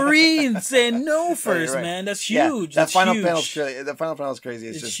about Wolverine saying no first, man. That's huge. That final panel's crazy. The final panel's crazy.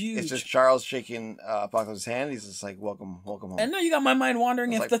 It's huge. It's just Charles shaking Apocalypse's hand. He's just like, welcome home. And now you got my mind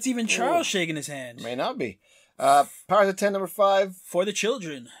wondering if that's even Charles shaking his hand. May not be. Powers of 10, number 5. For the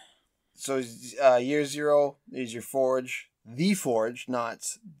children. So year 0 is your Forge. The Forge, not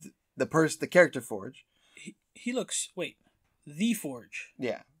the character Forge. He looks... Wait. The Forge.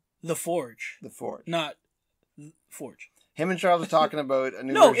 Yeah. The Forge. The Forge. Not Forge. Him and Charles are talking about a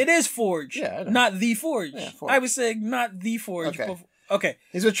new No, version. it is Forge. Yeah, I know. Not The Forge. Yeah, Forge. I was saying not The Forge. Okay.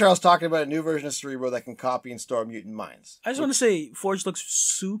 He's with Charles talking about a new version of Cerebro that can copy and store mutant minds. I just want to say, Forge looks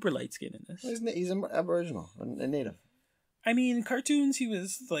super light-skinned in this. He's an Aboriginal, a native. I mean, in cartoons, he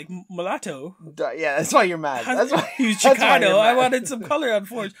was like mulatto. Yeah, that's why you're mad. That's why he was Chicano. I wanted some color on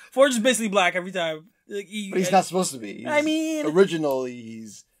Forge. Forge is basically black every time. But he's not supposed to be. Originally,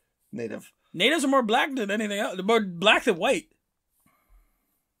 he's native. Natives are more black than anything else. They're more black than white.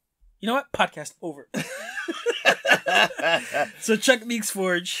 You know what? Podcast over. So Chuck Meek's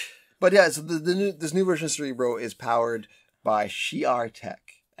Forge. But yeah, so this new version of Cerebro is powered by Shi'ar Tech.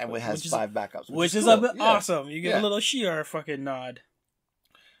 And it has 5 backups. Which is cool. Awesome. You get a little Shi'ar fucking nod.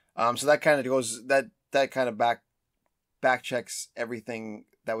 So that kind of goes... That kind of back checks everything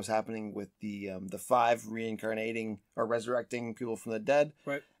that was happening with the 5 reincarnating or resurrecting people from the dead.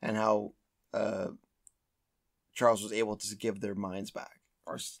 Right. And how Charles was able to give their minds back.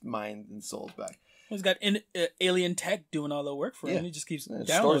 Or mind and souls back. He's got alien tech doing all the work for him. He just keeps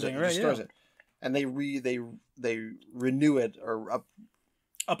downloading it. Stores it. And they renew it or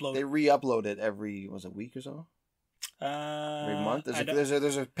upload. They re-upload it every week or so? Every month?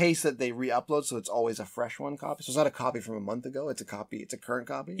 There's a pace that they re-upload, so it's always a fresh one copy. So it's not a copy from a month ago, it's a current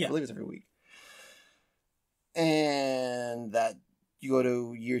copy. Yeah. I believe it's every week. And that you go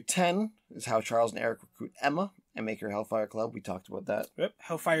to year 10 is how Charles and Eric recruit Emma and make her Hellfire Club. We talked about that. Yep.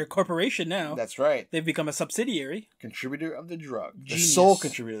 Hellfire Corporation now. That's right. They've become a subsidiary. Contributor of the drug. Genius. The sole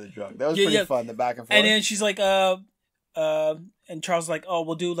contributor of the drug. That was pretty fun, the back and forth. And then she's like, and Charles is like, oh,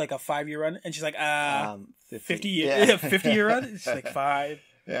 we'll do like a 5-year run. And she's like, 50 year run? She's like 5.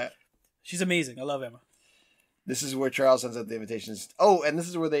 Yeah. She's amazing. I love Emma. This is where Charles sends out the invitations. Oh, and this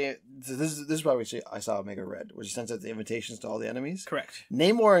is where this is probably I saw Omega Red, where she sends out the invitations to all the enemies. Correct.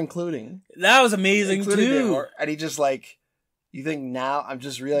 Namor including. That was amazing too. Namor, and he just like, you think now I'm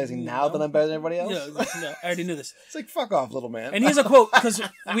just realizing now that I'm better than everybody else? No, I already knew this. It's like, fuck off, little man. And here's a quote, because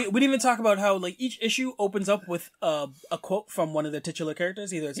we didn't even talk about how like each issue opens up with a quote from one of the titular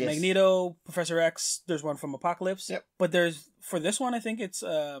characters. Either it's Magneto, Professor X, there's one from Apocalypse. Yep. But for this one, I think it's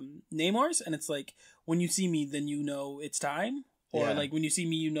Namor's, and it's like, when you see me, then you know it's time. Or like, when you see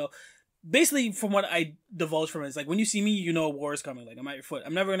me, you know... Basically, from what I divulged from it, it's like, when you see me, you know a war is coming. Like, I'm at your foot.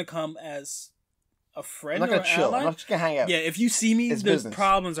 I'm never going to come as a friend. I'm not or gonna chill. ally. I'm not just gonna hang out. Yeah, if you see me, It's there's business.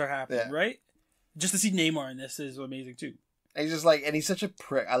 problems are happening, right? Just to see Neymar in this is amazing too. And he's just like, and he's such a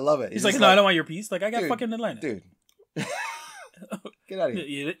prick. I love it. He's like, no, I don't want your piece. Like, I got fucking Atlanta. Dude. Get out of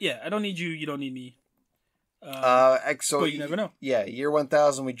here. Yeah, I don't need you. You don't need me. So but you never know. Yeah, year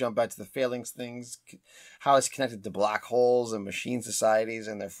 1000, we jump back to the Phalanx things, how it's connected to black holes and machine societies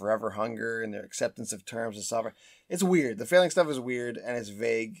and their forever hunger and their acceptance of terms and sovereign. It's weird. The Phalanx stuff is weird and it's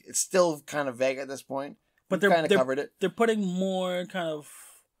vague. It's still kind of vague at this point. But they're kind of covered it. They're putting more kind of.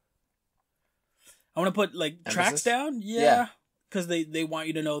 I want to put like emphasis? Tracks down. Yeah. Because they want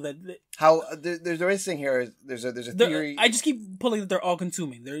you to know that how there's this thing here is there's a theory. I just keep pulling that they're all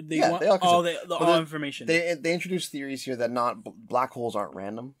consuming. They want all information. They introduce theories here that not black holes aren't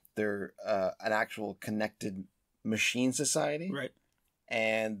random. They're an actual connected machine society, right?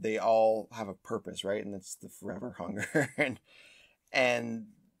 And they all have a purpose, right? And it's the forever hunger, and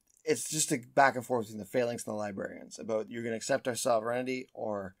it's just a back and forth between the Phalanx and the Librarians about you're going to accept our sovereignty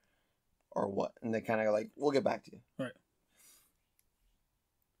or what, and they kind of like, we'll get back to you, right?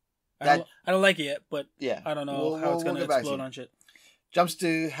 I don't like it yet, but yeah, I don't know how it's going to explode on shit. Jumps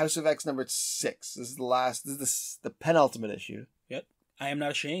to House of X number 6. This is the last. This is the penultimate issue. Yep. I am not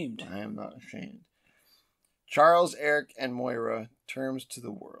ashamed. I am not ashamed. Charles, Eric, and Moira, terms to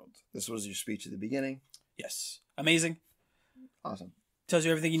the world. This was your speech at the beginning. Yes. Amazing. Awesome. Tells you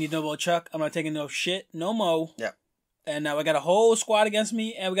everything you need to know about Chuck. I'm not taking no shit no mo. Yep. And now I got a whole squad against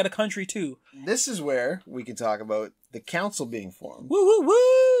me, and we got a country too. This is where we can talk about the council being formed. Woo woo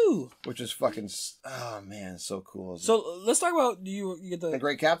woo! Which is fucking, oh man, so cool. So let's talk about you get the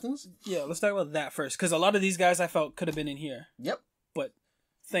great captains. Yeah, let's talk about that first, because a lot of these guys I felt could have been in here. Yep. But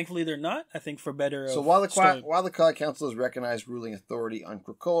thankfully they're not. I think for better. So while the council is recognized ruling authority on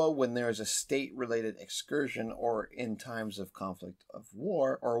Krakoa when there is a state-related excursion or in times of conflict of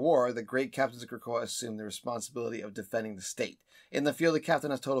war, the great captains of Krakoa assume the responsibility of defending the state. In the field, the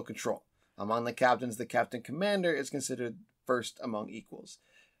captain has total control. Among the captains, the captain commander is considered first among equals.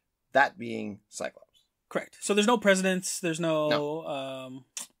 That being Cyclops. Correct. So there's no presidents. There's no.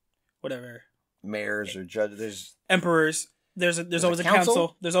 Whatever. Mayors or judges. There's emperors. There's always a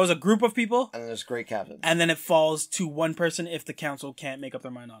council. There's always a group of people. And there's great captains. And then it falls to one person if the council can't make up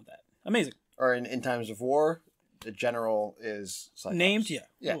their mind on that. Amazing. Or in times of war, the general is Cyclops. Named, yeah.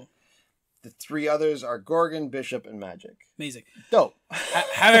 Yeah. Cool. The 3 others are Gorgon, Bishop, and Magic. Amazing. Dope.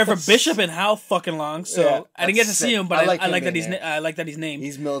 However, Bishop in how fucking long? So I didn't get to see him, but I like that he's named.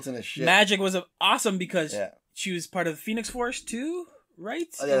 He's militant as shit. Magic was awesome because she was part of the Phoenix Force too, right?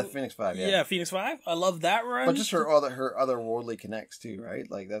 Oh yeah, the Phoenix 5. Yeah. Yeah, Phoenix 5. I love that run. But just her other worldly connects too, right?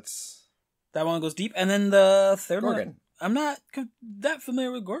 Like that one goes deep. And then the third Gorgon. one, I'm not that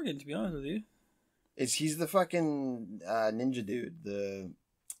familiar with Gorgon, to be honest with you. He's the fucking ninja dude. The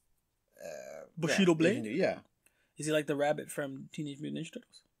Bushido Blade? Yeah. Is he like the rabbit from Teenage Mutant Ninja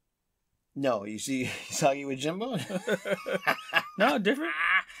Turtles? No, you saw you with Jimbo? No, different.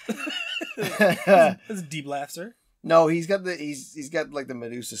 That's a deep laugh, sir. No, he's got like the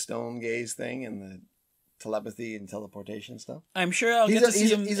Medusa Stone gaze thing and the telepathy and teleportation stuff. I'm sure I'll get to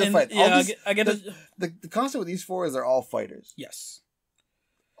see him. He's a fighter. Yeah, I get the concept with these 4 is they're all fighters. Yes.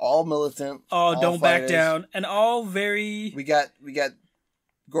 All militant. All don't fighters. Back down, and all very. We got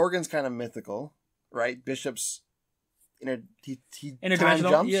Gorgon's kind of mythical, right? Bishop's time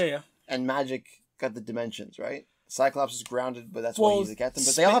jumps. Yeah. And Magic got the dimensions, right? Cyclops is grounded, but that's why he's the captain.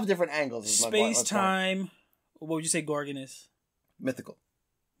 But they all have different angles. Space time. What would you say Gorgon is? Mythical,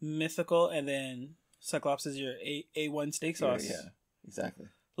 and then Cyclops is your A1 steak sauce. Yeah, exactly.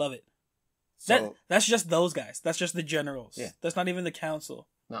 Love it. So, that's just those guys. That's just the generals. Yeah. That's not even the council.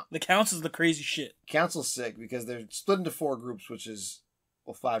 No. The council's the crazy shit. Council's sick because they're split into 4 groups, which is,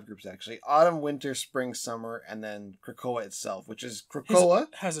 5 groups actually. Autumn, winter, spring, summer, and then Krakoa itself, which is Krakoa.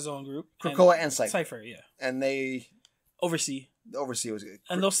 Has his own group. Krakoa and Cypher. Cypher, yeah. And they... Oversee was good.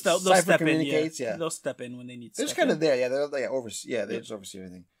 And they'll step in, yeah. They'll step in when they need to. They're just kind of there, yeah. They oversee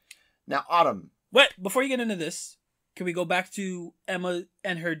everything. Now, Autumn. Wait, before you get into this, can we go back to Emma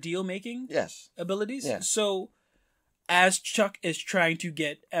and her deal making abilities? Yeah. So, as Chuck is trying to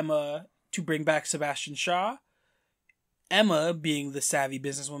get Emma to bring back Sebastian Shaw, Emma, being the savvy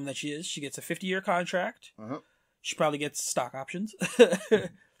businesswoman that she is, she gets a 50-year contract. Uh-huh. She probably gets stock options.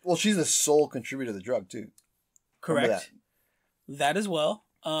 Well, she's the sole contributor to the drug, too. Correct. That as well.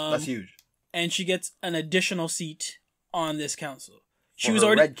 That's huge. And she gets an additional seat on this council. She was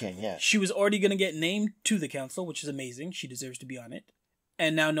already Red King, yeah. She was already going to get named to the council, which is amazing. She deserves to be on it.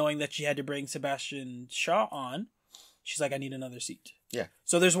 And now knowing that she had to bring Sebastian Shaw on, she's like, I need another seat. Yeah.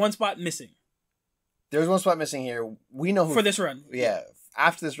 So there's one spot missing. There's one spot missing here. We know who... For this run. Yeah.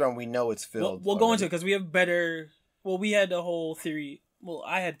 After this run, we know it's filled. We'll go into it because we have better... Well, we had a whole theory... Well,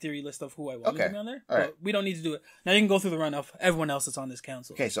 I had theory list of who I wanted to be on there. All right. But we don't need to do it. Now you can go through the run of everyone else that's on this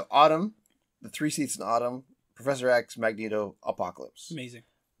council. Okay, so Autumn, the 3 seats in Autumn, Professor X, Magneto, Apocalypse. Amazing.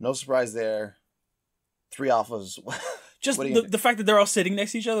 No surprise there. 3 alphas. Just the fact that they're all sitting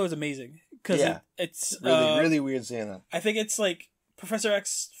next to each other was amazing. Because it's... really weird seeing that. I think it's like Professor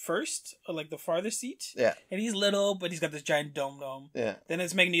X first, or like the farthest seat. Yeah. And he's little, but he's got this giant dome. Yeah. Then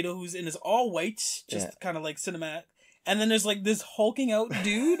it's Magneto, who's in his all white, just kind of like cinematic. And then there's like this hulking out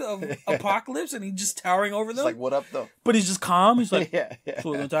dude of Apocalypse, and he's just towering over them. It's like, what up, though? But he's just calm. He's like, yeah.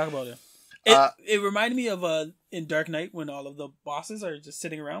 So we're going to talk about it. It reminded me of in Dark Knight when all of the bosses are just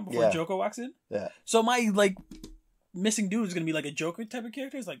sitting around before Joker walks in. Yeah. So my like missing dude is going to be like a Joker type of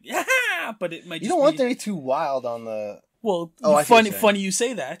character. It's like, yeah, but it might just You don't want them to be too wild on the... Well, funny you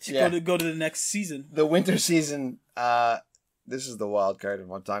say that. Yeah. Go to the next season. The winter season, this is the wild card of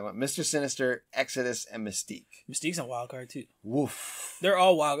what I'm talking about. Mr. Sinister, Exodus, and Mystique. Mystique's a wild card too. Woof. They're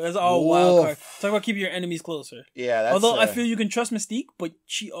all wild. That's all wild cards. Talk about keeping your enemies closer. Yeah, that's... Although I feel you can trust Mystique, but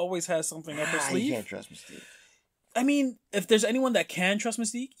she always has something up her sleeve. You can't trust Mystique. I mean, if there's anyone that can trust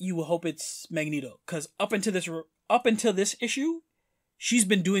Mystique, you will hope it's Magneto. Because up until this issue, she's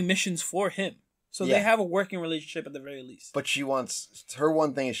been doing missions for him. So they have a working relationship at the very least. But her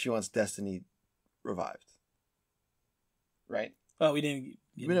one thing is she wants Destiny revived. Right? Oh, we didn't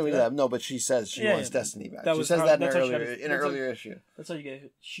that. No, but she says she wants Destiny back. She says that in an earlier issue. That's how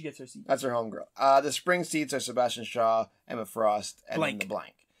she gets her seat. That's her homegirl. The spring seats are Sebastian Shaw, Emma Frost, and then the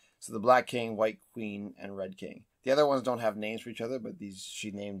blank. So the Black King, White Queen, and Red King. The other ones don't have names for each other, but these she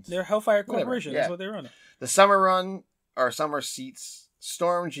named... They're Hellfire Corporation. That's what they're running. The summer run, or summer seats,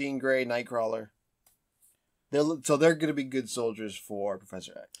 Storm, Jean Grey, Nightcrawler. They're going to be good soldiers for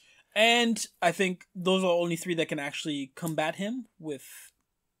Professor X. And I think those are only 3 that can actually combat him with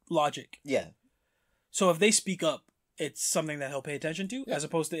logic. Yeah. So if they speak up, it's something that he'll pay attention to, as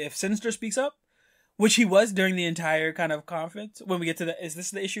opposed to if Sinister speaks up, which he was during the entire kind of conference. When we get to is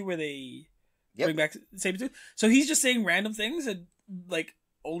this the issue where they bring back Sabretooth? So he's just saying random things and like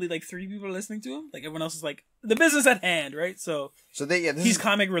only like 3 people are listening to him. Like everyone else is like the business at hand, right? So he's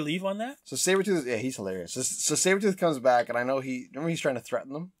comic relief on that. So Sabretooth, he's hilarious. So Sabretooth comes back, and I know he's trying to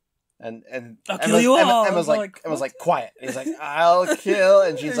threaten them. And I'll kill you all. Emma's like, quiet. And he's like, I'll kill.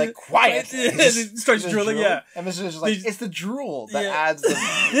 And she's like, quiet. And he starts drooling, Emma's just like, it's the drool that adds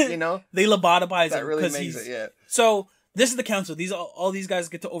the, They lobotomize him. That really makes it, So, this is the council. All these guys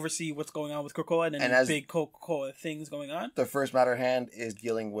get to oversee what's going on with Krakoa and as big Krakoa things going on. The first matter at hand is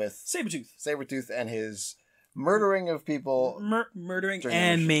dealing with Sabretooth and his murdering of people. Murdering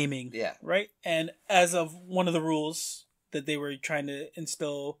and maiming. Yeah. Right? And as of one of the rules that they were trying to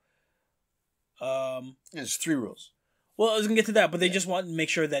instill... There's 3 rules. Well, I was gonna get to that, but they just want to make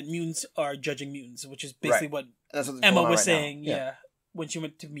sure that mutants are judging mutants, which is basically what Emma was saying. Yeah, when she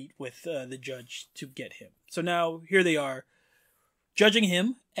went to meet with the judge to get him. So now here they are, judging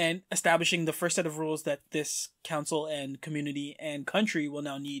him and establishing the first set of rules that this council and community and country will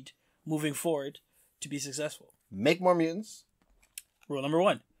now need moving forward to be successful. Make more mutants. Rule number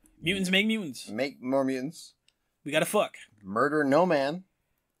 1: mutants make mutants. Make more mutants. We gotta fuck. Murder no man,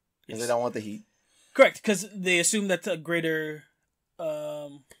 because they don't want the heat. Correct, because they assume that's a greater,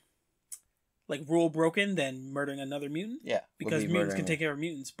 rule broken than murdering another mutant. Yeah, because mutants can take care of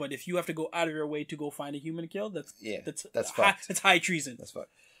mutants, but if you have to go out of your way to go find a human to kill, that's high treason. That's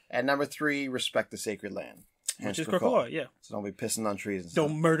fucked. And number 3, respect the sacred land, which is Krakoa. Yeah. So don't be pissing on trees. And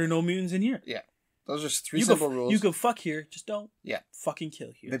don't murder no mutants in here. Yeah, those are just 3 simple rules. You can fuck here, just don't. Yeah. Fucking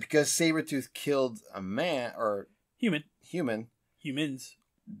kill here. But because Sabretooth killed a man or humans.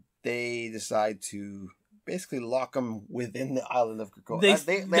 They decide to basically lock him within the island of Krakoa. They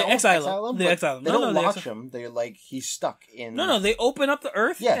exile him. They exile him. They don't lock him. They're like, he's stuck in... No, they open up the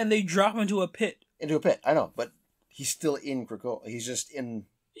earth and they drop him into a pit. I know, but he's still in Krakoa. He's just in...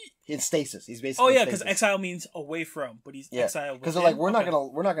 in stasis. He's basically. Oh yeah, because exile means away from, but he's exiled. Because they're like, we're not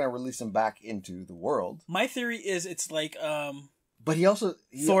gonna release him back into the world. My theory is it's like But he also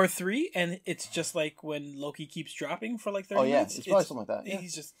Thor 3, and it's just like when Loki keeps dropping for like 30 minutes. It's probably something like that. Yeah. He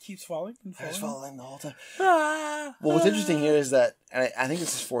just keeps falling and falling. He's falling the whole time. Well, what's interesting here is that, and I think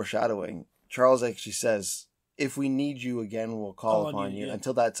this is foreshadowing. Charles actually says, "If we need you again, we'll call upon you. Yeah.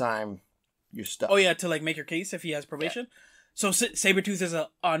 Until that time, you're stuck." Oh yeah, to like make your case if he has probation. Yeah. So Sabretooth is an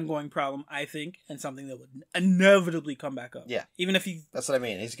ongoing problem, I think, and something that would inevitably come back up. Yeah. Even if he... That's what I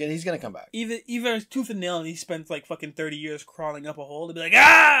mean. He's gonna come back. Even tooth and nail, and he spends like fucking 30 years crawling up a hole to be like,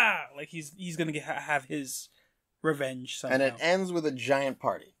 ah! Like he's gonna have his revenge somehow. And it ends with a giant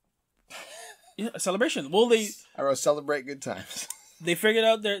party. Yeah, a celebration. Well, I wrote celebrate good times. They figured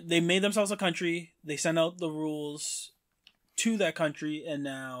out they made themselves a country. They sent out the rules to that country, and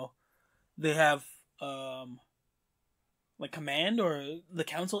now they have... like command or the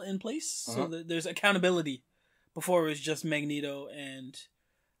council in place, so there's accountability. Before it was just Magneto and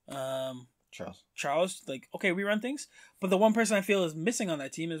Charles. Like, okay, we run things, but the one person I feel is missing on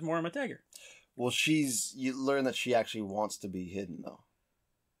that team is Moira McTaggart. Well, you learn that she actually wants to be hidden though,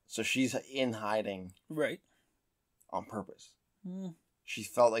 so she's in hiding, right, on purpose. She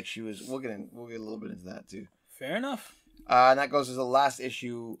felt like she was. We'll get a little bit into that too. Fair enough. And that goes to the last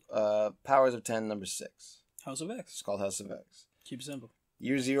issue, Powers of 10, number 6. House of X. It's called House of X. Keep it simple.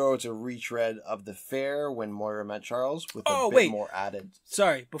 Year 0, it's a retread of the fair when Moira met Charles with a bit more added.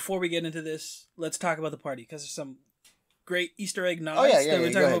 Sorry, before we get into this, let's talk about the party because there's some great Easter egg nods that we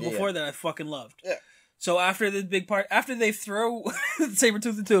were talking about before that I fucking loved. Yeah. So after the big part, after they throw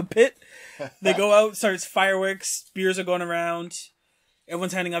Sabretooth into a pit, they go out, starts fireworks, beers are going around,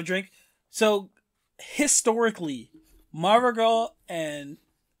 everyone's handing out drink. So historically, Marvel Girl and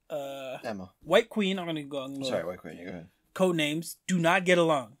Emma. White Queen, I'm gonna go. Sorry, White Queen, you go ahead. Code names do not get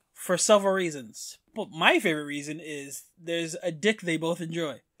along for several reasons. But my favorite reason is there's a dick they both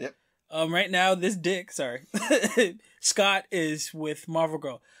enjoy. Yep. Right now, this dick, Scott is with Marvel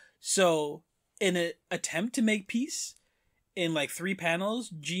Girl. So, in an attempt to make peace, in like 3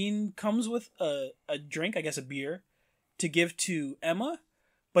 panels, Jean comes with a drink, I guess a beer, to give to Emma,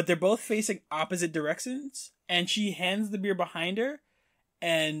 but they're both facing opposite directions, and she hands the beer behind her,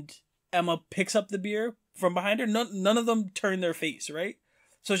 and Emma picks up the beer from behind her. None of them turn their face, right?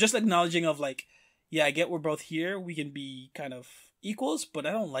 So it's just acknowledging of like, yeah, I get we're both here. We can be kind of equals, but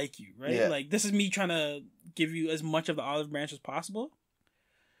I don't like you, right? Yeah. Like, this is me trying to give you as much of the olive branch as possible.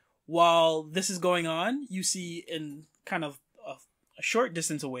 While this is going on, you see in kind of a short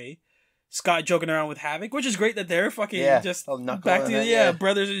distance away, Scott joking around with Havoc, which is great that they're fucking just back to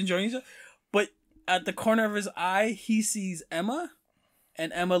brothers enjoying each other. But at the corner of his eye, he sees Emma.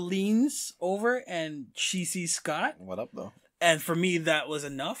 And Emma leans over and she sees Scott. What up, though? And for me, that was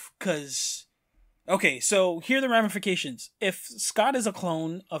enough. Because, okay, so here are the ramifications. If Scott is a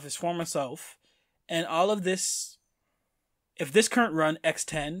clone of his former self, and all of this, if this current run,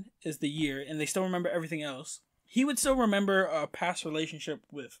 X10, is the year, and they still remember everything else, he would still remember a past relationship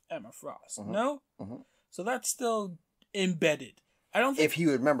with Emma Frost. Mm-hmm. No? Mm-hmm. So that's still embedded. I don't think... If he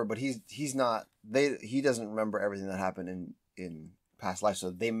would remember, but he's not... He doesn't remember everything that happened in past life, so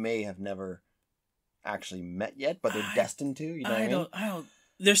they may have never actually met yet, but they're destined to. You know what I mean? I don't.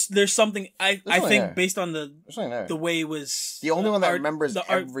 There's something I think there. Based on the way it was. The only one that remembers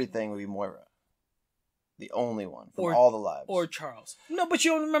everything would be Moira. The only one from all the lives. Or Charles. No, but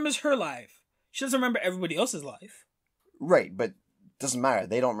she only remembers her life. She doesn't remember everybody else's life. Right, but it doesn't matter.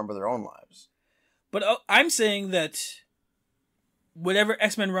 They don't remember their own lives. But I'm saying that whatever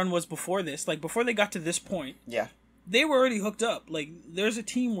X-Men run was before this, like before they got to this point. Yeah. They were already hooked up. Like, there's a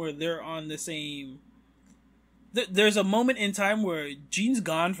team where they're on the same... There's a moment in time where Jean's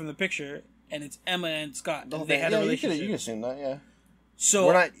gone from the picture, and it's Emma and Scott. And they had a relationship. You can assume that, yeah. So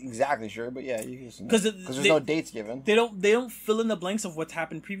we're not exactly sure, but yeah, you can assume that. Because there's no dates given. They don't fill in the blanks of what's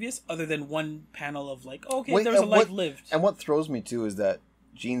happened previous, other than one panel of like, okay, there was a life lived. And what throws me, too, is that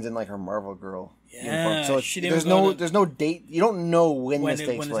Jean's in like her Marvel Girl uniform. So there's no date. You don't know when this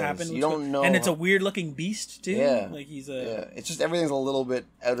takes place. Happened, you don't know. And it's a weird looking beast too. Yeah. Like he's it's just everything's a little bit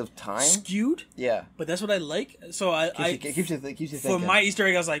out of time. Skewed. Yeah. But that's what I like. So keeps you thinking. For my Easter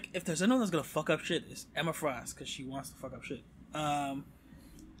egg, I was like, if there's anyone that's gonna fuck up shit, it's Emma Frost, because she wants to fuck up shit.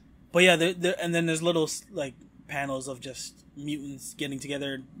 But yeah, and then there's little like panels of just mutants getting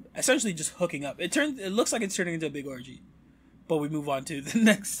together, essentially just hooking up. It looks like it's turning into a big orgy. But we move on to the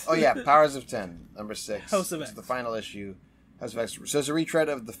next. Oh yeah, Powers of 10, number 6. House of X. It's the final issue. House of X. So it's a retread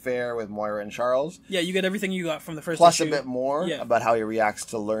of the fair with Moira and Charles. Yeah, you get everything you got from the first plus issue. Plus a bit more about how he reacts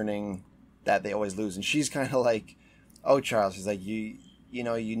to learning that they always lose. And she's kind of like, oh, Charles, she's like, you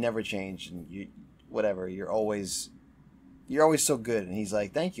know, you never change, and whatever, you're always so good. And he's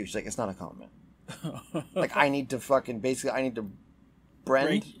like, thank you. She's like, it's not a compliment. Like, I need to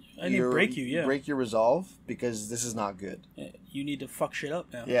break your resolve, because this is not good. Yeah, you need to fuck shit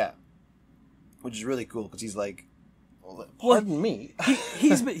up now. Yeah, which is really cool, because he's like, pardon me.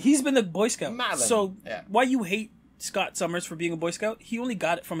 he's been a Boy Scout. Madam. So why you hate Scott Summers for being a Boy Scout? He only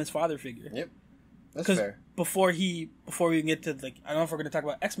got it from his father figure. Yep, that's fair. Before we can get to, like, I don't know if we're gonna talk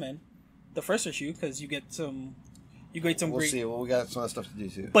about X-Men, the first issue, because you get some great. We'll see. Well, we got some other stuff to do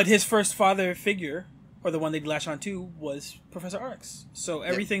too. But his first father figure, or the one they latched on to, was Professor Arx. So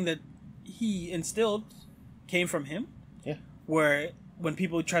everything that he instilled came from him. Yeah. Where when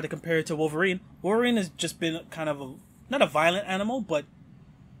people try to compare it to Wolverine has just been kind of not a violent animal, but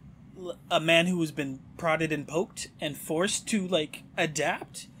a man who has been prodded and poked and forced to, like,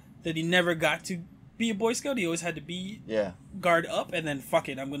 adapt. That he never got to be a Boy Scout. He always had to be guard up, and then fuck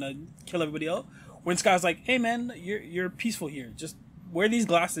it, I'm gonna kill everybody else. When Scott's like, hey man, you're peaceful here. Just wear these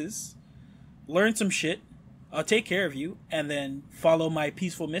glasses, learn some shit. I'll take care of you, and then follow my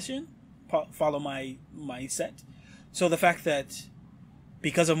peaceful mission. Follow my set. So the fact that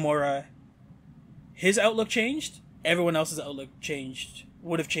because of Moira, his outlook changed, everyone else's outlook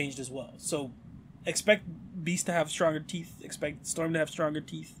would have changed as well. So expect Beast to have stronger teeth. Expect Storm to have stronger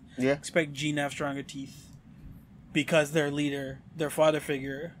teeth. Yeah. Expect Jean to have stronger teeth. Because their leader, their father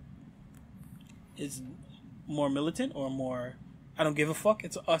figure, is more militant or more, I don't give a fuck.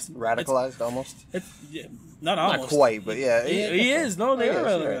 It's us. Radicalized, almost. It's not almost. Not quite, but yeah. He is. No, they are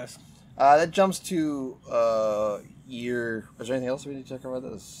radicalized. That jumps to year. Is there anything else we need to talk about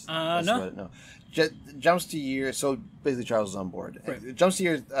this? No. Jumps to year. So basically, Charles is on board. Right. It jumps to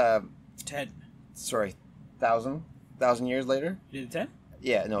year. 10. Sorry, 1,000 years later. You did 10?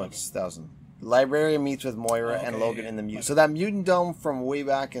 Yeah, no, it's 1,000. Librarian meets with Moira and Logan in the mutant. So that mutant dome from way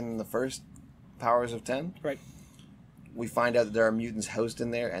back in the first Powers of 10. Right. We find out that there are mutants housed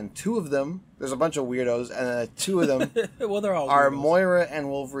in there, and two of them, there's a bunch of weirdos, and two of them well, they're all are weirdos. Moira and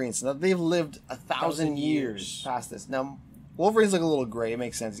Wolverine. So now they've lived 1,000 years past this. Now, Wolverine's like a little gray. It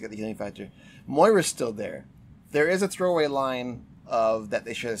makes sense. He's got the healing factor. Moira's still there. There is a throwaway line of that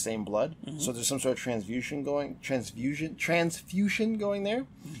they share the same blood. Mm-hmm. So there's some sort of transfusion going there.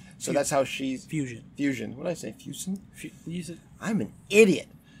 So that's how she's... Fusion. What did I say? Fusion? I'm an idiot.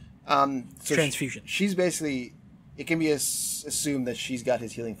 So transfusion. She's basically... It can be assumed that she's got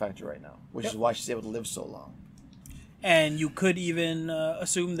his healing factor right now, which is why she's able to live so long. And you could even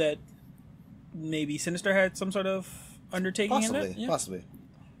assume that maybe Sinister had some sort of undertaking in it? Possibly.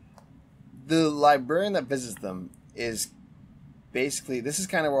 The librarian that visits them is basically... This is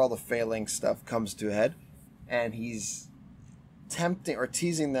kind of where all the failing stuff comes to a head. And he's tempting or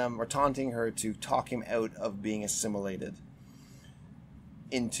teasing them or taunting her to talk him out of being assimilated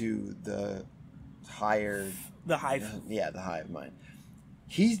into the higher... The hive. The hive mind.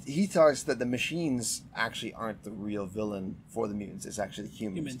 He talks that the machines actually aren't the real villain for the mutants. It's actually the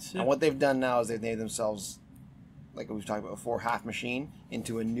humans. And what they've done now is they've named themselves, like we've talked about before, half machine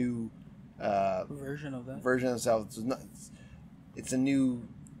into a new version of that. Version of themselves. It's a new...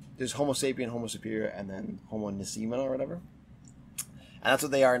 There's Homo sapien, Homo superior, and then Homo nesima or whatever. And that's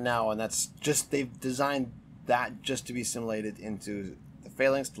what they are now. And that's just... They've designed that just to be assimilated into the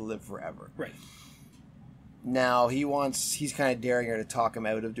phalanx to live forever. Right. Now, he's kind of daring her to talk him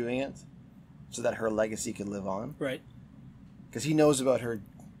out of doing it so that her legacy could live on. Right. Because he knows about her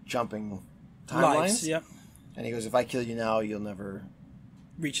jumping timelines. Lives, yep. And he goes, if I kill you now, you'll never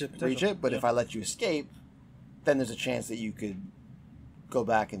reach it. But if I let you escape, then there's a chance that you could go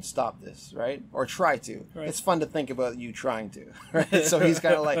back and stop this, right? Or try to. Right. It's fun to think about you trying to, right? So he's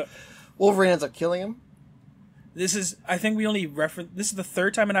kind of like... Wolverine ends up killing him. I think we only reference... This is the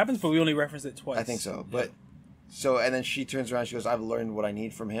third time it happens, but we only referenced it twice. I think so, but... So, and then she turns around, she goes, I've learned what I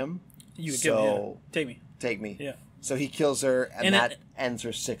need from him. Take me. Yeah. So he kills her, and that ends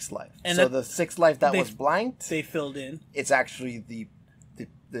her sixth life. And so the sixth life that was blanked... They filled in. It's actually the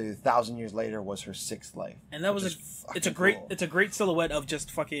 1,000 years later was her sixth life. And that was it's a great silhouette of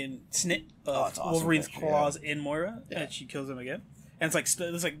just fucking snit of Wolverine's claws in Moira, and she kills him again. And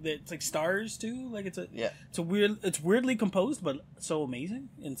it's like stars too. Like it's weirdly composed, but so amazing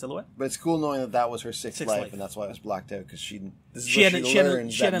in silhouette. But it's cool knowing that was her sixth life, and that's why it was blacked out because she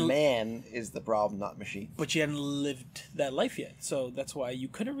learns that man is the problem, not machine. But she hadn't lived that life yet, so that's why you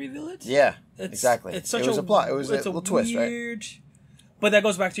couldn't reveal it. Yeah, exactly. It was a plot. It was a little twist, right? But that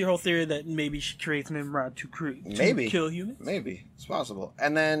goes back to your whole theory that maybe she creates Nimrod to kill humans. Maybe it's possible.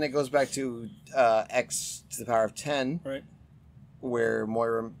 And then it goes back to X to the power of 10, right? Where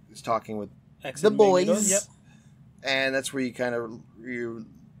Moira is talking with X the boys. And that's where you kind of you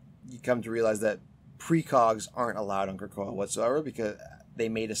come to realize that precogs aren't allowed on Krakoa whatsoever, because they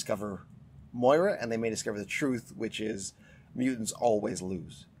may discover Moira and they may discover the truth, which is mutants always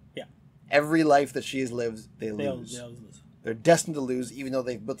lose. Yeah. Every life that she has lived, they lose. They always lose. They're destined to lose, even though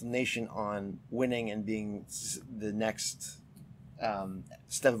they've built a nation on winning and being the next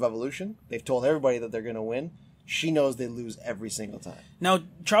step of evolution. They've told everybody that they're going to win. She knows they lose every single time. Now,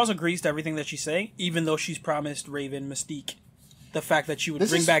 Charles agrees to everything that she's saying, even though she's promised Raven Mystique the fact that she would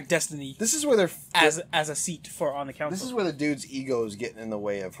bring back Destiny. This is where they're as a seat for on the council. This is where the dude's ego is getting in the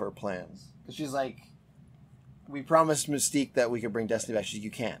way of her plans. Because she's like, we promised Mystique that we could bring Destiny back. She's like,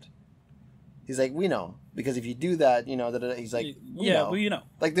 you can't. He's like, we know. Because if you do that, you know, he's like, well, you know.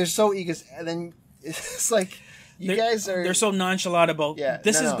 Like, they're so egos. And then it's like, they're so nonchalant about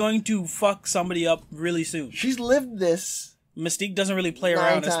this is going to fuck somebody up really soon. She's lived this. Mystique doesn't really play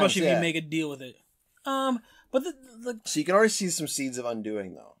around, especially if you make a deal with it. But so you can already see some seeds of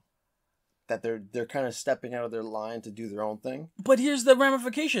undoing, though. That they're kind of stepping out of their line to do their own thing. But here's the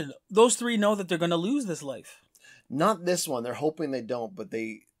ramification. Those three know that they're going to lose this life. Not this one. They're hoping they don't, but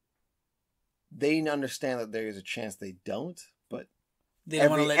they understand that there is a chance they don't. But they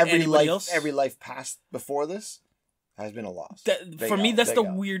don't want to let anybody else. Every life past before this has been a loss. For me, that's the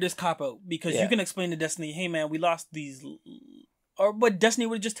weirdest cop-out. Because you can explain to Destiny, hey man, we lost these... But Destiny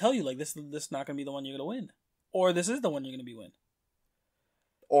would just tell you, like, this is not going to be the one you're going to win. Or this is the one you're going to win.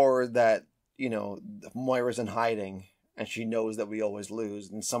 Or that, you know, Moira's in hiding and she knows that we always lose.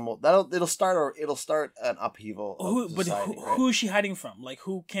 And it'll start an upheaval of society, right? Who is she hiding from? Like,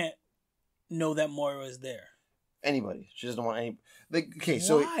 who can't know that Moira is there? Anybody. She doesn't want any...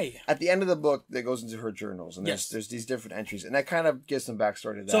 so why? At the end of the book, that goes into her journals, and there's these different entries, and that kind of gives some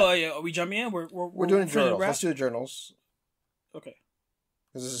backstory to that. So are we jumping in? We're doing journals. Let's do the journals. Okay.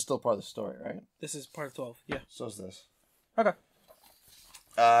 Because this is still part of the story, right? This is part 12. Yeah. So is this. Okay.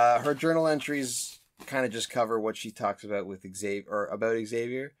 Her journal entries kind of just cover what she talks about with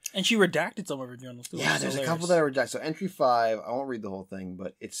Xavier. And she redacted some of her journals too. Yeah, there's a couple that are redacted. So entry 5, I won't read the whole thing,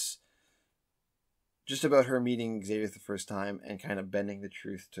 but it's just about her meeting Xavier the first time and kind of bending the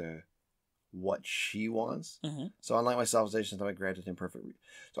truth to what she wants. Mm-hmm. So unlike myself, observation is not granted him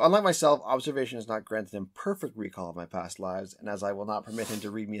perfect recall of my past lives, and as I will not permit him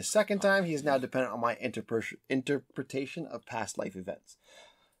to read me a second time, he is now dependent on my interpretation of past life events.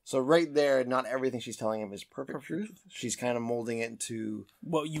 So right there, not everything she's telling him is perfect truth. She's kind of molding it into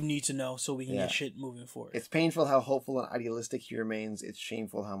what you need to know so we can get shit moving forward. It's painful how hopeful and idealistic he remains. It's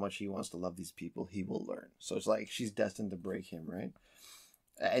shameful how much he wants to love these people. He will learn. So it's like she's destined to break him, right?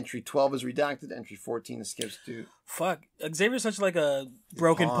 Entry 12 is redacted. Entry 14 skips to... Fuck. Xavier's such like a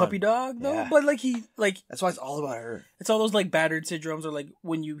broken puppy dog, though. Yeah. But that's why it's all about her. It's all those like battered syndromes, or like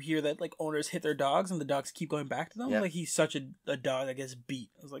when you hear that like owners hit their dogs and the dogs keep going back to them. Yeah. Like he's such a dog that gets beat.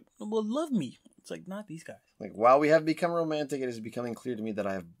 I was like, well, love me. It's like, not these guys. Like, while we have become romantic, it is becoming clear to me that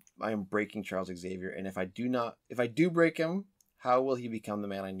I am breaking Charles Xavier. And if I do break him, how will he become the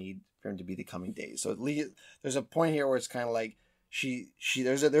man I need for him to be the coming days? So there's a point here where it's kind of like,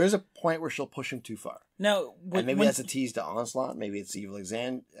 there is a point where she'll push him too far. Now, and maybe that's a tease to Onslaught. Maybe it's evil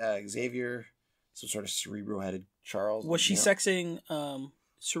Xavier, some sort of cerebro-headed Charles. Was she sexing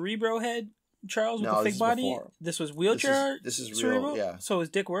cerebro-head Charles with a fake body? Before. This was wheelchair. This is cerebro? real. Yeah. So his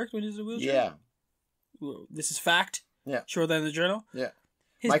dick worked when he was in a wheelchair. Yeah. This is fact. Yeah. Sure, that in the journal. Yeah.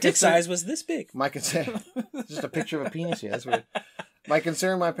 His dick size was this big. My concern. Just a picture of a penis here. That's weird. My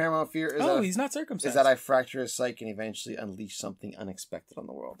concern, my paramount fear is he's not circumcised. Is that I fracture his psyche and eventually unleash something unexpected on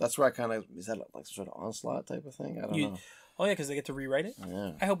the world. That's where I kind of... Is that like some sort of Onslaught type of thing? I don't know. Oh, yeah, because they get to rewrite it?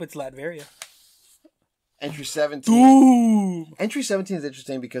 Yeah. I hope it's Latveria. Entry 17. Ooh! Entry 17 is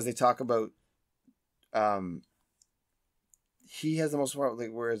interesting because they talk about... he has the most...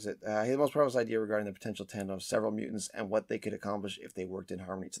 where is it? He has the most powerful idea regarding the potential tandem of several mutants and what they could accomplish if they worked in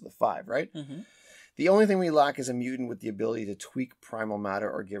harmony to the 5, right? Mm-hmm. The only thing we lack is a mutant with the ability to tweak primal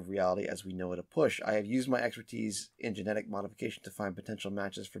matter or give reality as we know it a push. I have used my expertise in genetic modification to find potential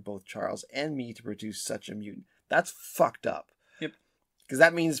matches for both Charles and me to produce such a mutant. That's fucked up. Yep. Because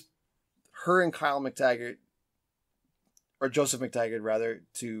that means her and Kyle McTaggart, or Joseph McTaggart rather,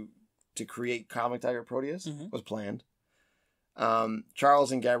 to create Kyle McTaggart Proteus was planned.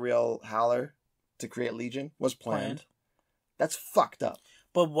 Charles and Gabrielle Haller to create Legion was planned. That's fucked up.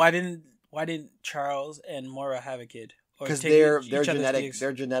 But why didn't Charles and Moira have a kid? Because their genetic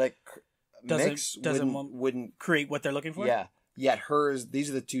mix wouldn't create what they're looking for. Yeah. Yet hers, these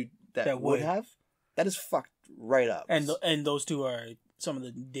are the two that would have. That is fucked right up. And those two are some of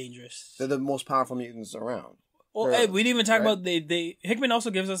the dangerous. They're the most powerful mutants around. Well, hey, we didn't even talk about they Hickman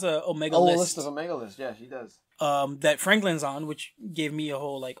also gives us a Omega list. A list of Omega list. Yeah, she does. That Franklin's on, which gave me a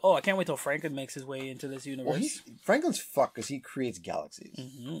whole like, oh, I can't wait till Franklin makes his way into this universe. Well, Franklin's fucked because he creates galaxies.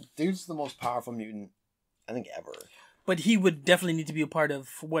 Mm-hmm. Dude's the most powerful mutant, I think, ever. But he would definitely need to be a part of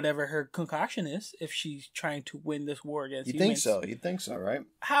whatever her concoction is if she's trying to win this war against humans. You'd think so, right?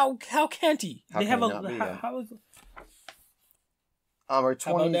 How can't he? How her 20s,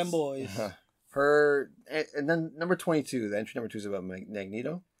 how about them boys? And then number 22, the entry number 2 is about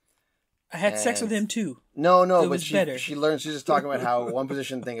Magneto. I had sex with him too. No, but she learns. She's just talking about how one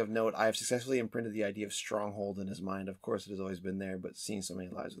position thing of note. I have successfully imprinted the idea of stronghold in his mind. Of course, it has always been there, but seen so many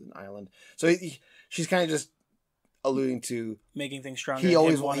lives with an island. So she's kind of just alluding to making things stronger. He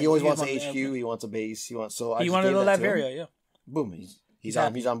always wants a HQ. He wants a base. He wanted a Latveria. Yeah. Boom. He's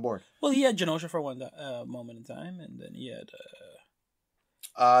on board. Well, he had Genosha for one moment in time, and then he had.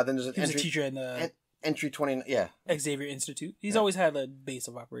 Then there's a teacher in the. Entry 20, yeah. Xavier Institute. He's always had a base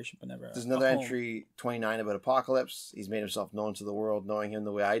of operation, but never. There's another entry 29 about Apocalypse. He's made himself known to the world, knowing him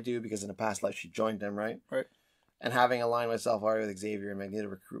the way I do, because in a past life she joined him, right? Right. And having aligned myself already with Xavier and Magneto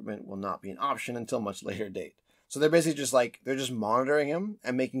recruitment will not be an option until much later date. So they're basically just they're just monitoring him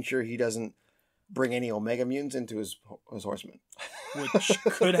and making sure he doesn't bring any Omega mutants into his horsemen. Which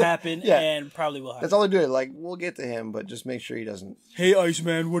could happen and probably will happen. That's all they're doing. We'll get to him, but just make sure he doesn't... Hey,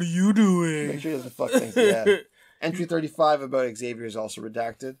 Iceman, what are you doing? Make sure he doesn't fuck things. Yeah. Entry 35 about Xavier is also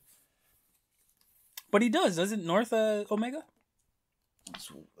redacted. But he doesn't North Omega?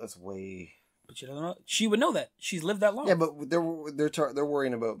 That's way... But she doesn't know. She would know that. She's lived that long. Yeah, but they're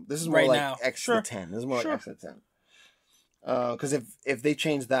worrying about... This is more right like now. X to 10. This is more like X to 10. Because if they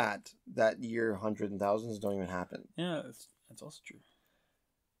change that year, hundreds and thousands don't even happen. Yeah, that's also true.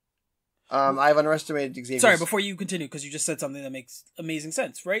 I've underestimated Xavier. Sorry, before you continue, because you just said something that makes amazing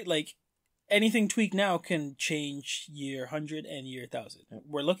sense, right? Like, anything tweaked now can change year 100 and year 1000.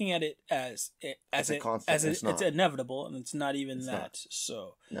 We're looking at it as it's inevitable, and it's not even that. Not.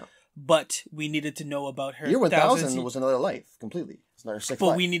 So no. But we needed to know about her. Year 1000 was another life completely. It's another sixth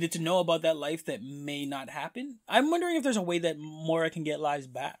life. But we needed to know about that life that may not happen. I'm wondering if there's a way that Moira can get lives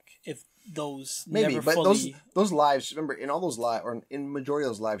back if those maybe, never but fully... those lives. Remember, in all those lives, or in majority of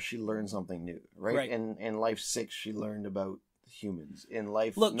those lives, she learned something new, right? In life 6, she learned about humans. In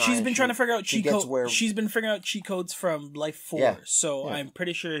life, look, 9, she's been trying to figure out cheat codes. She's been figuring out cheat codes from life 4. Yeah. So I'm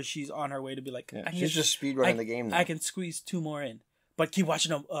pretty sure she's on her way to be like, she's just speedrunning the game now. I can squeeze 2 more in. But keep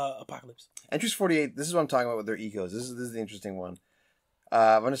watching Apocalypse. Entries 48, this is what I'm talking about with their egos. This is the interesting one.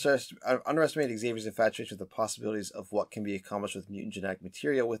 I've underestimated Xavier's infatuation with the possibilities of what can be accomplished with mutant genetic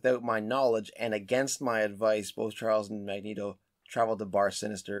material without my knowledge, and against my advice, both Charles and Magneto traveled to bar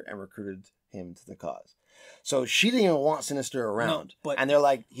Sinister and recruited him to the cause. So she didn't even want Sinister around. No, and they're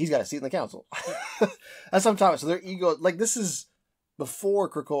like, he's got a seat in the council. That's what I'm talking about. So their ego, this is... before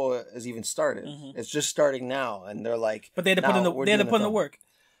Krakoa has even started. Mm-hmm. It's just starting now, and they're like... But they had to put in the work.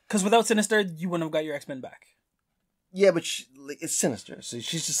 Because without Sinister, you wouldn't have got your X-Men back. Yeah, but it's Sinister, so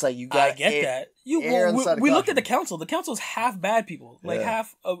she's just like, you got... I get that. We looked at the Council. The Council's half bad people.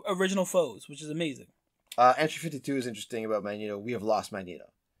 Half original foes, which is amazing. Entry 52 is interesting about Magneto. We have lost Magneto.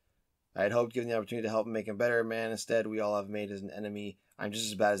 I had hoped, given the opportunity to help him make him better man. Instead, we all have made as an enemy. I'm just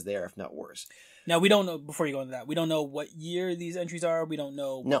as bad as they are, if not worse. Now, we don't know, before you go into that, we don't know what year these entries are. We don't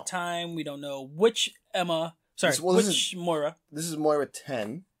know what time. We don't know which Moira. This is Moira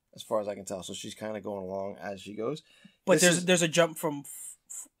 10, as far as I can tell. So she's kind of going along as she goes. But there's a jump from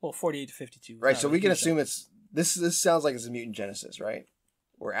 48 to 52. Right, so we can assume it's... This sounds like it's a Mutant Genesis, right?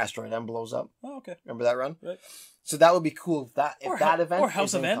 Where Asteroid M blows up. Oh, okay. Remember that run? Right. So that would be cool if that event... Or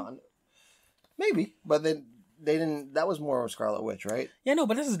House of M. Maybe, but then they didn't... That was more of Scarlet Witch, right? Yeah, no,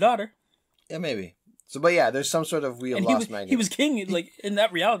 but that's his daughter. Yeah, maybe. So, but yeah, there's some sort of we have lost Magneto. He was king, in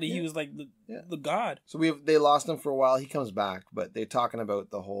that reality. He was like the god. So they lost him for a while. He comes back, but they're talking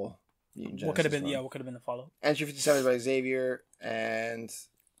about the whole Mutant Genesis. What could have been the follow? Entry 57 is by Xavier, and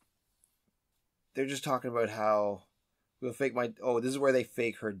they're just talking about how we'll fake this is where they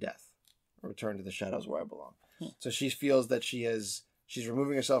fake her death. Return to the shadows where I belong. So she feels that she's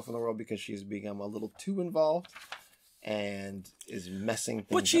removing herself from the world because she's become a little too involved. And is messing things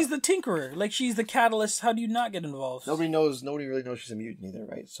But she's up. the tinkerer. She's the catalyst. How do you not get involved? Nobody really knows she's a mutant either,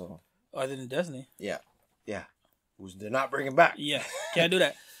 right? So other than Destiny. Yeah. Who's they're not bringing back. Yeah. Can't do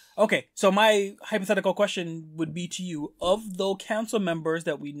that. Okay, so my hypothetical question would be to you, of those council members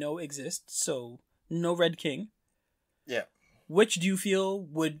that we know exist, so no Red King. Yeah. Which do you feel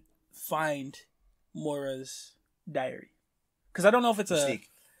would find Moira's diary? Because I don't know if it's Mystique.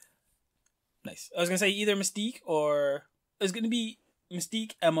 Nice. I was going to say either Mystique or... It's going to be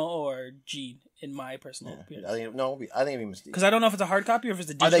Mystique, Emma, or Jean, in my personal opinion. I think it'd be Mystique. Because I don't know if it's a hard copy or if it's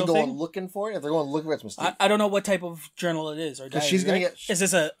a digital thing. Are they going thing. looking for it? If they're going looking for it, it's Mystique. I don't know what type of journal it is or diary. She's gonna right? Is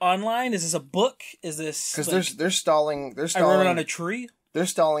this a online? Is this a book? Is this because they're stalling? They're I stalling. wrote it on a tree. They're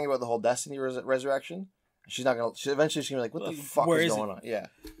stalling about the whole Destiny resurrection. She's not gonna. Eventually, she's gonna be like, "What the fuck is going on?" Yeah.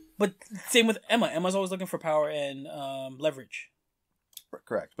 But same with Emma. Emma's always looking for power and leverage.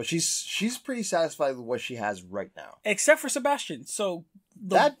 Correct, but she's pretty satisfied with what she has right now, except for Sebastian. So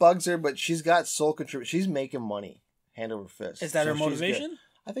that bugs her, but she's got soul control. She's making money hand over fist. Is that her motivation?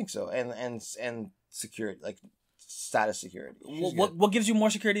 I think so, and security, like status security. What gives you more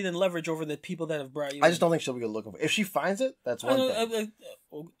security than leverage over the people that have brought you? I just don't think she'll be good looking for. If she finds it, that's one thing.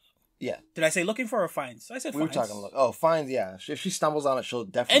 Yeah. Did I say looking for or finds? I said we finds. We were talking. Oh, finds. Yeah. If she stumbles on it, she'll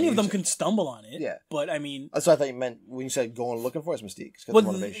definitely. Any of them can stumble on it. Yeah. But I mean, that's what I thought you meant when you said going looking for. It's Mystique. It's got the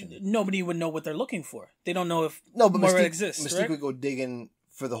motivation. Nobody would know what they're looking for. They don't know if but Moira exists. Mystique right? would go digging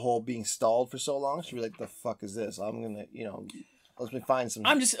for the whole being stalled for so long. She'd be like, "The fuck is this? I'm gonna, let me find some."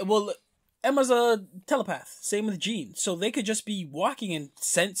 Emma's a telepath. Same with Jean. So they could just be walking and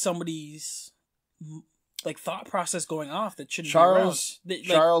sense somebody's thought process going off that shouldn't be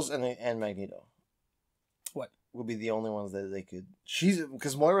Charles and Magneto. What? Would be the only ones that they could.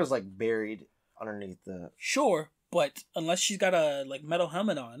 Because Moira's buried underneath the. Sure, but unless she's got a metal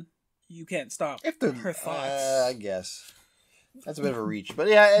helmet on, you can't stop her thoughts. I guess that's a bit of a reach, but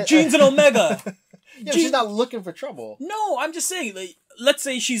yeah. Jean's an Omega. She's not looking for trouble. No, I'm just saying. Let's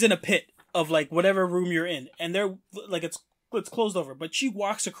say she's in a pit of whatever room you're in, and they're it's closed over, but she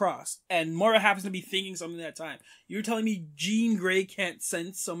walks across, and Moira happens to be thinking something at that time. You're telling me Jean Grey can't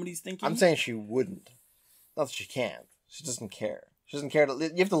sense somebody's thinking? I'm saying she wouldn't. Not that she can't. She doesn't care. She doesn't care.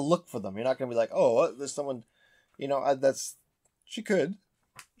 You have to look for them. You're not going to be like, oh, there's someone, she could.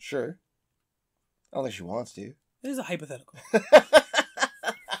 Sure. I don't think she wants to. This is a hypothetical.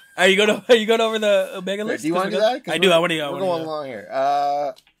 Are you going over the Omega list? Do you want to do that? I do. I want to go. We're going along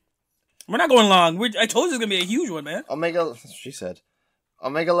here. We're not going long. I told you it's going to be a huge one, man. Omega, she said.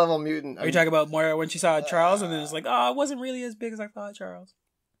 Omega level mutant. Are you talking about Moira when she saw Charles and then it's it wasn't really as big as I thought, Charles?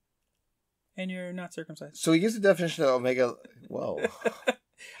 And you're not circumcised. So he gives the definition of Omega. Whoa.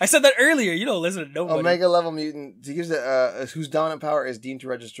 I said that earlier. You don't listen to nobody. Omega level mutant. He gives it whose dominant power is deemed to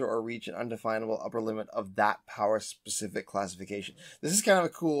register or reach an undefinable upper limit of that power specific classification. This is kind of a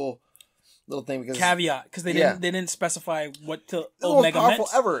cool little thing because caveat because they didn't specify what to Omega most powerful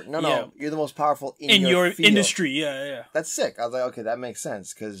meant. Ever. No, yeah. You're the most powerful in your field. industry. Yeah. That's sick. I was like, okay, that makes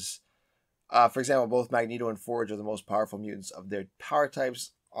sense because, for example, both Magneto and Forge are the most powerful mutants of their power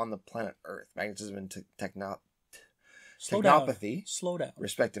types on the planet Earth. Magnetism and technopathy. Slow down.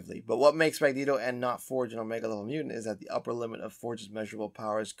 Respectively. But what makes Magneto and not Forge an Omega level mutant is that the upper limit of Forge's measurable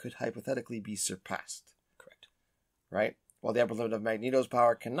powers could hypothetically be surpassed. Correct. Right? While the upper limit of Magneto's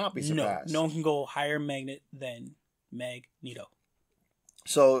power cannot be surpassed. No one can go higher magnet than Magneto.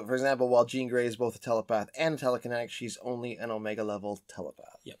 So, for example, while Jean Grey is both a telepath and a telekinetic, she's only an Omega level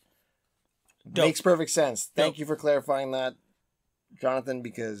telepath. Yep. Makes perfect sense. Thank you for clarifying that, Jonathan,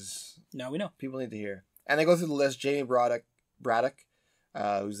 because now we know. People need to hear. And they go through the list. Jamie Braddock,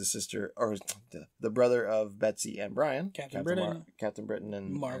 who's the sister, or the brother of Betsy and Brian. Captain Britain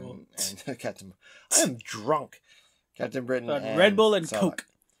and Marvel. And Captain... I am drunk. Captain Britain and Red Bull and Psylocke. Coke.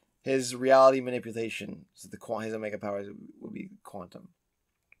 His reality manipulation, so his Omega powers would be quantum.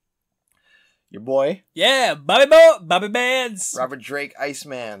 Your boy. Yeah, Bobby Bands. Robert Drake,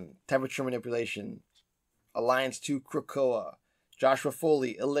 Iceman, temperature manipulation. Alliance 2, Krakoa. Joshua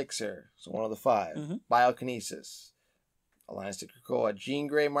Foley, Elixir, so one of the 5. Mm-hmm. Biokinesis. Alliance to Krakoa. Jean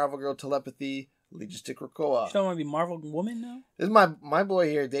Grey, Marvel Girl, Telepathy. Allegiance to Krakoa. You don't want to be Marvel Woman now? This is my boy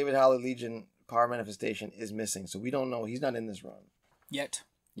here, David Howley, Legion, Power Manifestation, is missing, so we don't know. He's not in this run. Yet.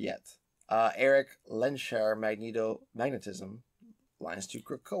 Eric Lenshar, Magnetism. Alliance to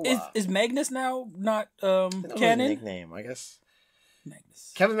Krakoa. Is Magnus now not canon? His nickname, I guess.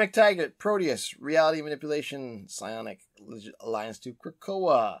 Magnus. Kevin McTaggart, Proteus, Reality Manipulation, Psionic, Alliance to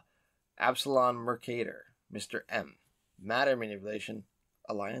Krakoa, Absalon Mercator, Mr. M, Matter Manipulation,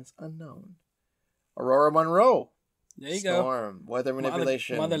 Alliance Unknown, Aurora Monroe, there you Storm, go. Weather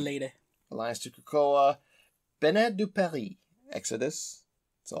Manipulation, Mother Lady, Alliance to Krakoa, Benet du Paris, Exodus,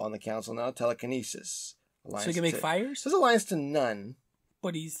 so on the council now, Telekinesis, Alliance so he can make fires? Says Alliance to none.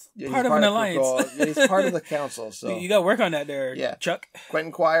 But he's part of an alliance. He's part of the council. So you got to work on that there, Chuck.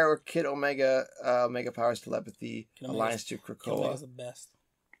 Quentin Quire or Kid Omega, Omega Powers Telepathy, Alliance to Krakoa. Kid Omega's the best.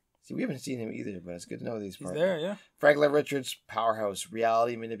 See, we haven't seen him either, but it's good to know these parts. He's there, yeah. Franklin Richards, Powerhouse,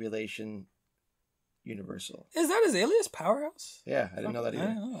 Reality Manipulation, Universal. Is that his alias, Powerhouse? Yeah, I didn't know that either.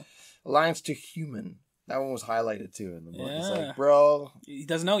 I don't know. Alliance to Human. That one was highlighted too in the book. Yeah. It's like, bro, He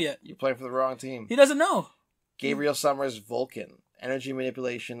doesn't know yet. you're playing for the wrong team. He doesn't know. Gabriel Summers, Vulcan. Energy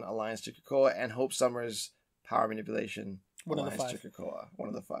Manipulation, Alliance to Krakoa. And Hope Summers, Power Manipulation, One of the Alliance 5. to Krakoa. One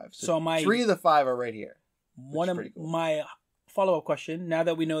of the 5. So my 3 of the 5 are right here. One of pretty cool. my follow-up question, now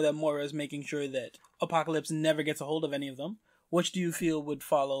that we know that Moira is making sure that Apocalypse never gets a hold of any of them, which do you feel would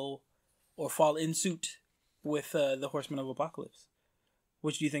follow or fall in suit with the Horsemen of Apocalypse?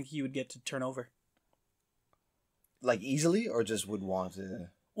 Which do you think he would get to turn over? Like easily, or just would want to...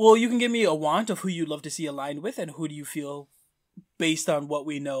 Well, you can give me a want of who you'd love to see aligned with, and who do you feel, based on what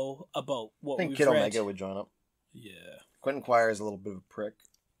we know about what I think we've Kid read. Omega would join up. Yeah. Quentin Quire is a little bit of a prick.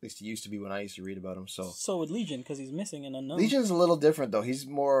 At least he used to be when I used to read about him. So would Legion, because he's missing and unknown. Legion's a little different though. He's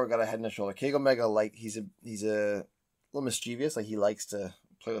more got a head and a shoulder. Kid Omega, like he's a little mischievous. Like he likes to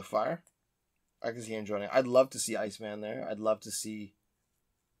play with fire. I can see him joining. I'd love to see Iceman there. I'd love to see,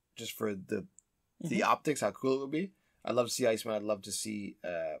 just for the optics, how cool it would be. I'd love to see Iceman. I'd love to see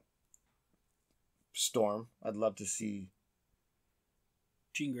Storm. I'd love to see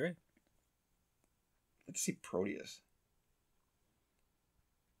Jean Grey. I'd see Proteus.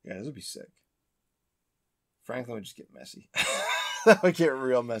 Yeah, this would be sick. Franklin would just get messy. That would get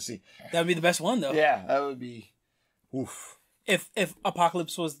real messy. That would be the best one, though. Yeah, that would be... Oof. If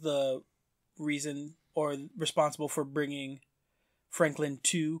Apocalypse was the reason or responsible for bringing Franklin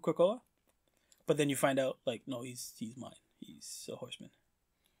to Krakoa, but then you find out, like, no, he's mine. He's a horseman.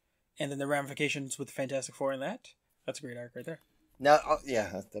 And then the ramifications with the Fantastic Four in that's a great arc right there. Now, yeah,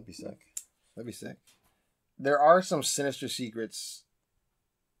 that'd be sick. That'd be sick. There are some Sinister Secrets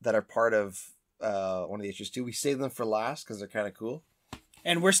that are part of one of the issues too. We save them for last because they're kind of cool.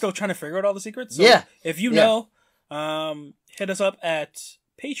 And we're still trying to figure out all the secrets. So yeah. If you know, hit us up at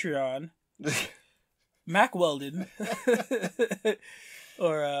Patreon, Mac Weldon,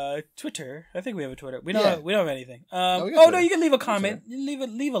 or Twitter. I think we have a Twitter. We don't have anything. No, you can leave a comment.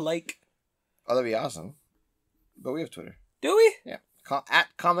 Leave a like. Oh, that'd be awesome. But we have Twitter. Do we? Yeah.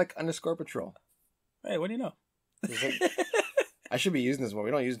 At comic_patrol. Hey, what do you know? I should be using this more.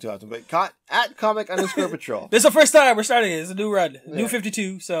 We don't use it too often. But at comic_patrol. This is the first time we're starting it. It's a new run. New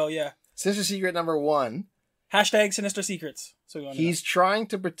 52. So, yeah. Sinister Secret number 1. Hashtag Sinister Secrets. So He's trying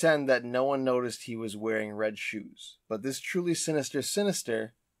to pretend that no one noticed he was wearing red shoes. But this truly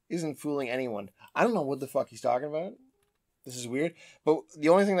sinister isn't fooling anyone. I don't know what the fuck he's talking about. This is weird. But the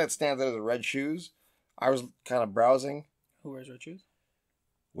only thing that stands out is the red shoes. I was kind of browsing. Who wears red shoes?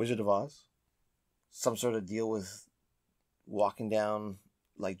 Wizard of Oz. Some sort of deal with walking down,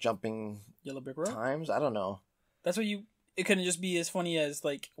 like jumping Yellow Brick Road times. I don't know. That's what it couldn't just be as funny as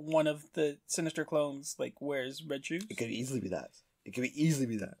like one of the Sinister clones like wears red shoes. It could easily be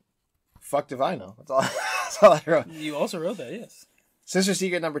that. Fucked if I know. That's all I wrote. You also wrote that, yes. Sinister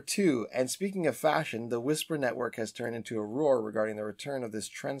Secret number 2. And speaking of fashion, the Whisper Network has turned into a roar regarding the return of this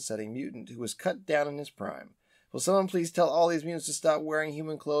trend-setting mutant who was cut down in his prime. Will someone please tell all these mutants to stop wearing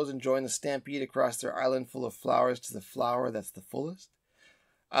human clothes and join the stampede across their island full of flowers to the flower that's the fullest?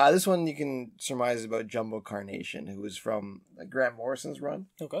 This one you can surmise is about Jumbo Carnation, who was from Grant Morrison's run.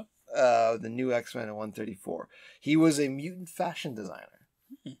 Okay. The new X-Men in 134. He was a mutant fashion designer.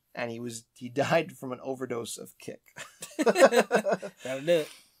 And he died from an overdose of kick. That'll do it.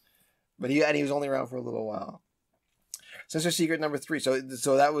 But he was only around for a little while. Sinister Secret number 3. So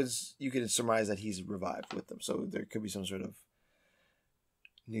that was, you could surmise that he's revived with them. So there could be some sort of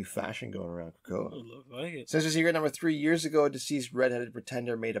new fashion going around Krakoa. Looks like it. Sinister Secret number 3. Years ago, a deceased redheaded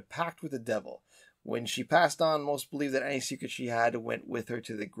pretender made a pact with the devil. When she passed on, most believed that any secret she had went with her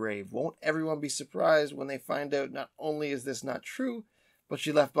to the grave. Won't everyone be surprised when they find out not only is this not true, but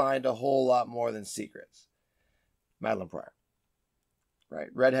she left behind a whole lot more than secrets? Madeline Pryor. Right.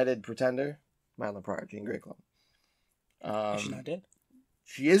 Redheaded pretender. Madeline Pryor. Jean Grey clone. She's not dead.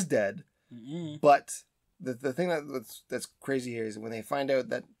 She is dead. Mm-mm. But the thing that's crazy here is when they find out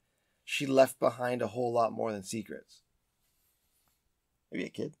that she left behind a whole lot more than secrets. Maybe a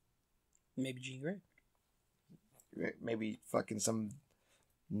kid. Maybe Jean Grey. Maybe fucking some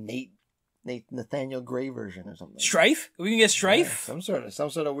Nathaniel Gray version or something. Strife? We can get Strife? Yeah, some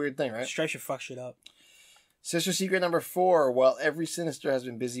sort of weird thing, right? Strife should fuck shit up. Sister Secret number 4. While every Sinister has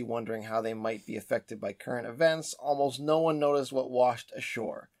been busy wondering how they might be affected by current events, almost no one noticed what washed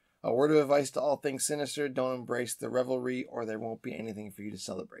ashore. A word of advice to all things Sinister: don't embrace the revelry or there won't be anything for you to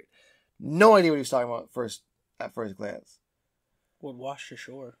celebrate. No idea what he was talking about at first glance. What washed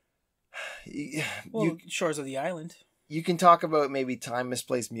ashore? You, Shores of the island. You can talk about maybe time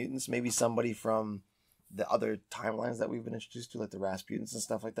misplaced mutants, maybe somebody from the other timelines that we've been introduced to, like the Rasputins and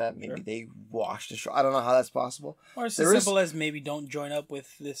stuff like that. Maybe they washed ashore. I don't know how that's possible. Or it's as simple as maybe don't join up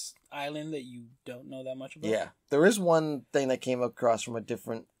with this island that you don't know that much about. Yeah. There is one thing that came across from a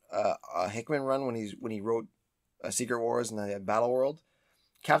different Hickman run when he wrote Secret Wars and the Battle World.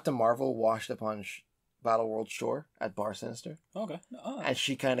 Captain Marvel washed upon Battle World shore at Bar Sinister. Okay. Oh. And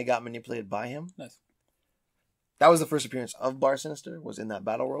she kind of got manipulated by him. Nice. That was the first appearance of Bar Sinister, was in that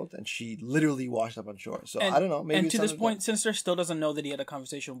Battle World, and she literally washed up on shore. So I don't know. Maybe. And to this point, Sinister still doesn't know that he had a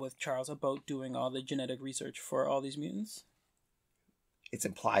conversation with Charles about doing all the genetic research for all these mutants. It's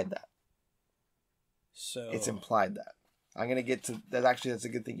implied that. So it's implied that. I'm gonna get to that. Actually, that's a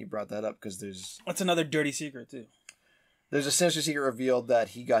good thing you brought that up because that's another dirty secret too. There's a Sinister Secret revealed that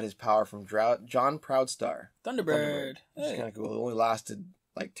he got his power from John Proudstar. Thunderbird. Which is kind of cool. It only lasted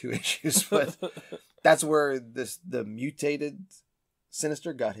like 2 issues, but that's where the mutated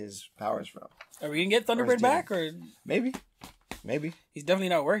Sinister got his powers from. Are we gonna get Thunderbird back, or maybe? He's definitely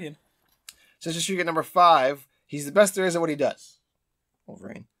not working. Sinister Secret number 5. He's the best there is at what he does.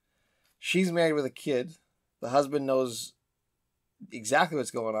 Wolverine. She's married with a kid. The husband knows exactly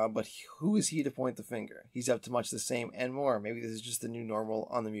what's going on, but who is he to point the finger? He's up to much the same and more. Maybe this is just the new normal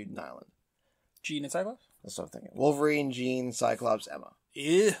on the mutant island. Jean and Cyclops? That's what I'm thinking. Wolverine, Jean, Cyclops, Emma.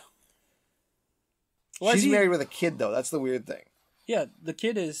 Yeah. She's married with a kid, though. That's the weird thing. Yeah, the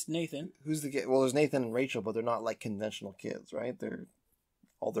kid is Nathan. Who's the kid? Well, there's Nathan and Rachel, but they're not like conventional kids, right? They're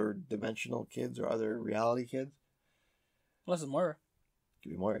other dimensional kids or other reality kids. Unless it's Moira.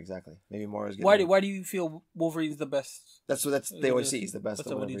 Could be Moira, exactly. Maybe Moira's getting... Why do you feel Wolverine's the best? That's they always see. He's the best at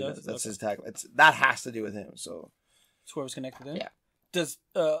whatever he does. That's okay. his tag. That has to do with him, so... It's whoever's connected to him? Yeah. Does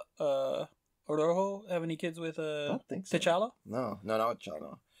Orojo have any kids with I don't think so. T'Challa? No, not T'Challa,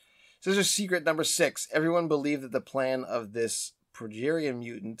 no. So there's secret number 6. Everyone believed that the plan of this Progerian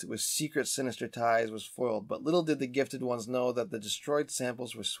mutant with secret sinister ties was foiled, but little did the gifted ones know that the destroyed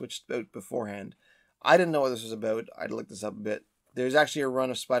samples were switched out beforehand. I didn't know what this was about. I had to look this up a bit. There's actually a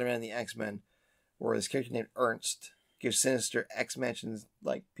run of Spider-Man and the X-Men where this character named Ernst gives Sinister X-Mention's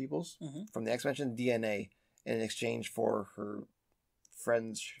like peoples from the X-Mention DNA in exchange for her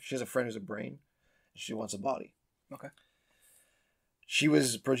friends. She has a friend who's a brain. And she wants a body. Okay. She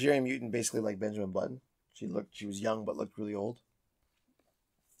was Progerian mutant, basically like Benjamin Button. She was young but looked really old.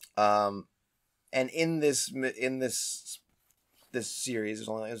 And in this series, it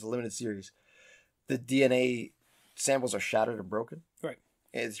was a limited series. The DNA samples are shattered or broken. Right.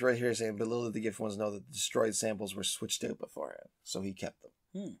 It's right here saying, but little did the gift ones know that the destroyed samples were switched out beforehand, so he kept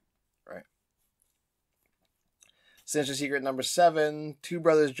them. Right. Sinister Secret number 7. 2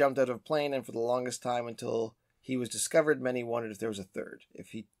 brothers jumped out of a plane, and for the longest time until he was discovered, many wondered if there was a third.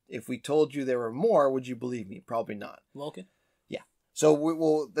 If we told you there were more, would you believe me? Probably not. Vulcan? Yeah.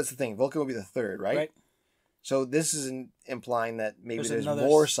 So that's the thing. Vulcan would be the third, right? Right. So this is implying that maybe there's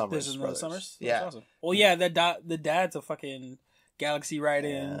more Summers. There's another Summers? Yeah. Awesome. Well, yeah, the dad's a fucking galaxy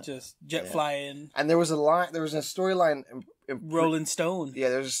riding, just jet flying. And there was a storyline. Rolling Stone. Yeah,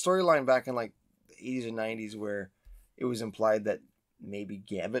 there was a storyline back in like the 80s and 90s where it was implied that maybe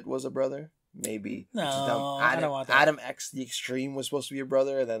Gambit was a brother. Maybe. No, I don't want that. Adam X, the Extreme, was supposed to be a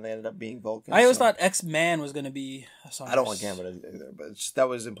brother, and then they ended up being Vulcan. I always thought X-Man was going to be a Summers. I don't want Gambit either, but that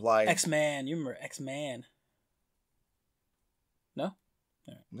was implied. X-Man. You remember X-Man? No?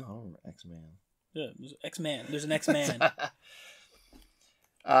 Right. No, I don't remember X-Man. Yeah, there's X-Man. There's an X-Man.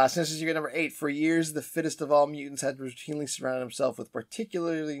 Sinister Secret number 8. For years, the fittest of all mutants had routinely surrounded himself with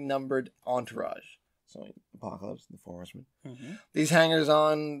particularly numbered entourage. So Apocalypse, the Four Horsemen. Mm-hmm. These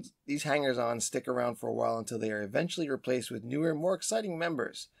hangers-on stick around for a while until they are eventually replaced with newer, more exciting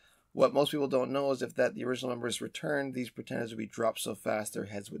members. What most people don't know is if the original members returned, these pretenders would be dropped so fast their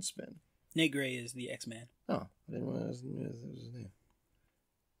heads would spin. Nate Gray is the X-Man. Oh, I didn't realize that was his name.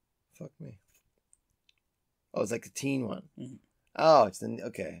 Fuck me. Oh, it's like the teen one. Mm-hmm. Oh,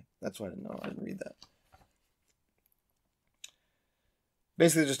 okay. That's why I didn't know. I didn't read that.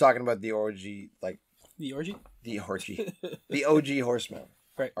 Basically, just talking about the orgy, like the orgy. The OG Horsemen,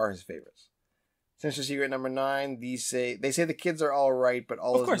 right, are his favorites. Sinister Secret number 9. They say the kids are all right, but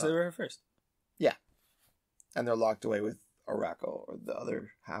all. Of course, they were here first. Yeah, and they're locked away with Oracle or the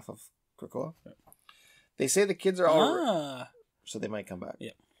other half of Krakoa. Right. They say the kids are all so they might come back.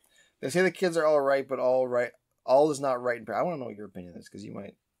 Yeah. They say the kids are all right, but all is not right in paradise. I want to know what your opinion is, because you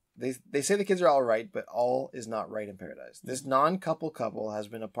might. They say the kids are all right, but all is not right in paradise. This non-couple couple has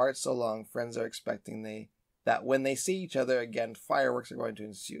been apart so long, friends are expecting that when they see each other again, fireworks are going to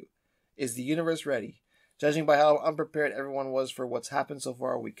ensue. Is the universe ready? Judging by how unprepared everyone was for what's happened so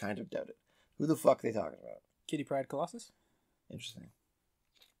far, we kind of doubt it. Who the fuck are they talking about? Kitty Pryde Colossus? Interesting.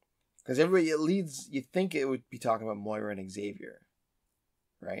 Because everybody, it leads, you think it would be talking about Moira and Xavier,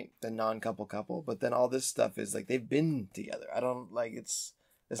 right? The non-couple, but then all this stuff is like they've been together. I don't like it's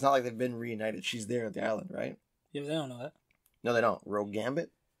not like they've been reunited. She's there at the island, right? Yeah, but they don't know that. No, they don't. Rogue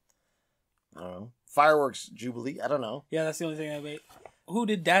Gambit? I don't know. Fireworks Jubilee? I don't know. Yeah, that's the only thing I made. Who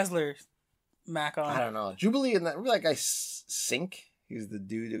did Dazzler Mac on? I don't know. Jubilee and remember that guy Sink? He's the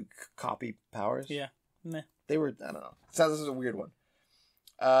dude who copy powers. Yeah. Nah. They were, I don't know. So this is a weird one.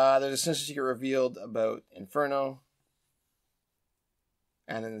 There's a Sinister Secret revealed about Inferno.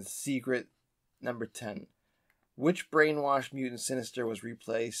 And then the secret number 10. Which brainwashed mutant Sinister was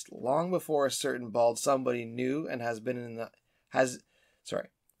replaced long before a certain bald somebody knew and has been in the... Sorry,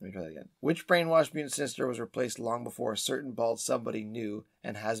 let me try that again. Which brainwashed mutant Sinister was replaced long before a certain bald somebody knew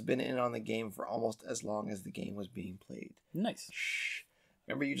and has been in on the game for almost as long as the game was being played? Nice. Shh.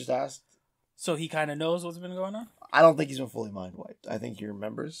 Remember you just asked? So he kind of knows what's been going on? I don't think he's been fully mind wiped. I think he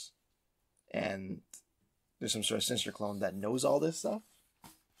remembers. And there's some sort of Sinister clone that knows all this stuff.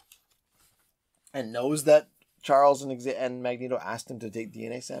 And knows that Charles and Magneto asked him to take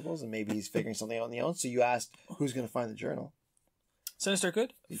DNA samples, and maybe he's figuring something out on his own. So you asked, who's going to find the journal? Sinister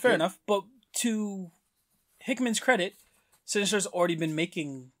could. Fair enough. But to Hickman's credit, Sinister's already been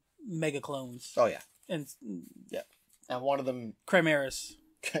making mega clones. Oh, yeah. And one of them... Chimeras.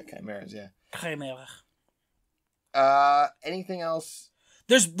 Chimeras, yeah. Chimera. Anything else?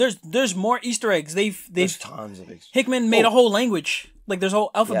 There's more Easter eggs. There's tons of Easter eggs. Hickman made a whole language. Like there's a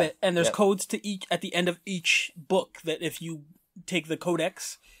whole alphabet, and there's yeah. codes to each at the end of each book. That if you take the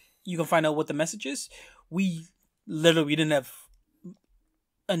codex, you can find out what the message is. We didn't have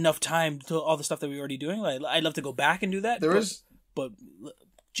enough time to all the stuff that we were already doing. Like I'd love to go back and do that. But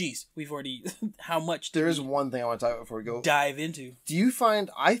geez, we've already how much? There is one thing I want to talk about before we go. Dive into. Do you find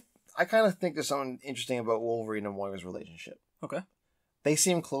I kind of think there's something interesting about Wolverine and Moira's relationship? Okay. They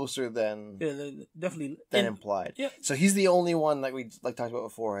seem closer than definitely implied. Yeah. So he's the only one like we talked about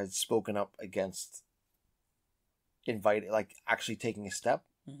before has spoken up against actually taking a step.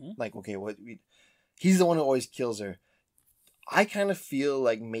 Mm-hmm. Like okay, he's the one who always kills her. I kind of feel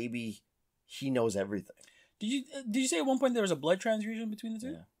like maybe he knows everything. Did you say at one point there was a blood transfusion between the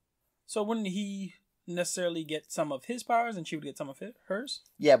two? Yeah. So wouldn't he necessarily get some of his powers and she would get some of hers?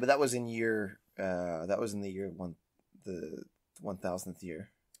 Yeah, but that was in the year 1000th year.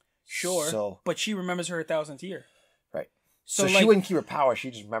 Sure. So, but she remembers her 1000th year. Right. So she wouldn't keep her power,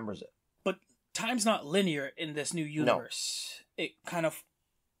 she just remembers it. But time's not linear in this new universe. No. It kind of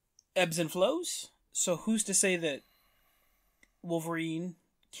ebbs and flows. So who's to say that Wolverine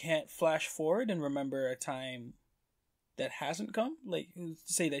can't flash forward and remember a time that hasn't come? Like, who's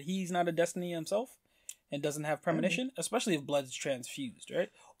to say that he's not a Destiny himself and doesn't have premonition? Mm-hmm. Especially if blood's transfused,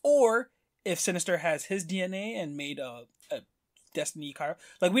 right? Or if Sinister has his DNA and made a Destiny car.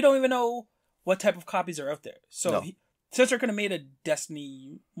 Like, we don't even know what type of copies are out there. So Sinister could have made a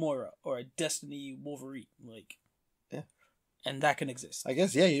Destiny Moira or a Destiny Wolverine. Like, yeah. And that can exist. I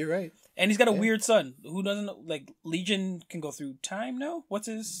guess, yeah, you're right. And he's got a weird son. Who doesn't know? Like, Legion can go through time now? What's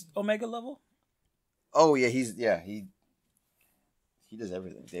his Omega level? Oh, yeah, he does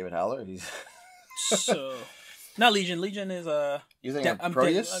everything. David Haller, he's... So... Not Legion. Legion is You're thinking of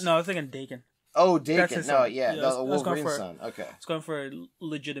Proteus? No, I was thinking Dakin. Oh, Dakin. No, yeah, the Wolverine's son. Okay. It's going for a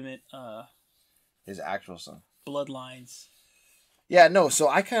legitimate... his actual son. Bloodlines. Yeah, no, so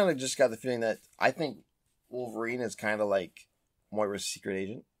I kind of just got the feeling that I think Wolverine is kind of like Moira's secret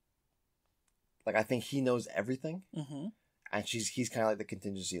agent. Like, I think he knows everything. Mm-hmm. And he's kind of like the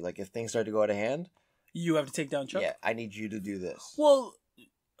contingency. Like, if things start to go out of hand... You have to take down Chuck? Yeah, I need you to do this. Well...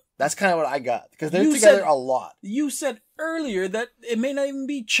 That's kind of what I got. Because they're together a lot. You said earlier that it may not even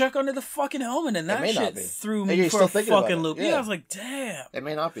be Chuck under the fucking helmet, and that shit threw me for a fucking loop. Yeah, I was like, damn. It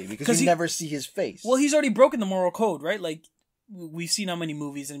may not be, because you never see his face. Well, he's already broken the moral code, right? Like, we've seen how many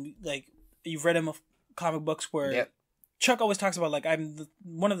movies, and like, you've read him of comic books where Chuck always talks about, like, I'm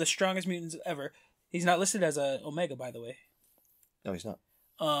one of the strongest mutants ever. He's not listed as a Omega, by the way. No, he's not.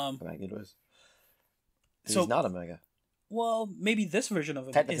 Magneto is. So, he's not Omega. Well, maybe this version of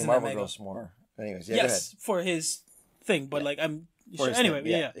him technically Marvel goes more. Anyways, yeah, yes, for his thing, but like I'm anyway,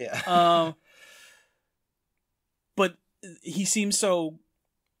 yeah. But he seems so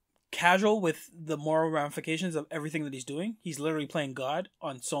casual with the moral ramifications of everything that he's doing. He's literally playing God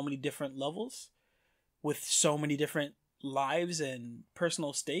on so many different levels, with so many different lives and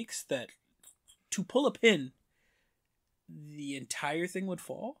personal stakes that to pull a pin, the entire thing would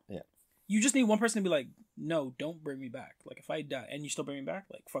fall. Yeah. You just need one person to be like, no, don't bring me back. Like, if I die and you still bring me back,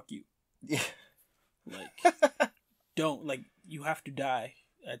 like, fuck you. Yeah. Like, don't, like, you have to die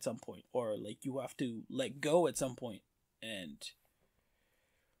at some point. Or, like, you have to let go at some point. And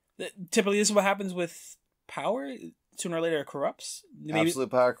Typically, this is what happens with power. Sooner or later, it corrupts. Maybe, absolute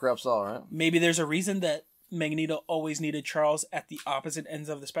power corrupts all, right? Maybe there's a reason that Magneto always needed Charles at the opposite ends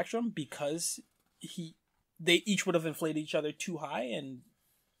of the spectrum, because they each would have inflated each other too high and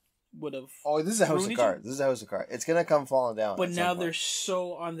would have. Oh, this is a house of cards. This is a house of cards. It's gonna come falling down. But now they're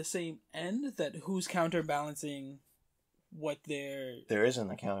so on the same end that who's counterbalancing what they're. There isn't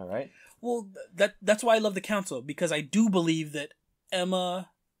a counter, right? Well, that's why I love the Council, because I do believe that Emma,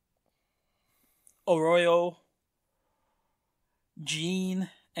 Arroyo, Jean,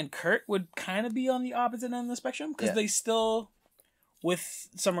 and Kurt would kind of be on the opposite end of the spectrum, because they still, with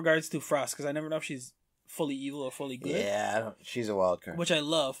some regards to Frost, because I never know if she's fully evil or fully good. Yeah, she's a wild card, which I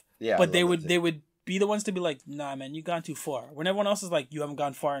love. Yeah, but they would be the ones to be like, nah, man, you've gone too far. When everyone else is like, you haven't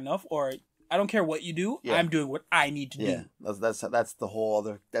gone far enough, or I don't care what you do, I'm doing what I need to do. Yeah, that's the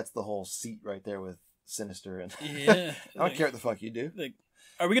whole seat right there with Sinister and. Yeah, I don't care what the fuck you do. Like,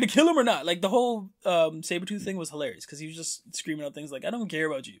 are we gonna kill him or not? Like, the whole Sabretooth thing was hilarious, because he was just screaming out things like, I don't care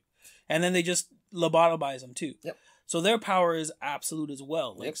about you. And then they just lobotomize him too. Yep. So their power is absolute as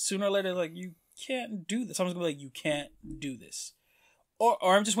well. Like, sooner or later, like, you can't do this. Someone's gonna be like, you can't do this.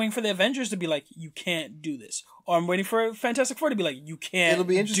 Or I'm just waiting for the Avengers to be like, you can't do this. Or I'm waiting for Fantastic Four to be like, you can't do this. It'll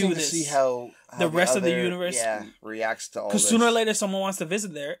be interesting to see how the rest of the universe reacts to all this. Because sooner or later, someone wants to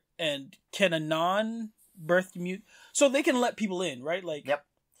visit there, and can a non-birth mute... So they can let people in, right? Like, yep.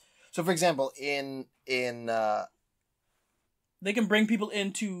 So, for example, in they can bring people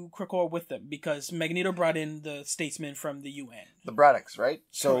into Krakoa with them, because Magneto brought in the statesman from the UN. The Braddocks, right?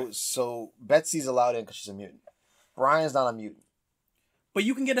 So Betsy's allowed in because she's a mutant. Brian's not a mutant. But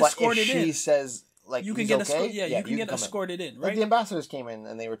you can get escorted in. If she says, like, you can get you can get escorted in, right? Like the ambassadors came in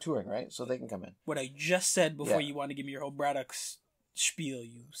and they were touring, right? So they can come in. What I just said before you want to give me your whole Braddocks spiel,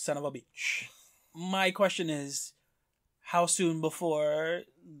 you son of a bitch. My question is, how soon before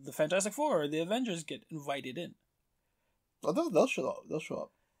the Fantastic Four or the Avengers get invited in? Well, they'll show up. They'll show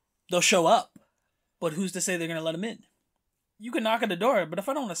up. They'll show up, but who's to say they're gonna let them in? You can knock at the door, but if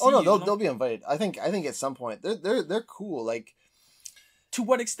I don't want to see you, they'll be invited. I think at some point they're cool. Like, to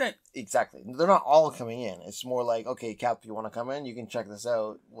what extent? Exactly. They're not all coming in. It's more like, okay, Cap, you want to come in? You can check this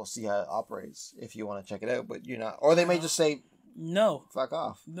out. We'll see how it operates if you want to check it out. But you're not. Or they may just say, no, fuck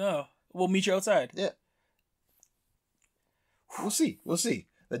off. No, we'll meet you outside. Yeah. We'll see. We'll see.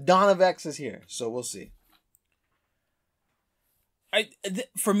 The dawn of X is here, so we'll see.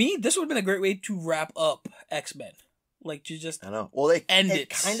 For me, this would have been a great way to wrap up X-Men. Like, to just I know. Well, it kind of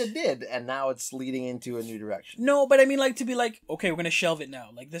it. did, and now it's leading into a new direction. No, but I mean, like, to be like, okay, we're going to shelve it now.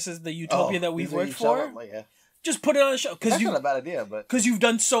 Like, this is the utopia that we've worked for. Like, yeah. Just put it on the shelf. That's not a bad idea, but... Because you've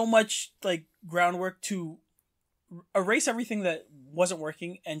done so much, like, groundwork to erase everything that wasn't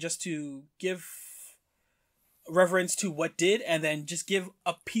working, and just to give reverence to what did, and then just give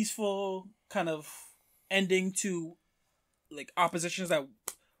a peaceful kind of ending to, like, oppositions that,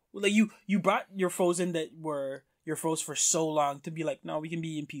 like, you brought your foes in that were your foes for so long to be like, no, we can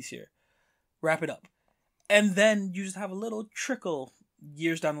be in peace here. Wrap it up. And then you just have a little trickle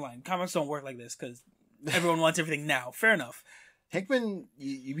years down the line. Comics don't work like this because everyone wants everything now. Fair enough. Hickman,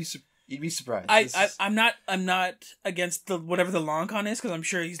 you'd be surprised. I'm not against whatever the long con is, because I'm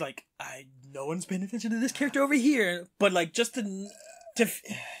sure he's like, no one's paying attention to this character over here. But, like, just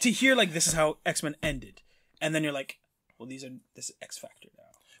to hear, like, this is how X-Men ended, and then you're like, well, this is X Factor now.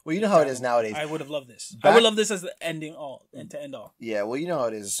 Well, you know how it is nowadays. I would have loved this. I would love this as the ending all, and to end all. Yeah, well, you know how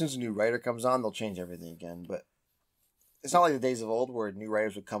it is. As soon as a new writer comes on, they'll change everything again. But it's not like the days of old where new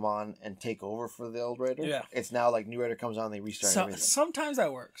writers would come on and take over for the old writer. Yeah. It's now like new writer comes on, they restart everything. Sometimes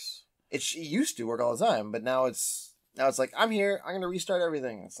that works. It used to work all the time, but now it's like, I'm here, I'm going to restart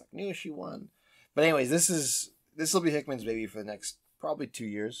everything. It's like, new issue 1. But anyways, this will be Hickman's baby for the next probably 2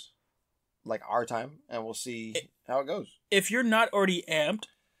 years. Like our time, and we'll see how it goes. If you're not already amped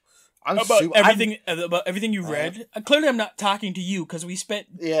about everything you read, clearly I'm not talking to you because we spent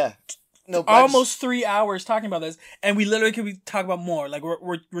almost 3 hours talking about this, and we literally could talk about more. Like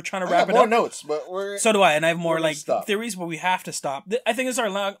we're trying to wrap it up. More notes, but so do I, and I have more like theories, but we have to stop. I think it's our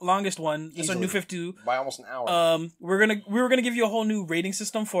longest one. It's our new 52 by almost an hour. We were gonna give you a whole new rating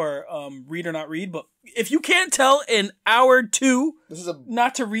system for read or not read, but if you can't tell in hour 2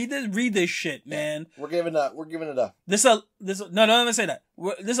 not to read this shit, man. We're giving it up. No, let me say that.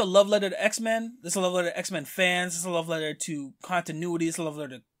 This is a love letter to X-Men. This is a love letter to X-Men fans. This is a love letter to continuity. This is a love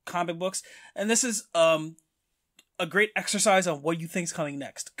letter to comic books. And this is a great exercise on what you think's coming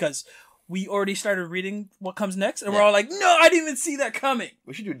next. Because we already started reading what comes next, and we're all like, no, I didn't even see that coming.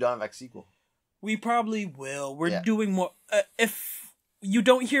 We should do Dawn of X sequel. We probably will. We're doing more. If you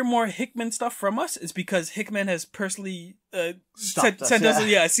don't hear more Hickman stuff from us, it's because Hickman has personally sent us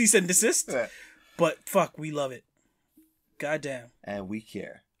a cease and desist. Yeah. But fuck, we love it. Goddamn. And we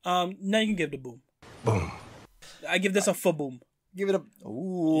care. Now you can give the boom. Boom. I give this a boom. Give it a...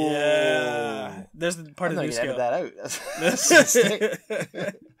 Ooh. Yeah. There's the part of the new scale. Edit that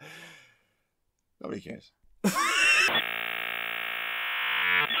out. Nobody cares.